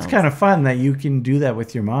small that's films. kind of fun that you can do that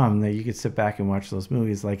with your mom, that you could sit back and watch those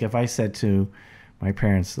movies. If I said to my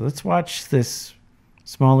parents, let's watch this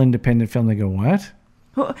small independent film, they go, what?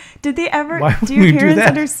 Did they ever? Why do your would we do parents that?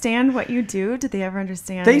 Understand what you do? Did they ever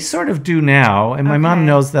understand? They sort of do now, and my mom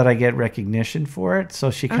knows that I get recognition for it,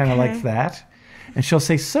 so she kind of likes that. And she'll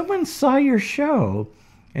say, someone saw your show.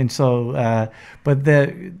 And so, but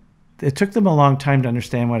it took them a long time to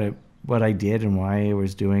understand what I did and why I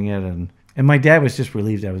was doing it, and my dad was just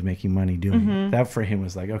relieved I was making money doing it. That for him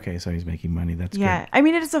was okay, so he's making money. That's good. Yeah, I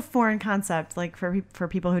mean, it is a foreign concept, for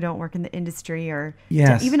people who don't work in the industry or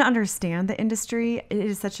to even understand the industry. It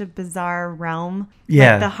is such a bizarre realm.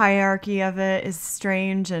 Yeah, the hierarchy of it is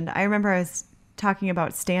strange. And I remember I was talking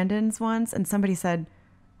about stand-ins once, and somebody said,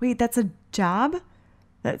 "Wait, that's a job?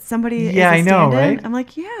 That somebody is a I know, stand-in?" right? I'm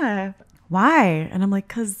like, yeah. why? And I'm like,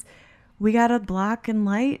 because we got to block and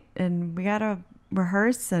light and we got to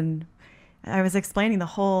rehearse. And I was explaining the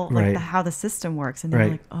whole, like how the system works. And they're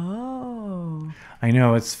like, oh. I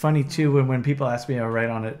know. It's funny too when people ask me to write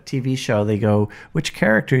on a TV show, they go, which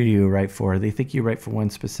character do you write for? They think you write for one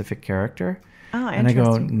specific character. Oh, and I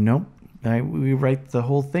go, nope. We write the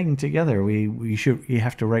whole thing together. You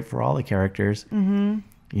have to write for all the characters, you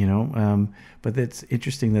know. But it's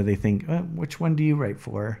interesting that they think, which one do you write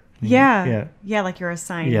for? Yeah, like you're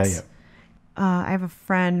assigned. Yeah. I have a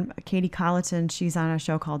friend, Katie Colleton. She's on a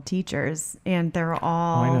show called Teachers, and they're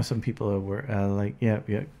all. Oh, I know some people who were yep.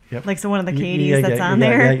 Like so, one of the Katies that's on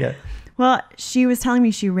there. Yeah. Well, she was telling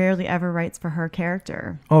me she rarely ever writes for her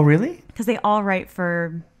character. Oh, really? Because they all write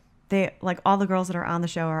for. They like all the girls that are on the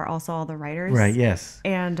show are also all the writers. Right. Yes.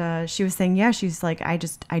 And she was saying, she's like, I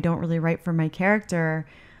don't really write for my character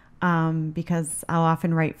because I'll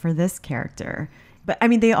often write for this character. But I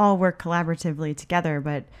mean, they all work collaboratively together,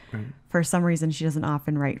 but for some reason she doesn't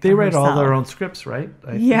often write for herself. They write all their own scripts, right?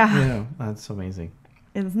 Yeah. That's amazing.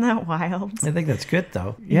 Isn't that wild? I think that's good,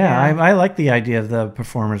 though. Yeah. I like the idea of the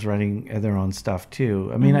performers writing their own stuff,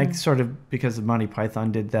 too. I mean, I sort of, because of Monty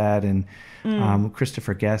Python did that, and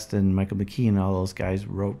Christopher Guest and Michael McKean, all those guys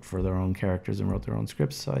wrote for their own characters and wrote their own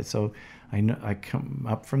scripts. So I know I come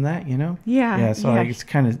up from that, you know? Yeah. So it's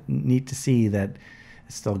kind of neat to see that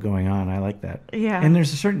it's still going on. I like that. Yeah. And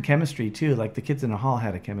there's a certain chemistry, too. Like the Kids in the Hall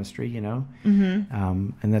had a chemistry, you know?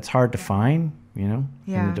 And that's hard to find, you know?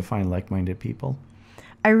 Yeah. And to find like-minded people.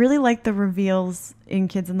 I really like the reveals in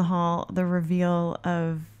Kids in the Hall, the reveal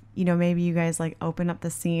of, you know, maybe you guys like open up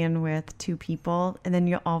the scene with two people and then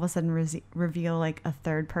you all of a sudden reveal like a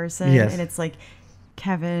third person. Yes. And it's like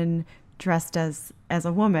Kevin dressed as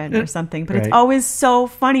a woman or something. But it's always so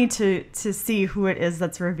funny to see who it is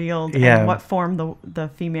that's revealed and what form the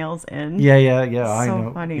female's in. Yeah. I know.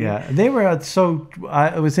 So funny. Yeah. They were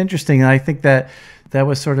it was interesting. I think that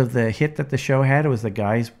was sort of the hit that the show had. It was the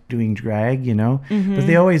guys doing drag, you know. But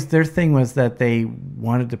their thing was that they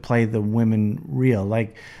wanted to play the women real.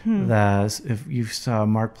 Like if you saw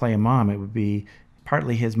Mark play a mom, it would be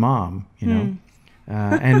partly his mom, you know.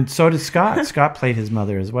 And so did Scott. Scott played his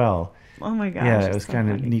mother as well. Oh my gosh. Yeah, it was so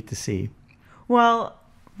kind of neat to see. Well,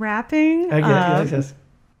 wrapping yes.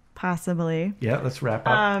 Possibly. Yeah, let's wrap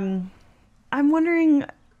up. I'm wondering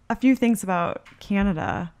a few things about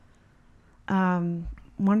Canada.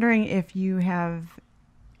 Wondering if you have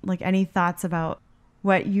like any thoughts about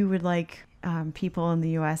what you would like people in the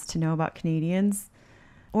U.S. to know about Canadians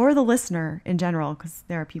or the listener in general, because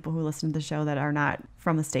there are people who listen to the show that are not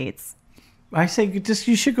from the States. I say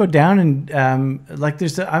you should go down and I'm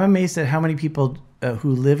amazed at how many people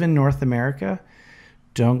who live in North America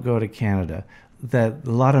don't go to Canada. That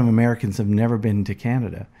a lot of Americans have never been to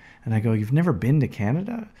Canada. And I go, you've never been to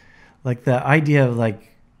Canada? Like the idea of like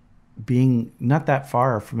being not that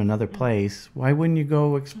far from another place, why wouldn't you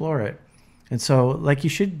go explore it? And so like you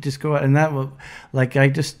should just go out, and that will, like I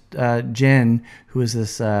just Jen, who is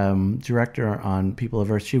this director on People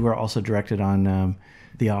of Earth, she were also directed on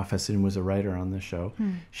The Office and was a writer on the show.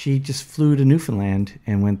 She just flew to Newfoundland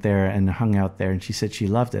and went there and hung out there, and she said she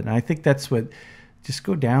loved it. And I think that's what, just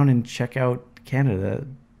go down and check out Canada.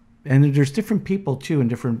 And there's different people too in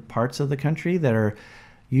different parts of the country that are,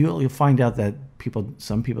 you'll find out that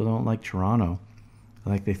some people don't like Toronto,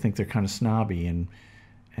 like they think they're kind of snobby, and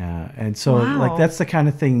so like that's the kind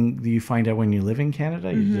of thing that you find out when you live in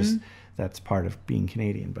Canada. You just, that's part of being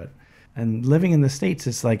Canadian. And living in the States,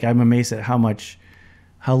 it's like I'm amazed at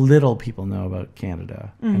how little people know about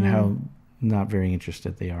Canada and how not very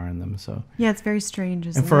interested they are in them. So yeah, it's very strange.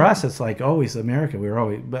 And for us, it's like always America.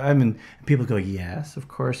 But I mean, people go, yes, of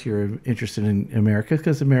course you're interested in America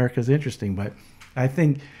because America's interesting. But I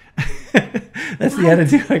think that's the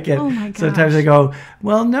attitude I get. Oh my gosh. Sometimes I go,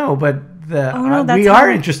 well, no, but we are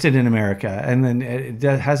interested in America, and then it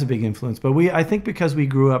has a big influence. But I think because we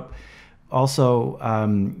grew up also,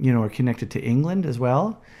 are connected to England as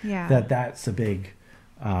well. Yeah, that's a big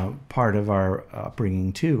part of our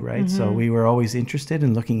upbringing too, right? So we were always interested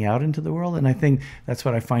in looking out into the world, and I think that's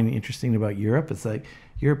what I find interesting about Europe. It's like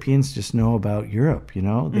Europeans just know about Europe, you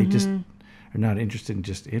know. They just are not interested in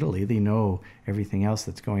just Italy. They know everything else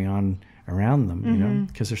that's going on around them, you know,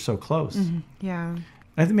 because they're so close. Yeah,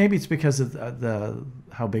 I think maybe it's because of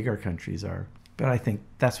how big our countries are, but I think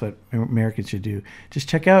that's what Americans should do. Just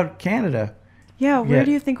check out Canada. Yeah, where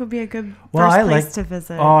do you think would be a good first place to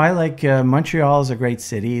visit? Oh, I like Montreal is a great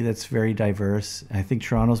city that's very diverse. I think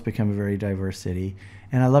Toronto's become a very diverse city.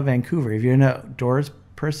 And I love Vancouver. If you're an outdoors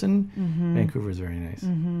person, Vancouver is very nice.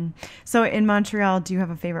 So in Montreal, do you have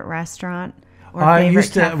a favorite restaurant? or I favorite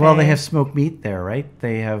used to. cafe? Well, they have smoked meat there, right?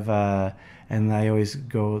 They have, and I always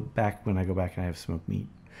go back when I go back and I have smoked meat.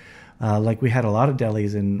 Like we had a lot of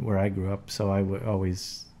delis in where I grew up, so I would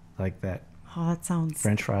always like that. Oh, that sounds...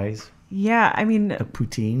 French fries, Yeah, I mean... the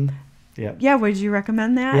poutine. Yeah. Yeah, would you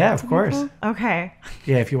recommend that? Yeah, to of course. people? Okay.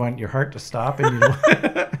 Yeah, if you want your heart to stop and you don't,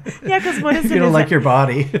 Yeah, because what is if it? you don't Is like it, your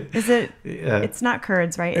body. is it... Yeah. It's not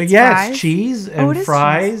curds, right? It's Yeah, fries? it's cheese Oh, and it is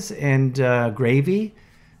fries and gravy.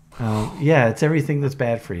 Yeah, it's everything that's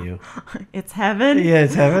bad for you. It's heaven? Yeah,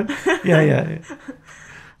 it's heaven. Yeah.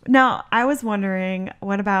 Now, I was wondering,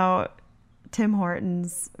 what about Tim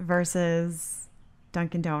Hortons versus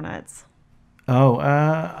Dunkin' Donuts? Oh,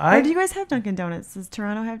 Or do you guys have Dunkin' Donuts? Does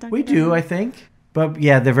Toronto have Dunkin' we Donuts? do, I think. But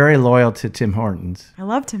yeah, they're very loyal to Tim Hortons. I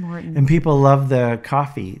love Tim Hortons. And people love the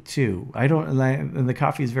coffee too. And the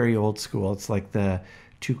coffee is very old school. It's like the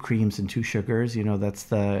 2 creams and 2 sugars. You know, that's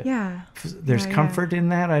the... Yeah. There's Yeah, comfort in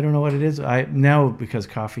that. I don't know what it is. Now because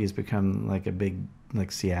coffee has become like a big,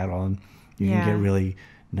 like Seattle, and you can get really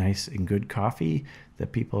nice and good coffee,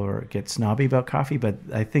 that people get snobby about coffee. But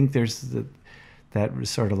I think there's that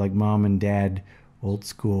sort of like mom and dad old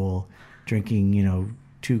school drinking,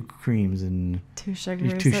 2 creams and 2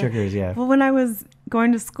 sugars. 2 sugars, yeah. Well, when I was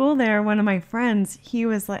going to school there, one of my friends, he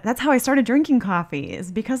was like, that's how I started drinking coffee,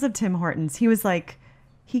 is because of Tim Hortons. He was like,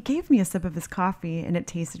 he gave me a sip of his coffee and it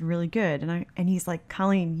tasted really good. And he's like,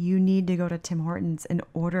 Colleen, you need to go to Tim Hortons and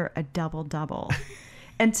order a double.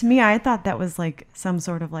 And to me, I thought that was like some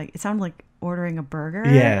sort of like, it sounded like ordering a burger.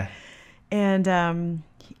 Yeah. And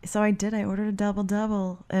so I did. I ordered a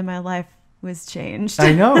double, and my life was changed.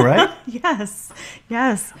 I know, right? Yes.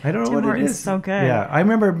 I don't know Tim what Hortons it is. So good. Yeah, I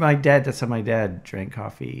remember that's how my dad drank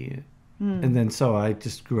coffee. And then so I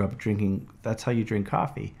just grew up drinking. That's how you drink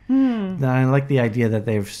coffee. Now I like the idea that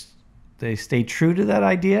they stay true to that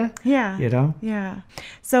idea. Yeah. Yeah.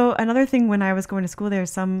 So another thing, when I was going to school there,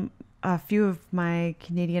 a few of my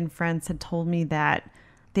Canadian friends had told me that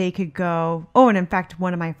they could go. Oh, and in fact,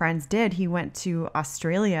 one of my friends did. He went to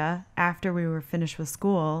Australia after we were finished with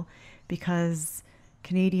school because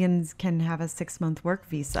Canadians can have a 6-month work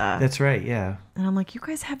visa. That's right. Yeah. And I'm like, you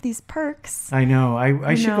guys have these perks. I know.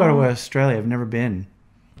 I should go to Australia. I've never been.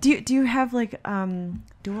 Do you have like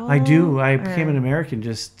dual? I do. I became an American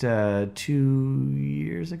just 2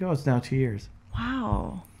 years ago. It's now 2 years.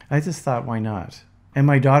 Wow. I just thought, why not? And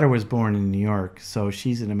my daughter was born in New York, so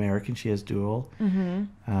she's an American. She has dual.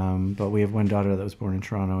 Mm-hmm. But we have one daughter that was born in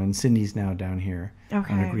Toronto, and Cindy's now down here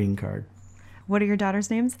on a green card. What are your daughters'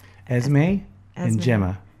 names? Esme and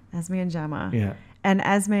Gemma. Esme and Gemma. Yeah. And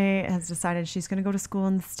Esme has decided she's going to go to school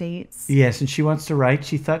in the States. Yes, and she wants to write.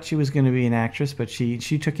 She thought she was going to be an actress, but she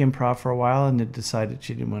took improv for a while and had decided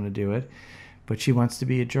she didn't want to do it. But she wants to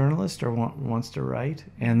be a journalist or wants to write.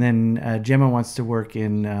 And then Gemma wants to work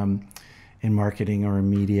in marketing or in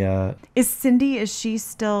media. Is she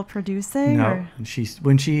still producing? No, or?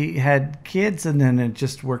 When she had kids, and then it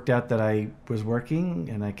just worked out that I was working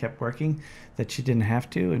and I kept working, that she didn't have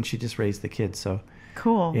to, and she just raised the kids. So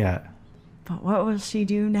cool. Yeah. But what will she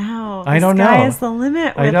do now? I don't know. The sky is the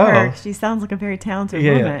limit with her. She sounds like a very talented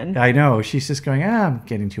woman. I know. She's just going, I'm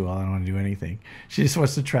getting too old. I don't want to do anything. She just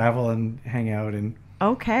wants to travel and hang out.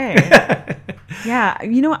 Okay. Yeah.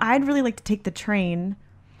 I'd really like to take the train.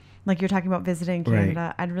 Like you're talking about visiting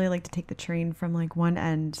Canada. Right. I'd really like to take the train from like one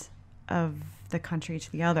end of the country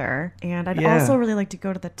to the other. And I'd also really like to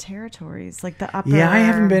go to the territories, like the upper... Yeah, I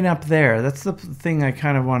haven't been up there. That's the thing I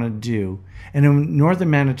kind of want to do. And in northern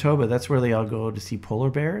Manitoba, that's where they all go to see polar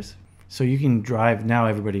bears. So you can drive. Now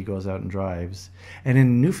everybody goes out and drives. And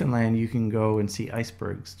in Newfoundland, you can go and see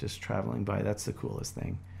icebergs just traveling by. That's the coolest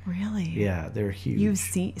thing. Really? Yeah, they're huge. You've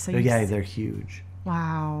seen... They're huge.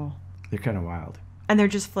 Wow. They're kind of wild. And they're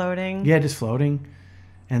just floating? Yeah, just floating.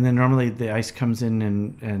 And then normally the ice comes in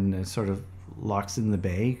and sort of locks in the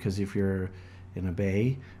bay, because if you're in a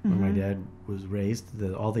bay where my dad was raised,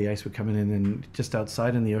 all the ice would come in, and just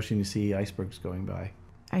outside in the ocean you see icebergs going by.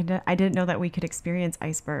 I didn't know that we could experience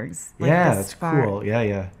icebergs. That's cool.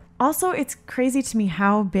 Yeah. Also, it's crazy to me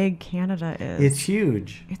how big Canada is. It's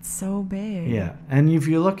huge. It's so big. Yeah. And if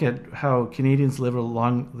you look at how Canadians live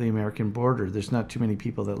along the American border, there's not too many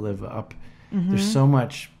people that live up. There's so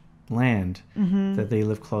much land that they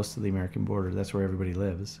live close to the American border. That's where everybody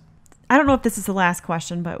lives. I don't know if this is the last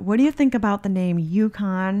question, but what do you think about the name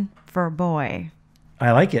Yukon for a boy?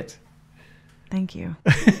 I like it. Thank you.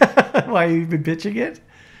 Why, you've been pitching it?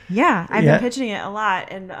 Yeah, I've been pitching it a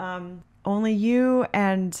lot. And only you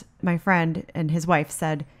and my friend and his wife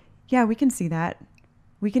said, yeah, we can see that.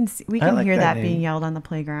 We can hear that being yelled on the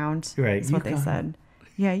playground. Right. That's what they said.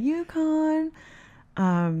 Yeah, Yukon.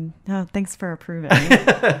 No, thanks for approving.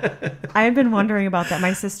 I had been wondering about that.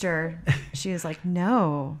 My sister, she was like,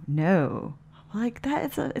 no. Like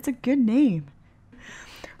that, it's a good name.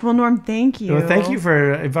 Well, Norm, thank you. Well, thank you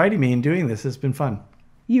for inviting me and doing this. It's been fun.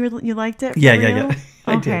 You liked it? Yeah.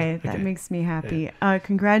 Okay, that makes me happy. Yeah.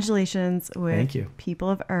 Congratulations with People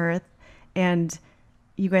of Earth, and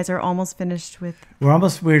you guys are almost finished with.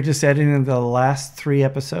 We're just editing the last 3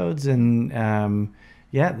 episodes, and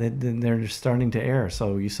they're starting to air.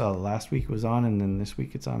 So you saw last week was on, and then this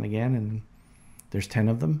week it's on again, and there's 10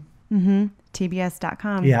 of them. Mm-hmm.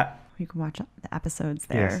 TBS.com. Yeah, you can watch the episodes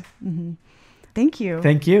there. Yes. Mm-hmm. Thank you.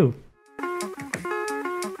 Thank you.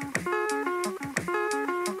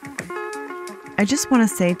 I just want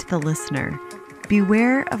to say to the listener,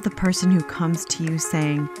 beware of the person who comes to you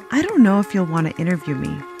saying, I don't know if you'll want to interview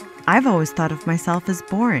me. I've always thought of myself as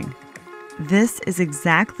boring. This is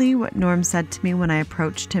exactly what Norm said to me when I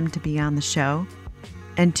approached him to be on the show.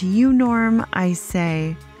 And to you, Norm, I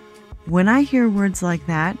say, when I hear words like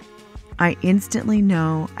that, I instantly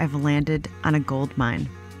know I've landed on a gold mine.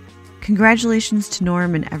 Congratulations to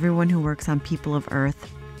Norm and everyone who works on People of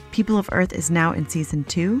Earth. People of Earth is now in season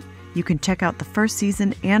 2. You can check out the first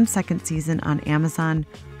season and second season on Amazon,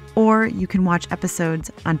 or you can watch episodes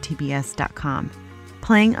on TBS.com.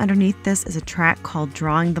 Playing underneath this is a track called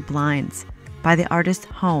Drawing the Blinds by the artist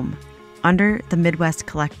Home, under the Midwest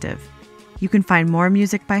Collective. You can find more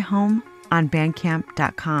music by Home on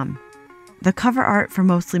Bandcamp.com. The cover art for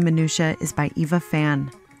Mostly Minutia is by Evah Fan.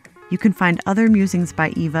 You can find other musings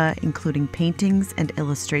by Evah, including paintings and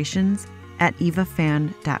illustrations, at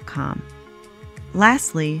evahfan.com.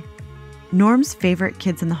 Lastly, Norm's favorite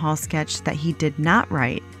Kids in the Hall sketch that he did not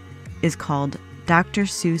write is called Dr.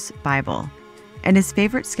 Seuss Bible, and his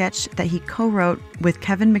favorite sketch that he co-wrote with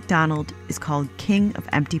Kevin McDonald is called King of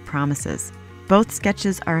Empty Promises. Both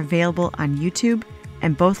sketches are available on YouTube,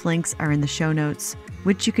 and both links are in the show notes,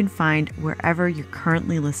 which you can find wherever you're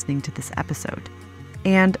currently listening to this episode.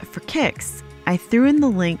 And for kicks, I threw in the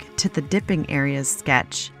link to the Dipping Areas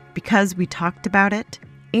sketch because we talked about it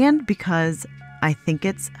and because I think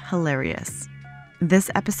it's hilarious. This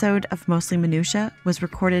episode of Mostly Minutia was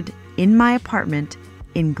recorded in my apartment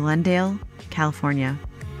in Glendale, California.